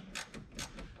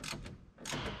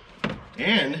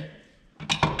 And,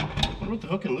 I wonder what the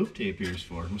hook and loop tape here is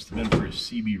for. It must have been for his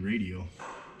CB radio.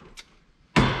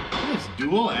 Look at this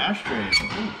dual ashtray.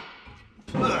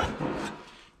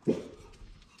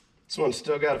 This one's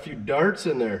still got a few darts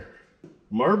in there.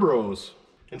 Marlboros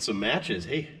and some matches.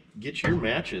 Hey, get your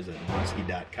matches at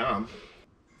mortske.com.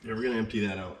 Yeah, we're gonna empty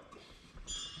that out.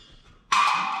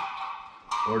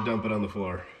 Or dump it on the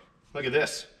floor. Look at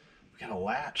this. We got a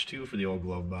latch too for the old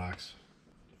glove box.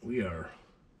 We are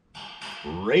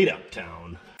right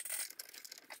uptown.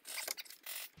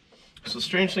 So the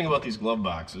strange thing about these glove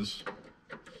boxes,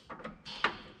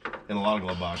 and a lot of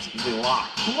glove boxes, is they lock.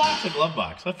 Who locks a glove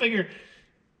box? I figure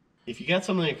if you got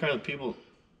something in your car that people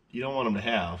you don't want them to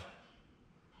have,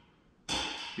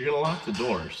 you're gonna lock the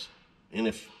doors. And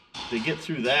if they get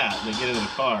through that and they get into the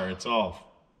car, it's all.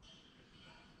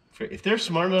 If they're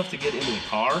smart enough to get into the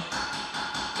car,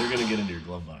 they're gonna get into your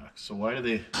glove box. So why do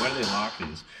they lock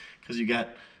these? Because you got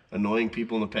annoying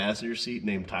people in the passenger seat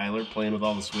named Tyler playing with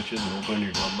all the switches and opening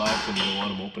your glove box, and you don't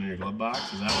want them opening your glove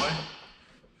box. Is that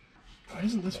why? Why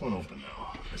isn't this one open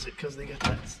now? Is it because they got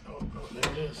that? Oh,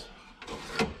 there it is.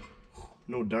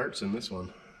 No darts in this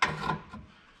one.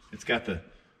 It's got the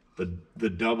the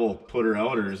double putter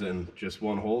outers and just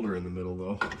one holder in the middle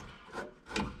though.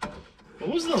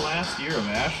 What was the last year of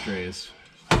ashtrays?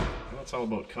 Well, it's all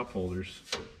about cup holders.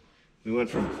 We went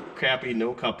from crappy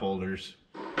no cup holders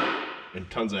and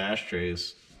tons of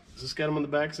ashtrays. Has this got them in the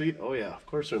back seat? Oh yeah, of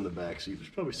course they're in the back seat. There's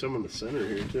probably some in the center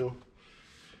here too.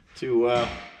 To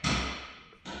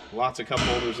lots of cup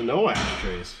holders and no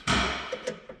ashtrays.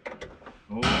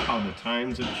 Oh, how the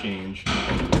times have changed.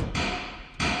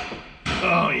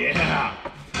 Oh yeah!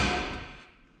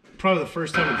 Probably the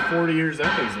first time in 40 years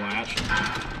that thing's latched.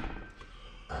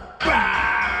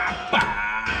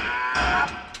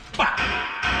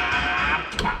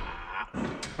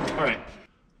 Alright,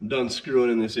 I'm done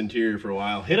screwing in this interior for a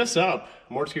while. Hit us up,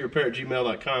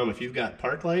 mortskerepair@gmail.com, if you've got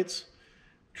park lights,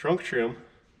 trunk trim,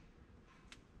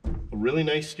 a really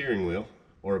nice steering wheel,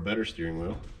 or a better steering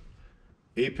wheel,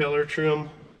 A-pillar trim.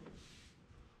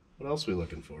 What else are we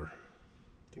looking for?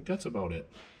 I think that's about it.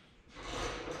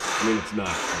 I mean, it's not,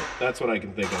 but that's what I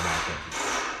can think of out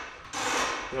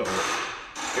there. Uh-oh.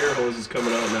 Air hose is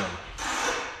coming out now.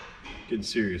 Getting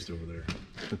serious over there.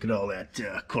 Look at all that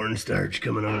cornstarch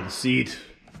coming out of the seat.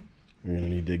 We're gonna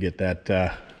need to get that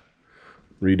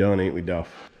redone, ain't we,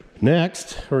 Duff?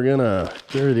 Next, we're gonna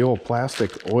get rid of the old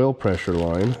plastic oil pressure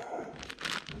line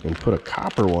and put a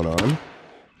copper one on.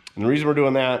 And the reason we're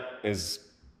doing that is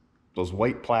those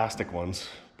white plastic ones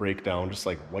break down just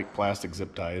like white plastic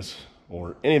zip ties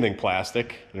or anything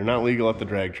plastic. They're not legal at the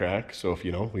drag track, so if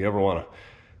we ever want to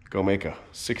go make a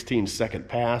 16-second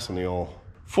pass on the old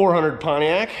 400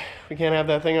 Pontiac, we can't have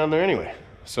that thing on there anyway.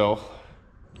 So,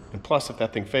 and plus if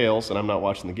that thing fails and I'm not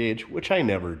watching the gauge, which I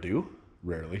never do,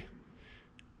 rarely,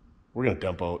 we're gonna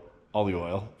dump out all the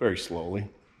oil very slowly.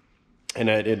 And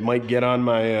it might get on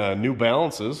my New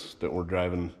Balances that we're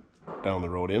driving down the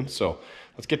road in. So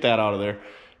let's get that out of there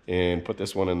and put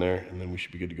this one in there, and then we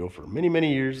should be good to go for many,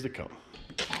 many years to come.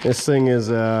 This thing is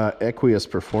Equius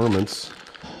Performance,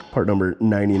 part number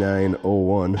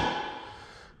 9901.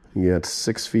 You got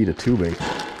 6 feet of tubing,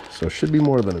 so it should be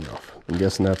more than enough. I'm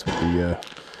guessing that's what the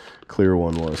clear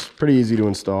one was. Pretty easy to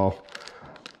install.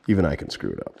 Even I can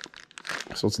screw it up.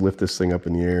 So let's lift this thing up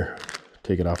in the air,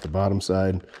 take it off the bottom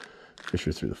side, fish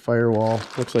her through the firewall.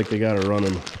 Looks like they got it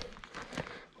running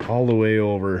all the way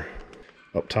over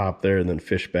up top there and then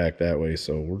fish back that way.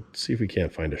 So we'll see if we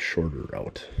can't find a shorter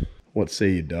route. What say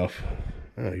you, Duff?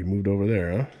 Oh, you moved over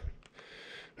there, huh?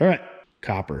 All right,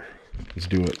 copper. Let's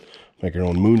do it. Make our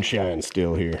own moonshine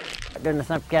still here. Doing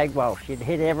some keg wash. You'd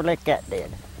hit every lick that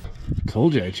did.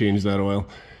 Told you I changed that oil.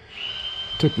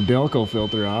 Took the Delco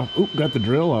filter off. Oop, got the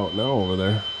drill out now over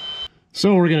there.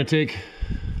 So we're gonna take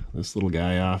this little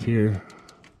guy off here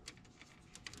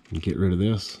and get rid of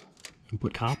this and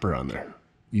put copper on there.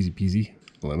 Easy peasy,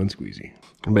 lemon squeezy.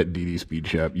 I bet DD Speed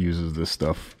Shop uses this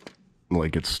stuff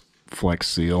like it's Flex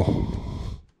Seal.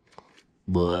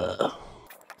 Blah.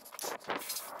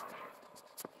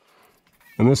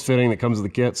 And this fitting that comes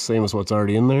with the kit, same as what's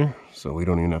already in there, so we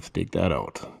don't even have to take that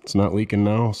out. It's not leaking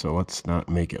now, so let's not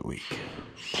make it leak.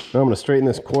 Now I'm gonna straighten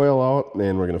this coil out,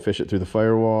 and we're gonna fish it through the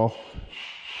firewall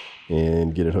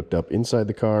and get it hooked up inside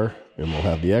the car, and we'll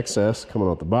have the excess coming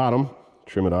out the bottom,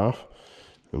 trim it off,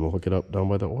 and we'll hook it up down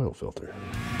by the oil filter.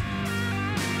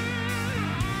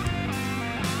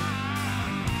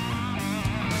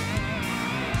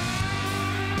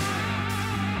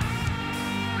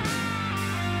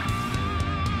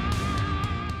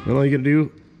 Then all you gotta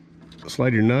do,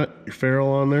 slide your nut, your ferrule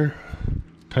on there,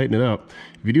 tighten it up.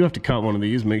 If you do have to cut one of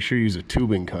these, make sure you use a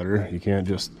tubing cutter. You can't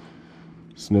just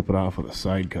snip it off with a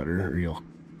side cutter or you'll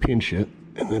pinch it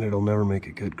and then it'll never make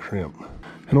a good crimp.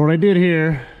 And what I did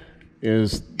here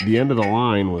is the end of the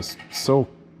line was so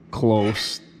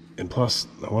close, and plus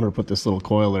I wanted to put this little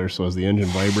coil there so as the engine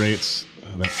vibrates,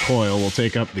 that coil will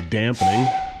take up the dampening.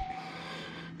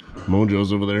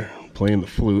 Mojo's over there playing the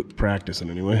flute,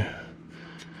 practicing anyway.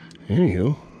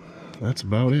 Anywho, that's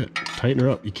about it. Tighten her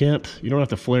up. You don't have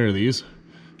to flare these,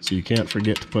 so you can't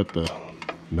forget to put the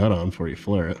nut on before you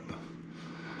flare it.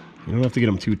 You don't have to get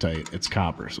them too tight. It's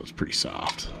copper, so it's pretty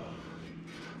soft.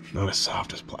 Not as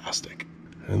soft as plastic.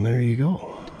 And there you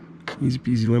go. Easy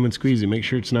peasy lemon squeezy. Make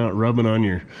sure it's not rubbing on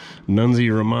your Nunzi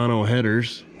Romano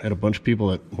headers. I had a bunch of people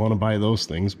that want to buy those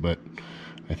things, but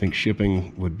I think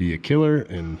shipping would be a killer,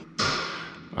 and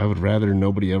I would rather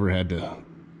nobody ever had to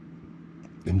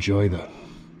enjoy the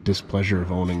displeasure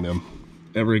of owning them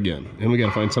ever again. And we got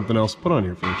to find something else to put on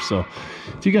here first. So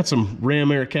if you got some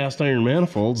Ram Air cast iron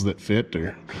manifolds that fit,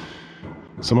 or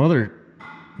some other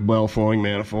well-flowing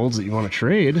manifolds that you want to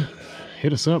trade,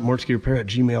 hit us up,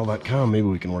 mortskerepair@gmail.com. Maybe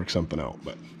we can work something out.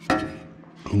 But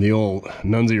the old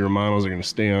Nunzi Romanos are going to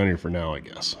stay on here for now, I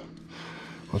guess.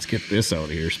 Let's get this out of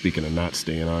here. Speaking of not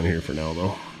staying on here for now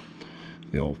though.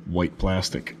 The old white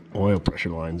plastic oil pressure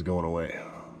line's going away.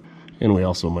 And we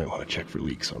also might want to check for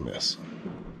leaks on this.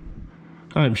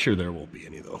 I'm sure there won't be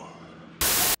any though.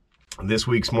 This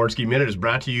week's Mortske Minute is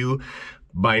brought to you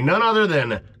by none other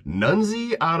than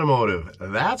Nunzi Automotive.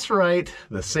 That's right,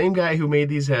 the same guy who made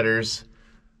these headers.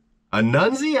 A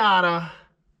Nunziata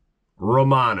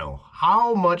Romano.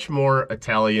 How much more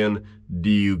Italian do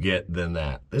you get than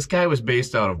that? This guy was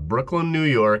based out of Brooklyn, New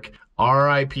York.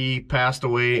 RIP, passed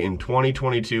away in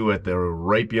 2022 at the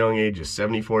ripe young age of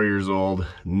 74 years old.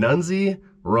 Nunzi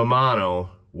Romano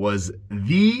was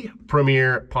the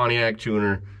premier Pontiac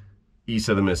tuner east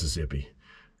of the Mississippi.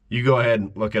 You go ahead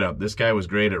and look it up. This guy was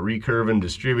great at recurving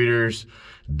distributors,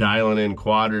 dialing in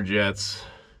quadrajets,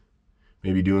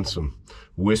 maybe doing some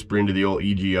whispering to the old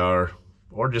EGR,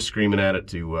 or just screaming at it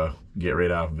to get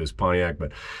right off of his Pontiac.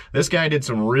 But this guy did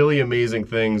some really amazing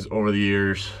things over the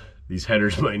years. These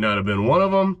headers might not have been one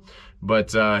of them,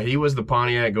 but he was the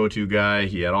Pontiac go-to guy.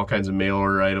 He had all kinds of mail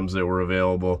order items that were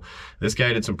available. This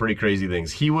guy did some pretty crazy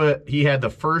things. He had the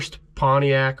first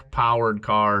Pontiac powered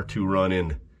car to run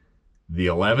in the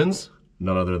 11s,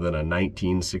 none other than a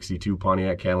 1962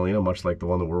 Pontiac Catalina, much like the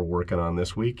one that we're working on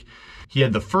this week. He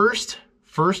had the first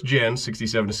gen,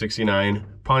 67 to 69,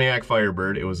 Pontiac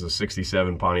Firebird. It was a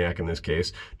 67 Pontiac in this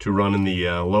case, to run in the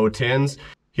low 10s.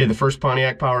 He had the first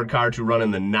Pontiac powered car to run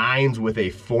in the 9s with a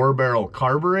 4-barrel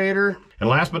carburetor. And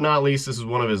last but not least, this is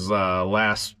one of his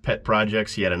last pet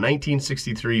projects. He had a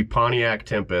 1963 Pontiac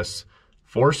Tempest,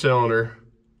 4-cylinder,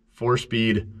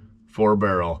 4-speed,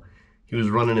 4-barrel. He was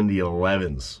running in the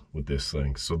 11s with this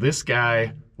thing. So this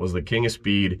guy was the king of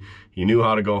speed. He knew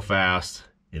how to go fast,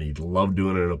 and he loved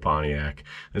doing it in a Pontiac.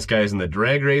 This guy's in the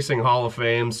Drag Racing Hall of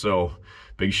Fame, so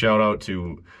big shout out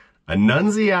to a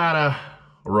Nunziata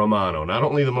Romano. Not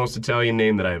only the most Italian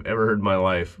name that I've ever heard in my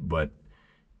life, but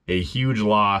a huge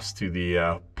loss to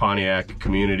the Pontiac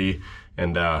community.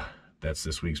 And that's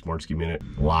this week's Mortske Minute,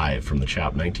 live from the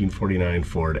Chop 1949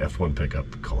 Ford F1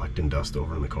 pickup, collecting dust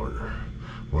over in the corner.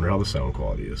 Wonder how the sound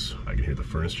quality is. I can hear the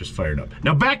furnace just fired up.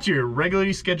 Now back to your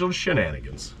regularly scheduled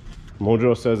shenanigans.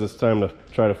 Mojo says it's time to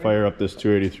try to fire up this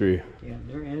 283. Yeah,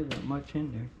 there isn't much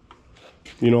in there.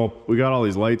 You know, we got all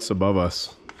these lights above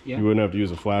us. Yeah. You wouldn't have to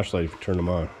use a flashlight if you turn them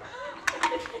on.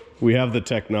 We have the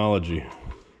technology.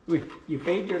 You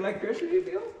paid your electricity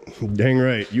bill? Dang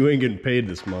right. You ain't getting paid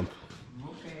this month.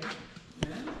 Okay.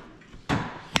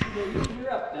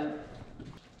 You're up then. Did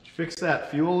you fix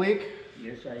that fuel leak?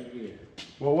 Yes, I did.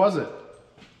 What was it?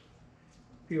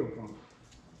 Fuel pump.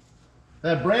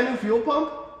 That brand new fuel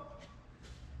pump?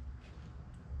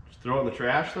 Just throw it in the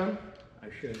trash then? I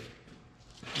should.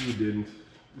 You didn't.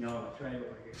 No, try it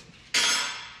over here.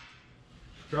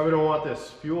 Probably don't want this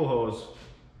fuel hose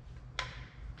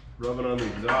rubbing on the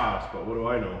exhaust, but what do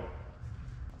I know?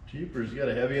 Jeepers, you got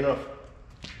a heavy enough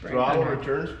throttle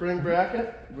return spring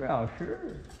bracket? Well,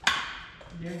 sure.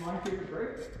 You didn't want you to break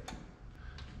it.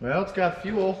 Well, it's got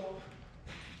fuel.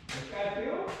 It's got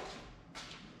fuel?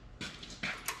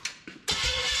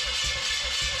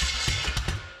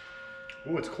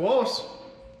 Oh, it's close.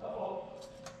 Uh-oh.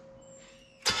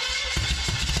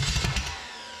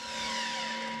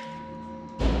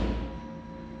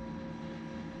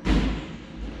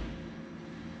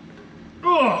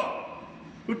 Ugh!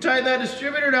 Who tied that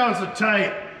distributor down so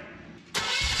tight?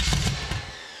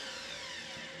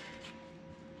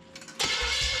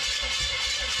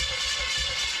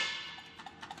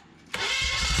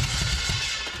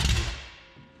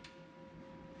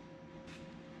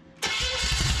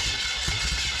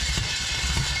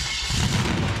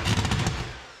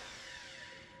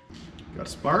 Got a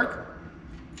spark?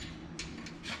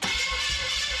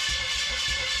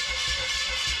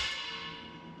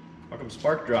 How come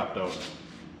spark dropped out?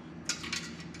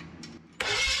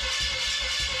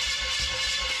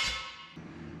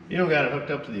 You don't got it hooked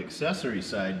up to the accessory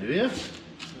side, do you?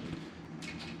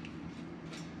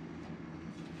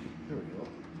 There we go.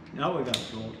 Now we got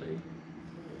fuel, see?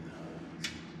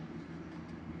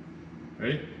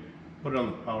 Ready? Put it on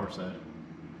the power side.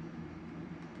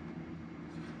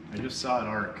 I just saw it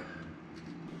arc.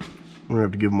 I'm gonna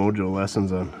have to give Mojo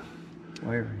lessons on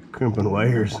wiring, crimping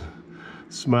wires.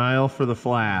 Smile for the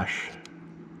flash.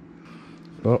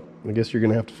 Oh, I guess you're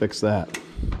gonna have to fix that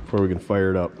before we can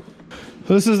fire it up.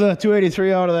 So this is a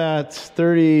 283 out of that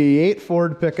 38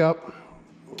 Ford pickup.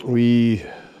 We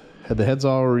had the heads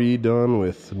all redone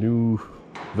with new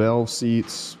valve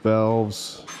seats,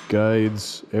 valves,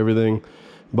 guides, everything.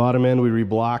 Bottom end, we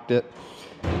reblocked it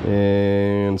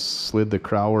and slid the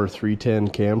Crowler 310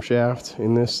 camshaft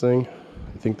in this thing.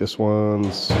 I think this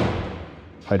one's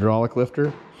hydraulic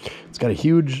lifter. It's got a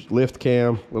huge lift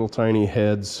cam, little tiny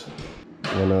heads,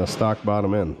 and a stock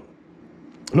bottom end.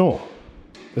 No,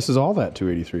 this is all that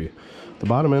 283. The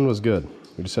bottom end was good.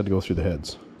 We just had to go through the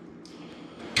heads.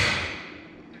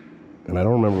 And I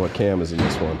don't remember what cam is in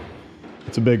this one.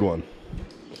 It's a big one.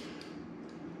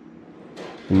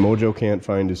 And Mojo can't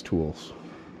find his tools.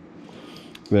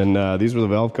 Then these were the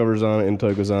valve covers on it,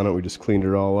 intake was on it. We just cleaned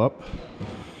it all up.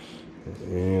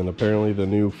 And apparently the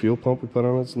new fuel pump we put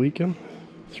on it's leaking.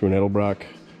 Threw an edelbrock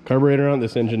carburetor on it.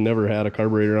 This engine never had a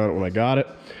carburetor on it when I got it.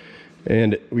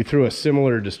 And we threw a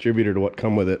similar distributor to what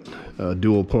come with it,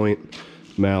 dual point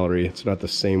Mallory. It's not the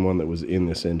same one that was in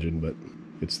this engine, but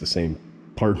it's the same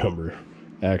part number,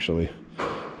 actually,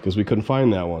 because we couldn't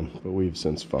find that one, but we've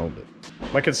since found it.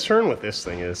 My concern with this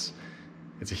thing is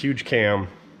it's a huge cam.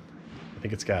 I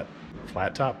think it's got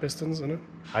flat top pistons in it,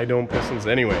 high dome pistons.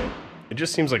 Anyway, it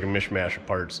just seems like a mishmash of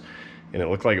parts, and it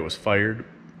looked like it was fired,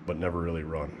 but never really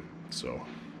run. So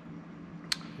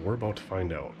we're about to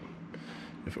find out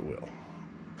if it will,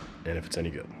 and if it's any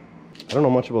good. I don't know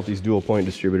much about these dual point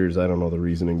distributors. I don't know the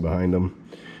reasoning behind them.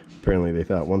 Apparently they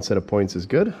thought one set of points is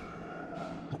good,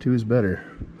 two is better.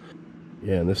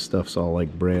 Yeah, and this stuff's all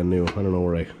like brand new. I don't know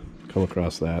where I come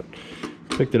across that.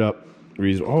 Picked it up.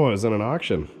 Oh, it was on an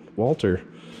auction. Walter,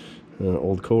 an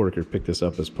old coworker, picked this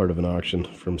up as part of an auction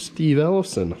from Steve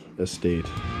Ellison Estate.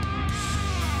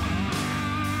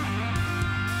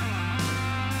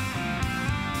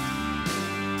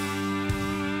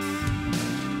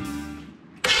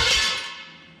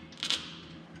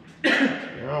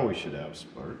 Now we should have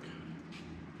spark.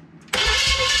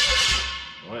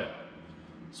 Oh yeah.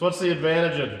 So what's the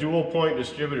advantage of dual point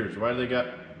distributors? Why do they got,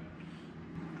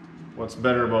 what's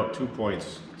better about 2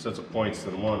 points, sets of points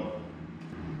than one?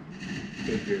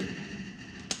 Give your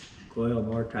coil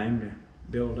more time to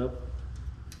build up.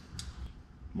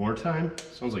 More time?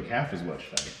 Sounds like half as much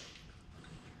time.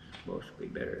 Supposed to be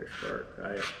better to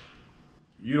spark.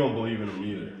 You don't believe in them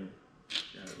either.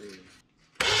 Not really.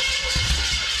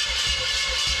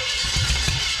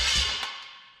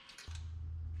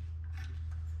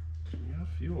 Yeah,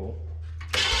 fuel.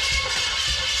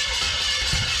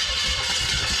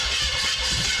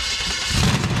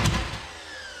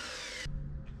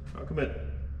 How come it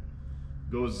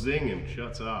goes zing and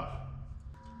shuts off?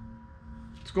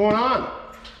 What's going on?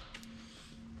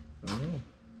 I don't know.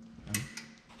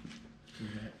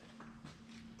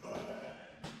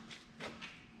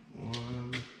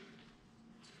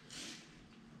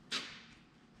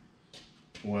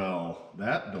 Well,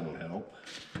 that don't help.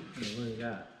 What do you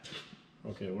got?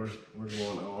 Okay, where's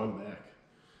one? Oh, I'm back.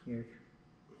 Here's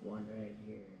one right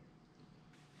here.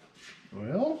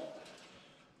 Well,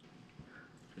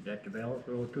 Is that the belt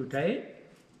a little too tight?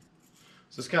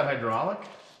 is this got hydraulic?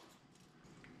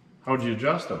 How'd you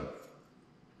adjust them?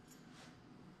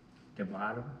 The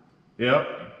bottom, Yep.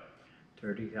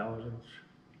 30 thousandths.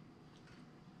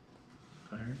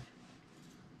 Clarence?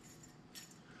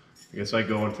 I guess I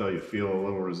go until you feel a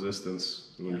little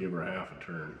resistance and then give her half a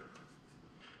turn.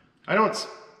 I don't,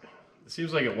 it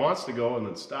seems like it wants to go and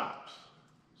then stops.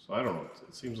 So I don't know,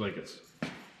 it seems like it's,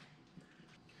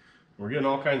 we're getting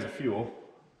all kinds of fuel.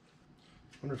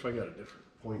 I wonder if I got a different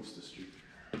points distributor.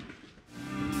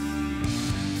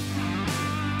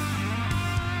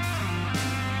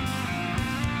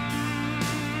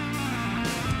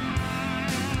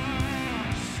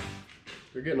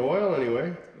 They're getting oil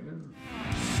anyway.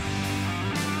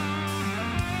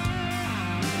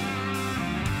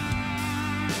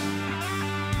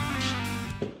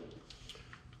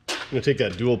 I'm gonna take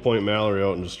that dual point Mallory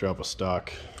out and just drop a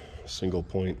stock single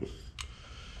point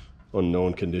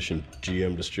unknown condition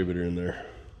GM distributor in there,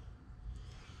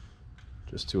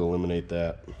 just to eliminate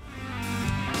that.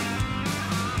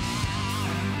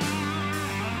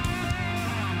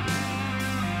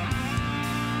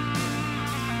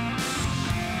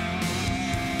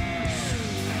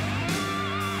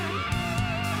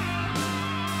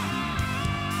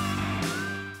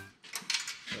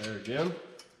 There again.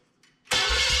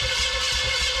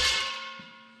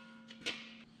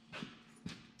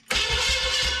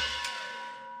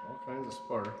 Kinds of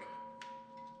spark.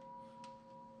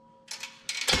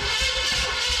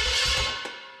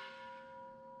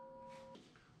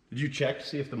 Did you check to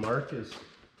see if the mark is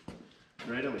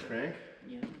right on the crank?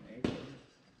 Yeah, there you go.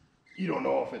 You don't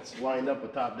know if it's lined up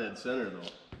with top dead center though.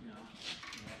 No.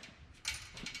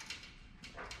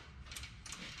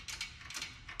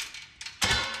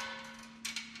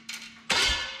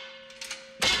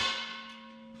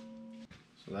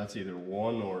 So that's either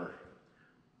one or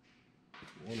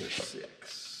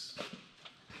 6.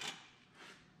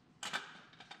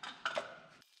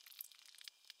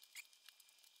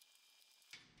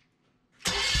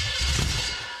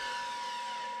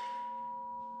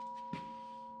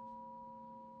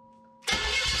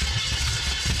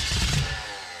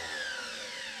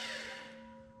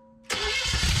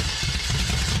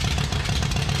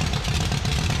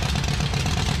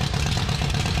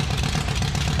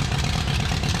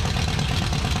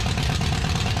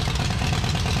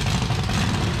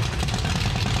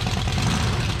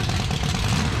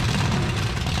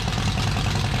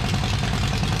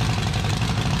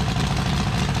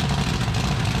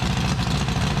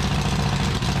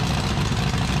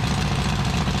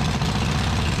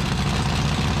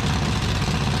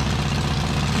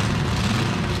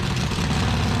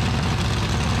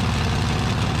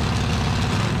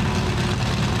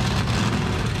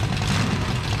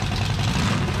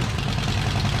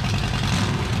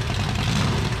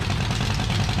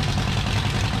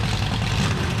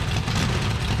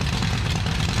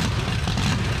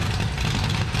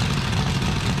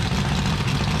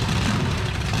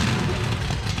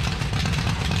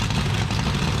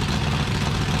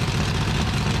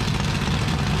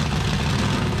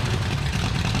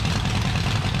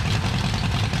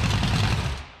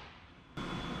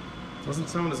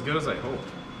 sound as good as I hoped.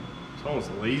 It's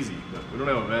almost lazy, but we don't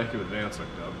have a vacuum advance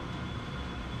hooked up.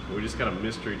 So we just got a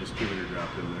mystery distributor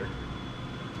dropped in there.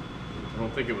 I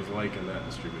don't think it was liking that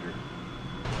distributor.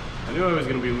 I knew I was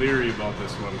going to be leery about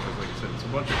this one because, like I said, it's a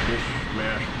bunch of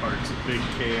mishmash parts, big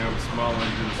cam, small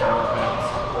engine, small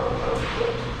heads.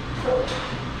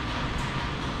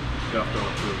 Duff don't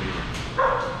approve either.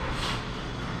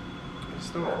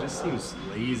 It just seems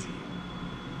lazy.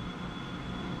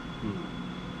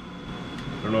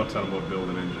 I don't know a ton about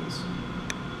building engines,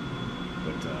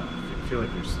 but I feel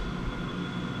like there's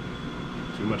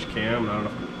too much cam, not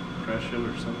enough compression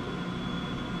or something.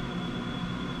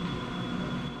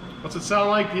 What's it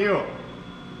sound like to you?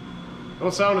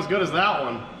 Don't sound as good as that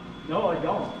one. No, I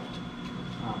don't.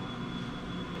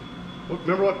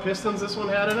 Remember what pistons this one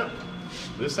had in it?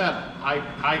 This had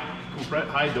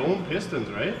high dome pistons,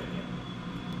 right?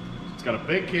 It's got a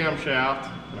big camshaft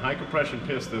and high compression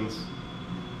pistons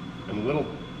and little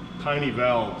tiny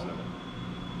valves in it.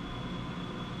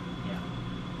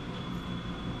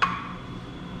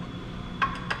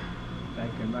 I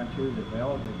can run through the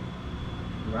valve, the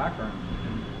rock arms, a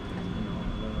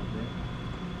little bit.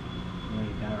 When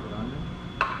you got it running,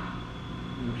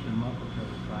 loosen them up until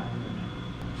it's fire.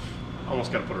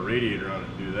 Almost got to put a radiator on it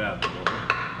to do that.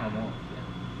 I won't.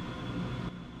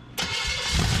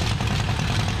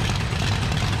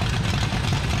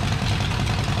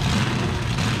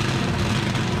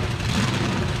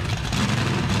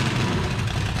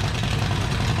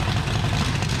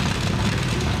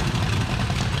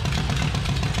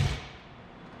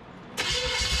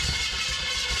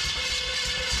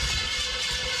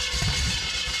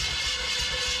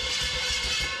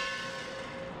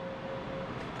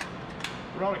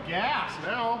 We're out of gas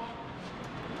now.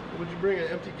 What would you bring an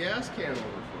empty gas can over for?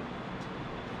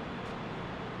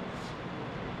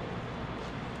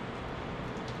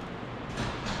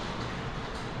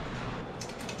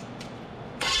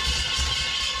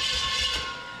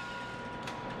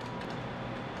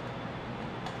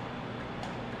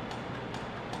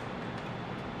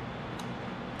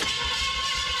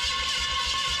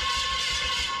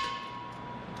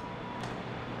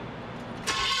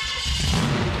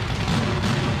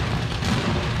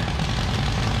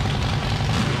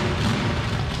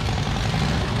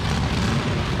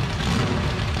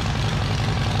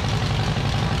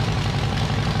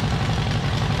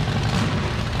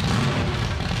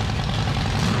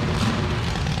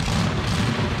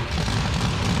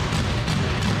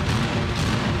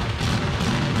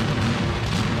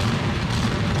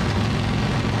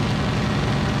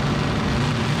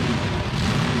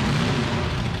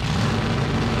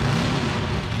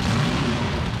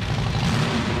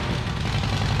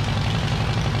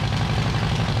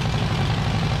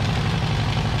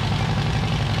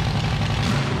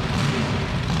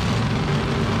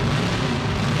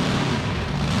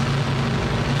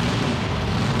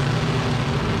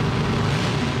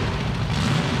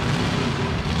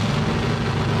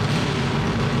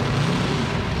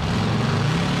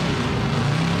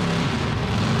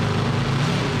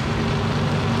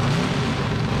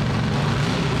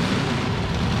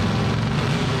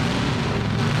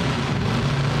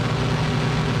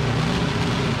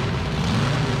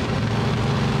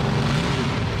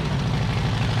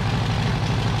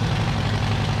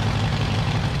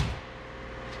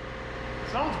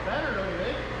 Sounds better, don't you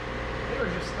think? They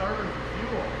were just starving for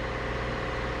fuel.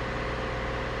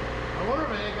 I wonder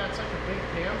if they got such a big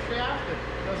camshaft that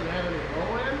it doesn't have any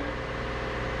low end.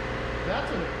 That's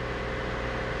when it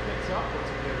picks up once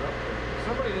you get it up there.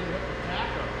 Somebody didn't hook the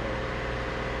tack up though.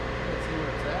 Let's see where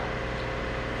it's at.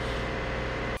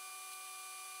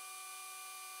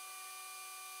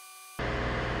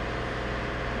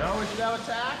 Now we should have a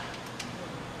tack.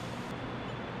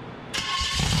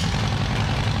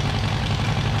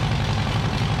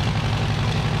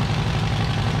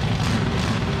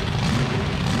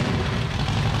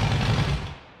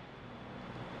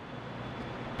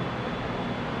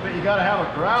 But you gotta have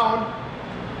a ground.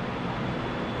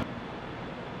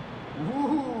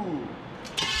 Woo!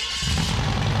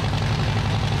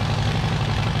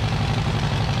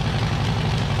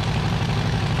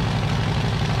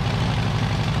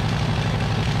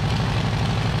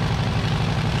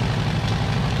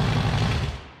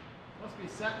 Must be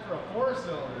set for a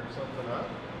 4-cylinder or something, huh?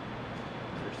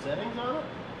 Is there settings on it?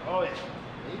 Oh yeah,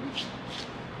 maybe.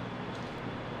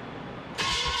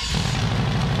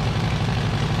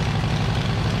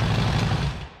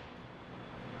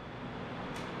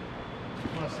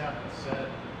 Must have to set.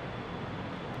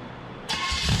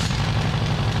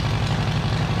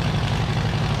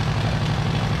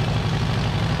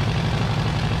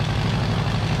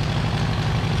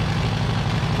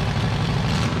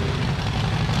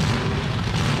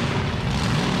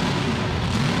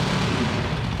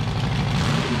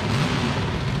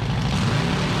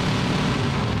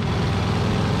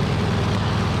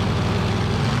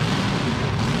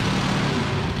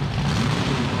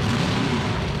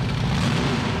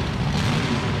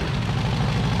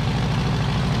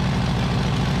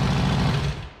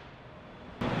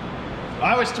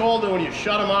 always told that when you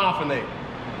shut them off and they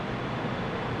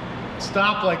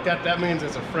stop like that, that means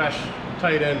it's a fresh,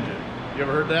 tight engine. You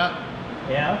ever heard that?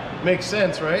 Yeah. Makes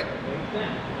sense, right? Makes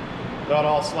sense. Not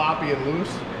all sloppy and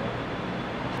loose.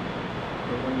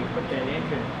 But when you put that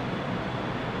engine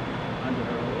under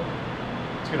the road,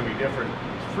 it's going to be different.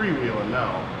 It's freewheeling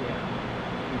now. Yeah.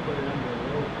 You put it under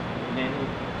the road, and then it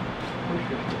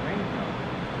pushes the ring out.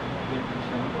 You get the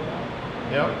cylinder out.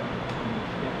 Yep. And you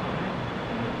step on it,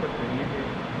 and you put the engine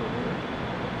forward.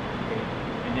 Okay.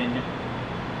 And then the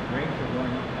rings are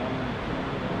going up down the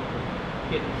cylinder,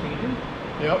 getting seated.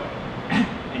 Yep.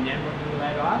 And then when you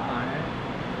let off on it,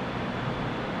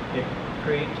 it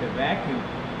creates a vacuum,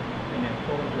 and it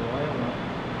pulls the oil up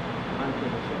onto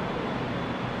the cylinder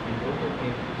and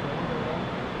lubricates the cylinder up.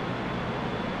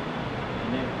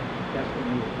 And then that's when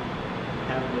you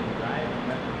have it in drive and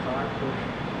let the car push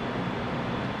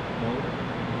motor.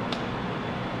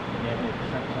 And then it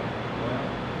sucks up the oil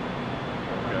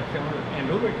on the cylinder and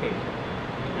lubricates it.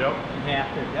 Yep. And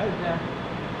after it does that,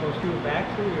 it goes back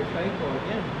through your cycle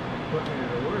again, putting it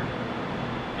to work.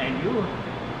 And you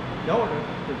notice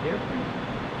the difference.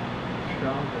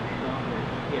 Stronger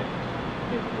hit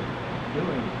if you're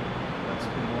doing that's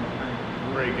the more time.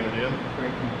 Breaking it in.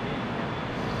 Breaking it in,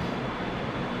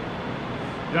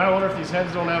 yeah. I wonder if these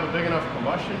heads don't have a big enough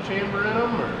combustion chamber in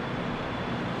them, or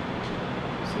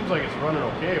it seems like it's running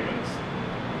okay, but it's,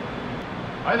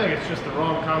 I think it's just the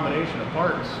wrong combination of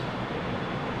parts.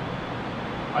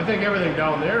 I think everything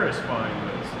down there is fine,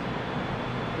 but it's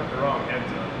got the wrong heads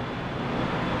on it.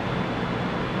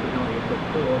 You know, you put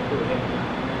two heads on.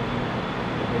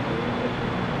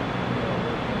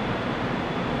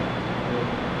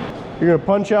 You're gonna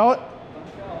punch out?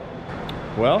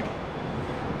 Well,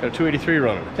 got a 283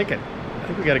 running. I think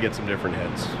we got to get some different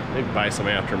heads. Maybe buy some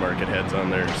aftermarket heads on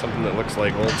there, something that looks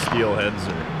like old steel heads,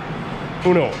 or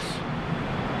who knows.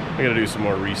 I got to do some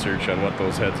more research on what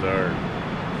those heads are.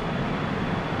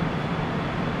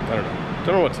 I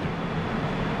don't know what to do.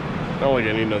 Not like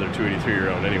I need another 283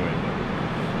 around anyway, but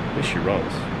at least she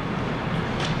runs.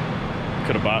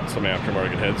 Could have bought some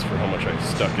aftermarket heads for how much I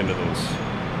stuck into those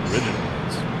original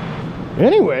heads.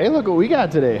 Anyway, look what we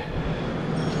got today.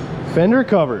 Fender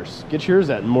covers. Get yours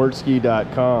at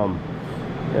mortske.com.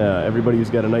 Everybody who's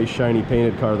got a nice shiny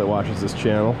painted car that watches this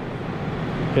channel,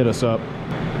 hit us up.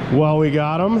 Well, we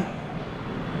got them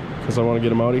because I want to get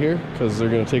them out of here because they're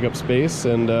going to take up space,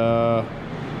 and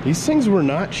these things were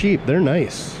not cheap. They're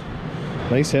nice.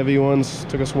 Nice heavy ones.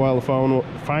 Took us a while to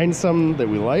find some that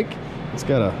we like. It's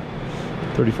got a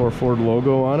 34 Ford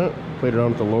logo on it. Played around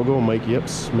with the logo. Mike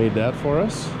Yips made that for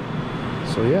us.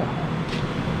 So yeah,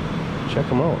 check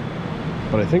them out.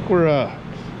 But I think we're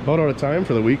about out of time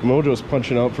for the week. Mojo's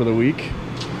punching out for the week.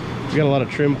 We got a lot of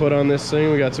trim put on this thing.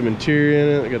 We got some interior in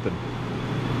it. We got the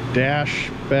dash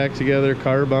back together,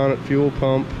 car bonnet, fuel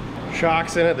pump,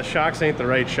 shocks in it. The shocks ain't the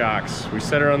right shocks. We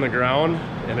set her on the ground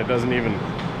and it doesn't even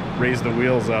raise the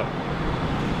wheels up.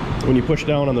 When you push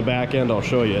down on the back end, I'll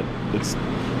show you, it's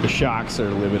the shocks are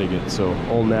limiting it. So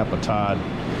old Napa Todd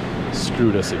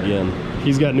screwed us again.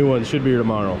 He's got new ones, should be here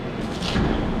tomorrow.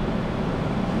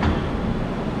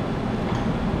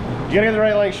 You gotta get the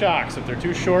right length shocks. If they're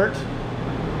too short,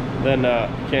 then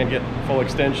you can't get full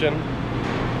extension.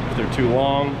 If they're too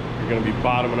long, you're gonna be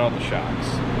bottoming out the shocks.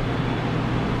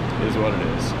 It is what it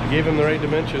is. I gave him the right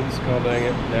dimensions, god dang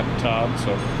it, Napa Todd.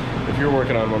 So if you're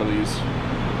working on one of these,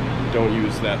 don't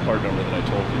use that part number that I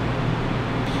told you.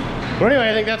 But anyway,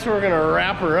 I think that's where we're gonna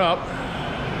wrap her up.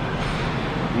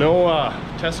 No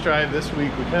test drive this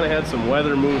week. We kind of had some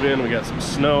weather move in. We got some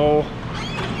snow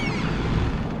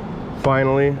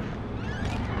finally,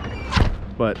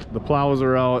 but the plows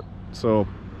are out, so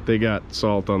they got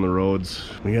salt on the roads.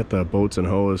 We got the boats and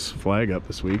hose flag up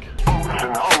this week. Boats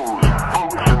and hose,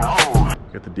 boats and hose.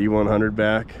 Got the D100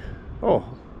 back. Oh,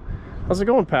 how's it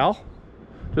going, pal?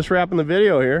 Just wrapping the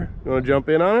video here. You want to jump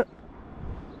in on it?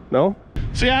 No?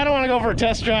 So yeah, I don't want to go for a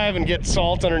test drive and get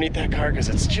salt underneath that car because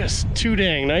it's just too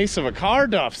dang nice of a car,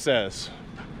 Duff says.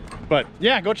 But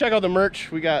yeah, go check out the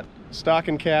merch. We got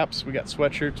stocking caps, we got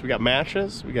sweatshirts, we got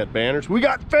matches, we got banners, we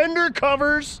got fender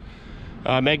covers,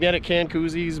 magnetic can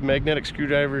koozies, magnetic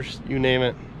screwdrivers, you name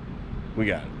it, we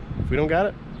got it. If we don't got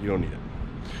it, you don't need it.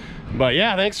 But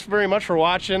yeah, thanks very much for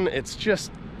watching. It's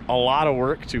just a lot of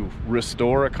work to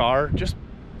restore a car. Just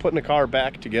putting a car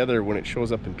back together when it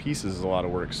shows up in pieces is a lot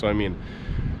of work. So I mean,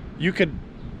 there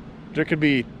could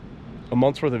be a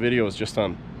month's worth of videos just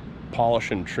on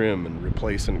polishing trim and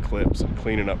replacing clips and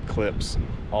cleaning up clips and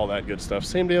all that good stuff.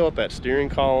 Same deal with that steering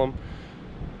column.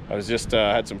 I was just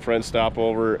had some friends stop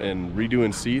over and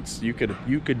redoing seats. You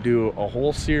could do a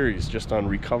whole series just on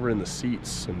recovering the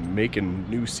seats and making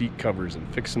new seat covers and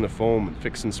fixing the foam and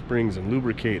fixing springs and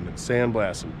lubricating and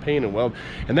sandblast and paint and weld.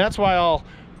 And that's why I'll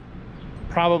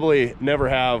probably never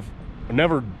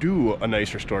do a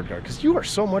nice restored car, because you are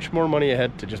so much more money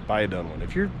ahead to just buy a done one.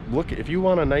 If you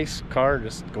want a nice car,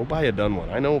 just go buy a done one.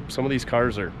 I know some of these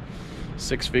cars are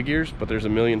 6 figures, but there's a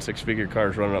million 6-figure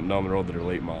cars running up and down the road that are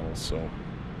late models, so,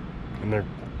 and they're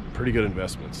pretty good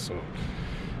investments. So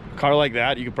a car like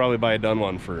that, you could probably buy a done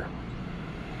one for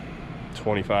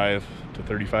 $25,000 to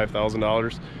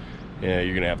 $35,000. Yeah,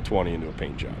 you're gonna have 20 into a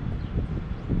paint job.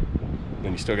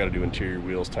 Then you still got to do interior,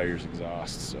 wheels, tires,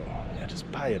 exhaust. So yeah,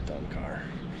 just buy a done car.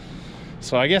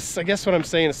 So I guess what I'm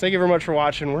saying is thank you very much for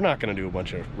watching. We're not going to do a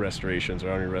bunch of restorations or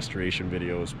any restoration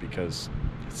videos because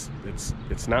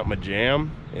it's not my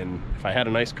jam. And if I had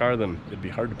a nice car, then it'd be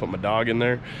hard to put my dog in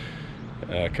there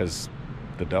because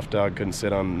the Duff dog couldn't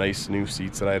sit on nice new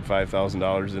seats that I had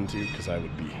 $5,000 into because I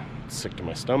would be sick to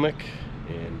my stomach.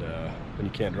 And then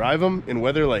you can't drive them in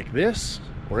weather like this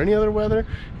or any other weather,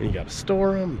 and you got to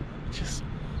store them. Just,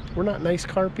 we're not nice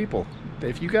car people.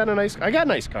 If you got a nice, I got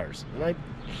nice cars and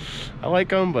I like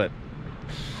them, but,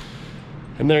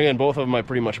 and then again, both of them I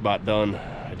pretty much bought done.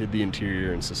 I did the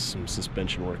interior and some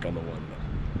suspension work on the one,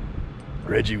 but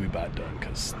Reggie we bought done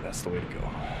because that's the way to go.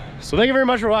 So thank you very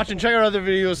much for watching. Check out our other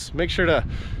videos. Make sure to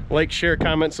like, share,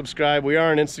 comment, subscribe. We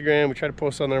are on Instagram. We try to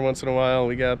post on there once in a while.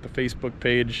 We got the Facebook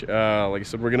page. Like I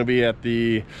said, we're going to be at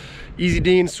the Easy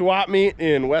Dean swap meet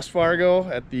in West Fargo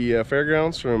at the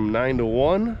fairgrounds from 9 to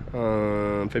 1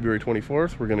 on February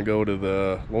 24th. We're going to go to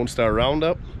the Lone Star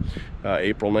Roundup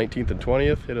April 19th and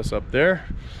 20th. Hit us up there.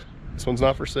 This one's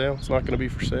not for sale. It's not going to be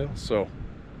for sale. So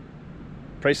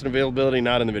price and availability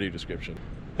not in the video description.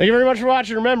 Thank you very much for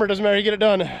watching. Remember, it doesn't matter how you get it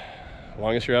done, as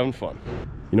long as you're having fun.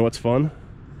 You know what's fun?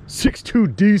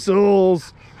 6.2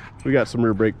 diesels. We got some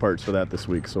rear brake parts for that this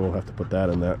week, so we'll have to put that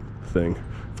in that thing.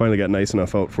 Finally got nice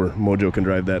enough out for Mojo can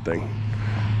drive that thing.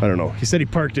 I don't know. He said he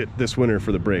parked it this winter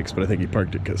for the brakes, but I think he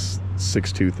parked it because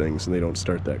 6.2 things and they don't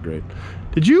start that great.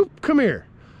 Did you come here?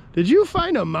 Did you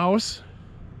find a mouse?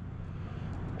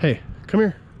 Hey, come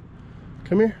here.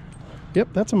 Come here. Yep,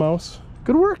 that's a mouse.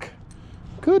 Good work.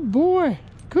 Good boy.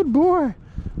 Good boy.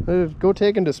 Go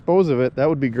take and dispose of it. That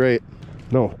would be great.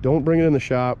 No, don't bring it in the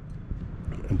shop.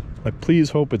 I please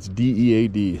hope it's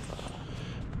DEAD.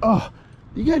 Oh,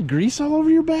 you got grease all over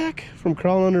your back from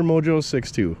crawling under Mojo's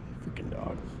 6.2. Freaking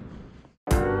dog.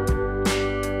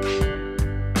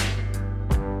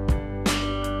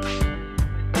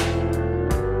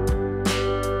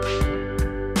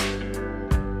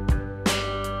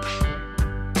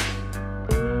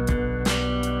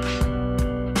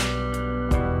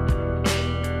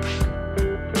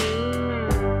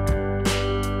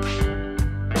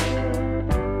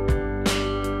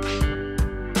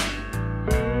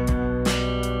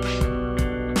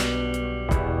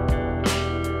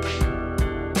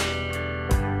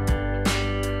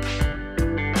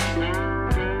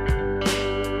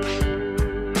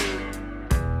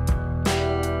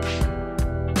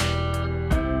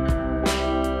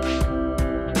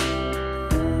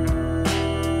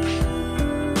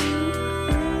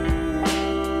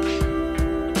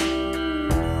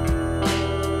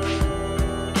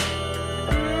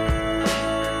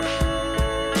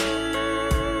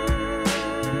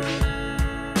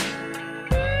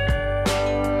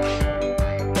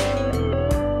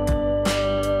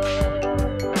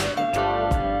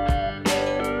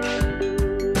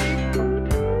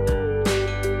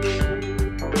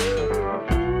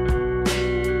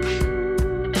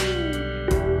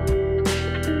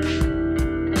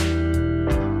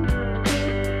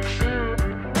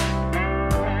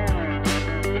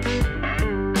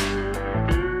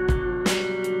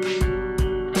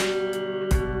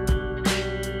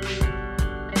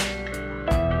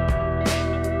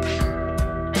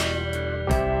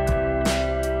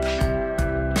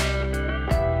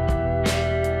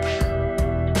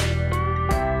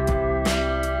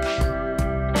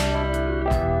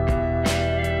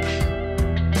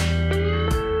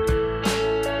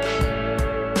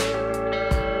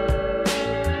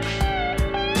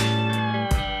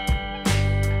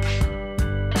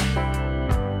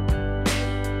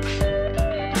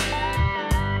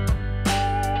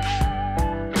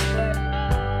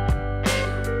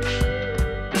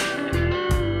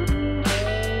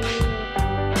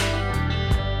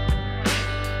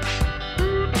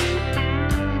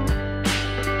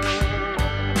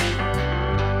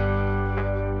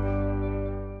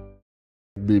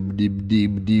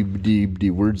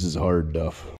 Deep. Words is hard,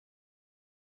 Duff.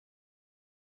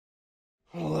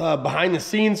 Well, behind the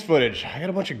scenes footage. I got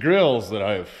a bunch of grills that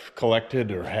I've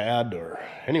collected or had, or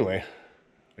anyway,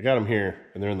 I got them here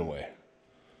and they're in the way.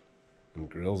 And the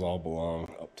grills all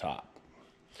belong up top.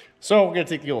 So we're gonna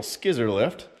take the old skizzer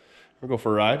lift. We'll go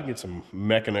for a ride, get some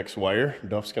Mechanics wire.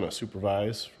 Duff's gonna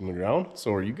supervise from the ground.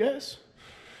 So are you guys.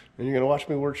 And you're gonna watch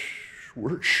me work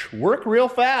real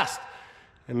fast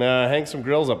and hang some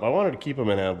grills up. I wanted to keep them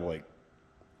in like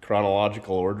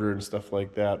chronological order and stuff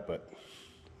like that, but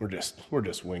we're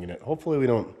just winging it. Hopefully we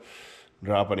don't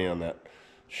drop any on that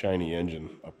shiny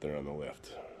engine up there on the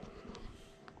lift,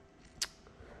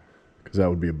 because that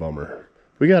would be a bummer.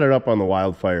 We got it up on the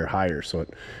Wildfire higher, so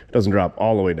it doesn't drop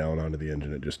all the way down onto the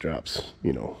engine. It just drops,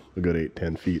 you know, a good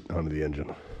 8-10 feet onto the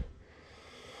engine.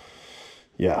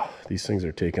 Yeah, these things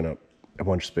are taking up a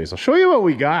bunch of space. I'll show you what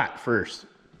we got first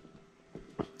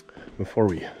before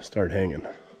we start hanging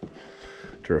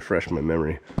to refresh my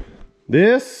memory.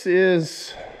 This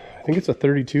is, I think it's a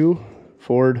 32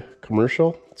 Ford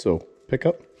commercial, so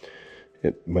pickup.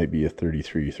 It might be a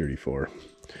 33, 34.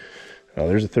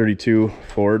 There's a 32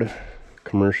 Ford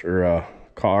commercial, or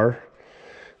car.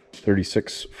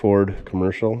 36 Ford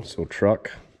commercial, so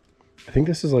truck. I think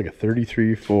this is like a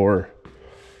 33 for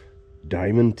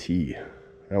Diamond T.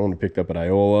 That one I picked up at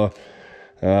Iola.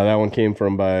 That one came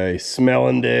from by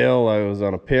Smellendale. I was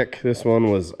on a pick. This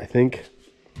one was, I think,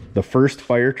 the first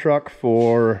fire truck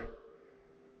for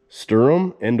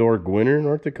Sturm and/or Gwinner,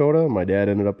 North Dakota. My dad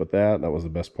ended up with that. That was the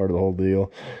best part of the whole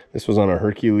deal. This was on a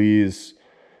Hercules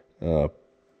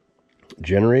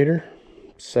generator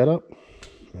setup.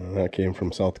 That came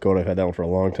from South Dakota. I've had that one for a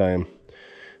long time.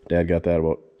 Dad got that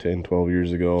about 10, 12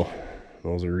 years ago.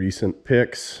 Those are recent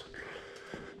picks.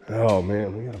 Oh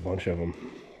man, we got a bunch of them.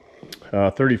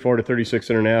 34 to 36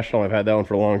 International. I've had that one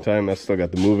for a long time. That's still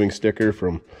got the moving sticker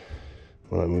from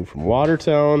when I moved from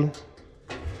Watertown.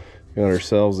 Got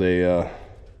ourselves a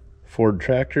Ford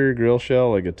tractor grill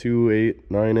shell, like a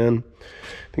 289N.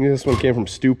 I think this one came from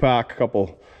Stupak a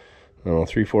couple, I don't know,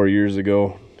 3-4 years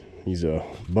ago. He's a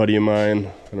buddy of mine.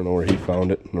 I don't know where he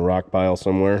found it, in a rock pile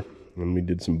somewhere. And we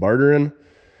did some bartering.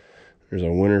 There's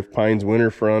a Pines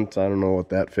Winter Front. I don't know what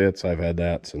that fits. I've had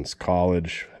that since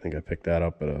college. I think I picked that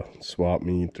up at a swap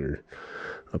meet or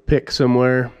a pick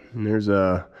somewhere. And there's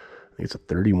a, I think it's a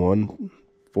 31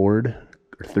 Ford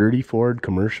or 30 Ford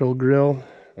commercial grill.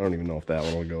 I don't even know if that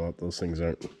one will go up. Those things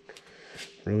aren't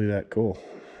really that cool.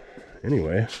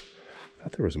 Anyway, I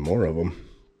thought there was more of them.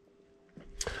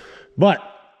 But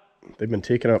they've been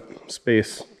taking up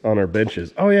space on our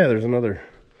benches. Oh yeah, there's another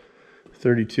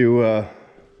 32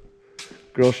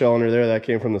 grill shell under there. That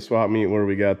came from the swap meet where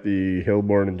we got the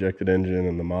Hillborn injected engine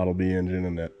and the Model B engine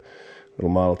and that little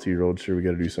Model T Roadster we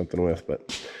got to do something with.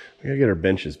 But we got to get our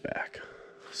benches back.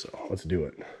 So let's do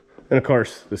it. And of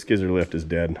course, the skizzer lift is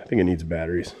dead. I think it needs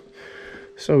batteries.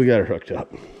 So we got it hooked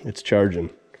up. It's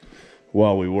charging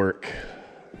while we work.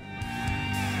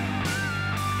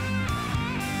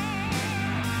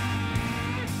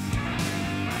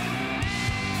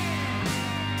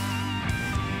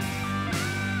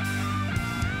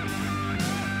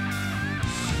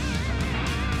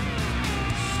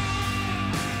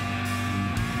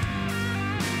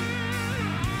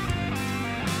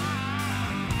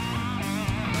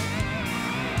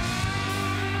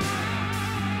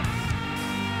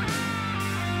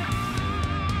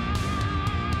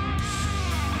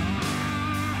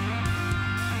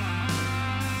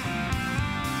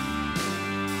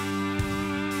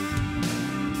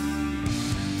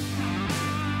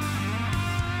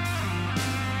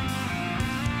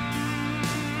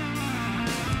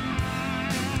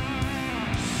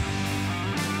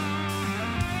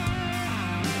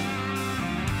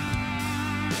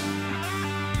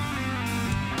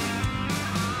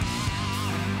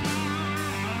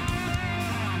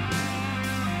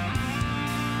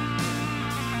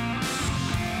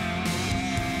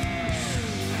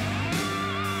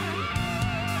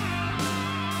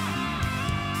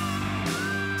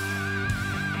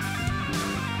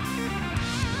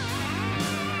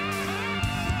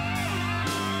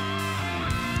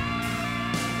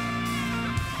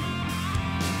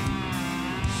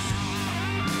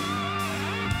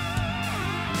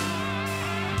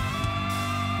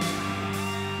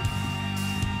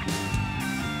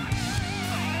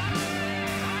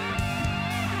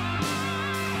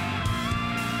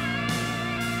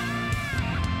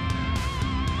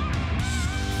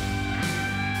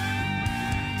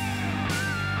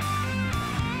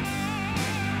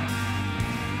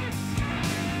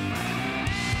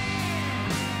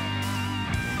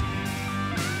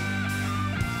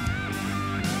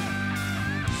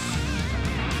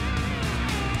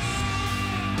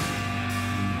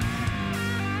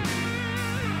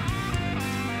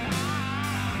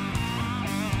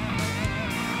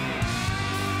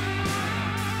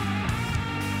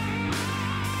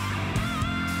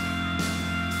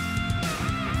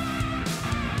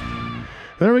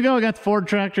 There we go. I got the Ford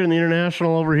tractor and the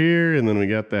International over here, and then we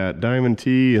got that Diamond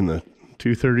T and the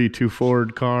 232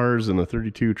 Ford cars and the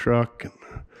 32 truck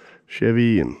and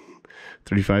Chevy and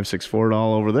 35.6 Ford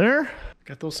all over there.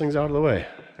 Got those things out of the way.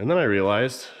 And then I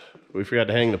realized we forgot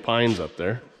to hang the pines up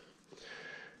there.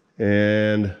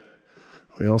 And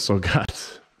we also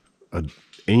got an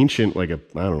ancient, like a,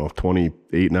 I don't know,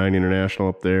 28.9 International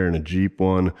up there and a Jeep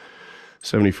one,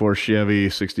 74 Chevy,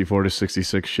 64 to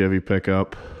 66 Chevy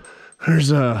pickup.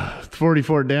 There's a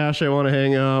 44 dash I want to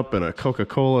hang up and a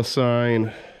Coca-Cola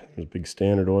sign. There's a big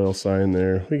Standard Oil sign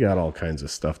there. We got all kinds of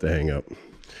stuff to hang up.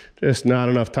 Just not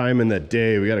enough time in the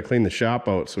day. We got to clean the shop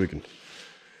out so we can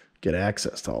get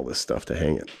access to all this stuff to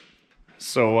hang it.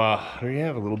 So there you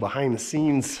have a little behind the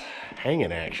scenes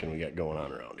hanging action we got going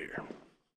on around here.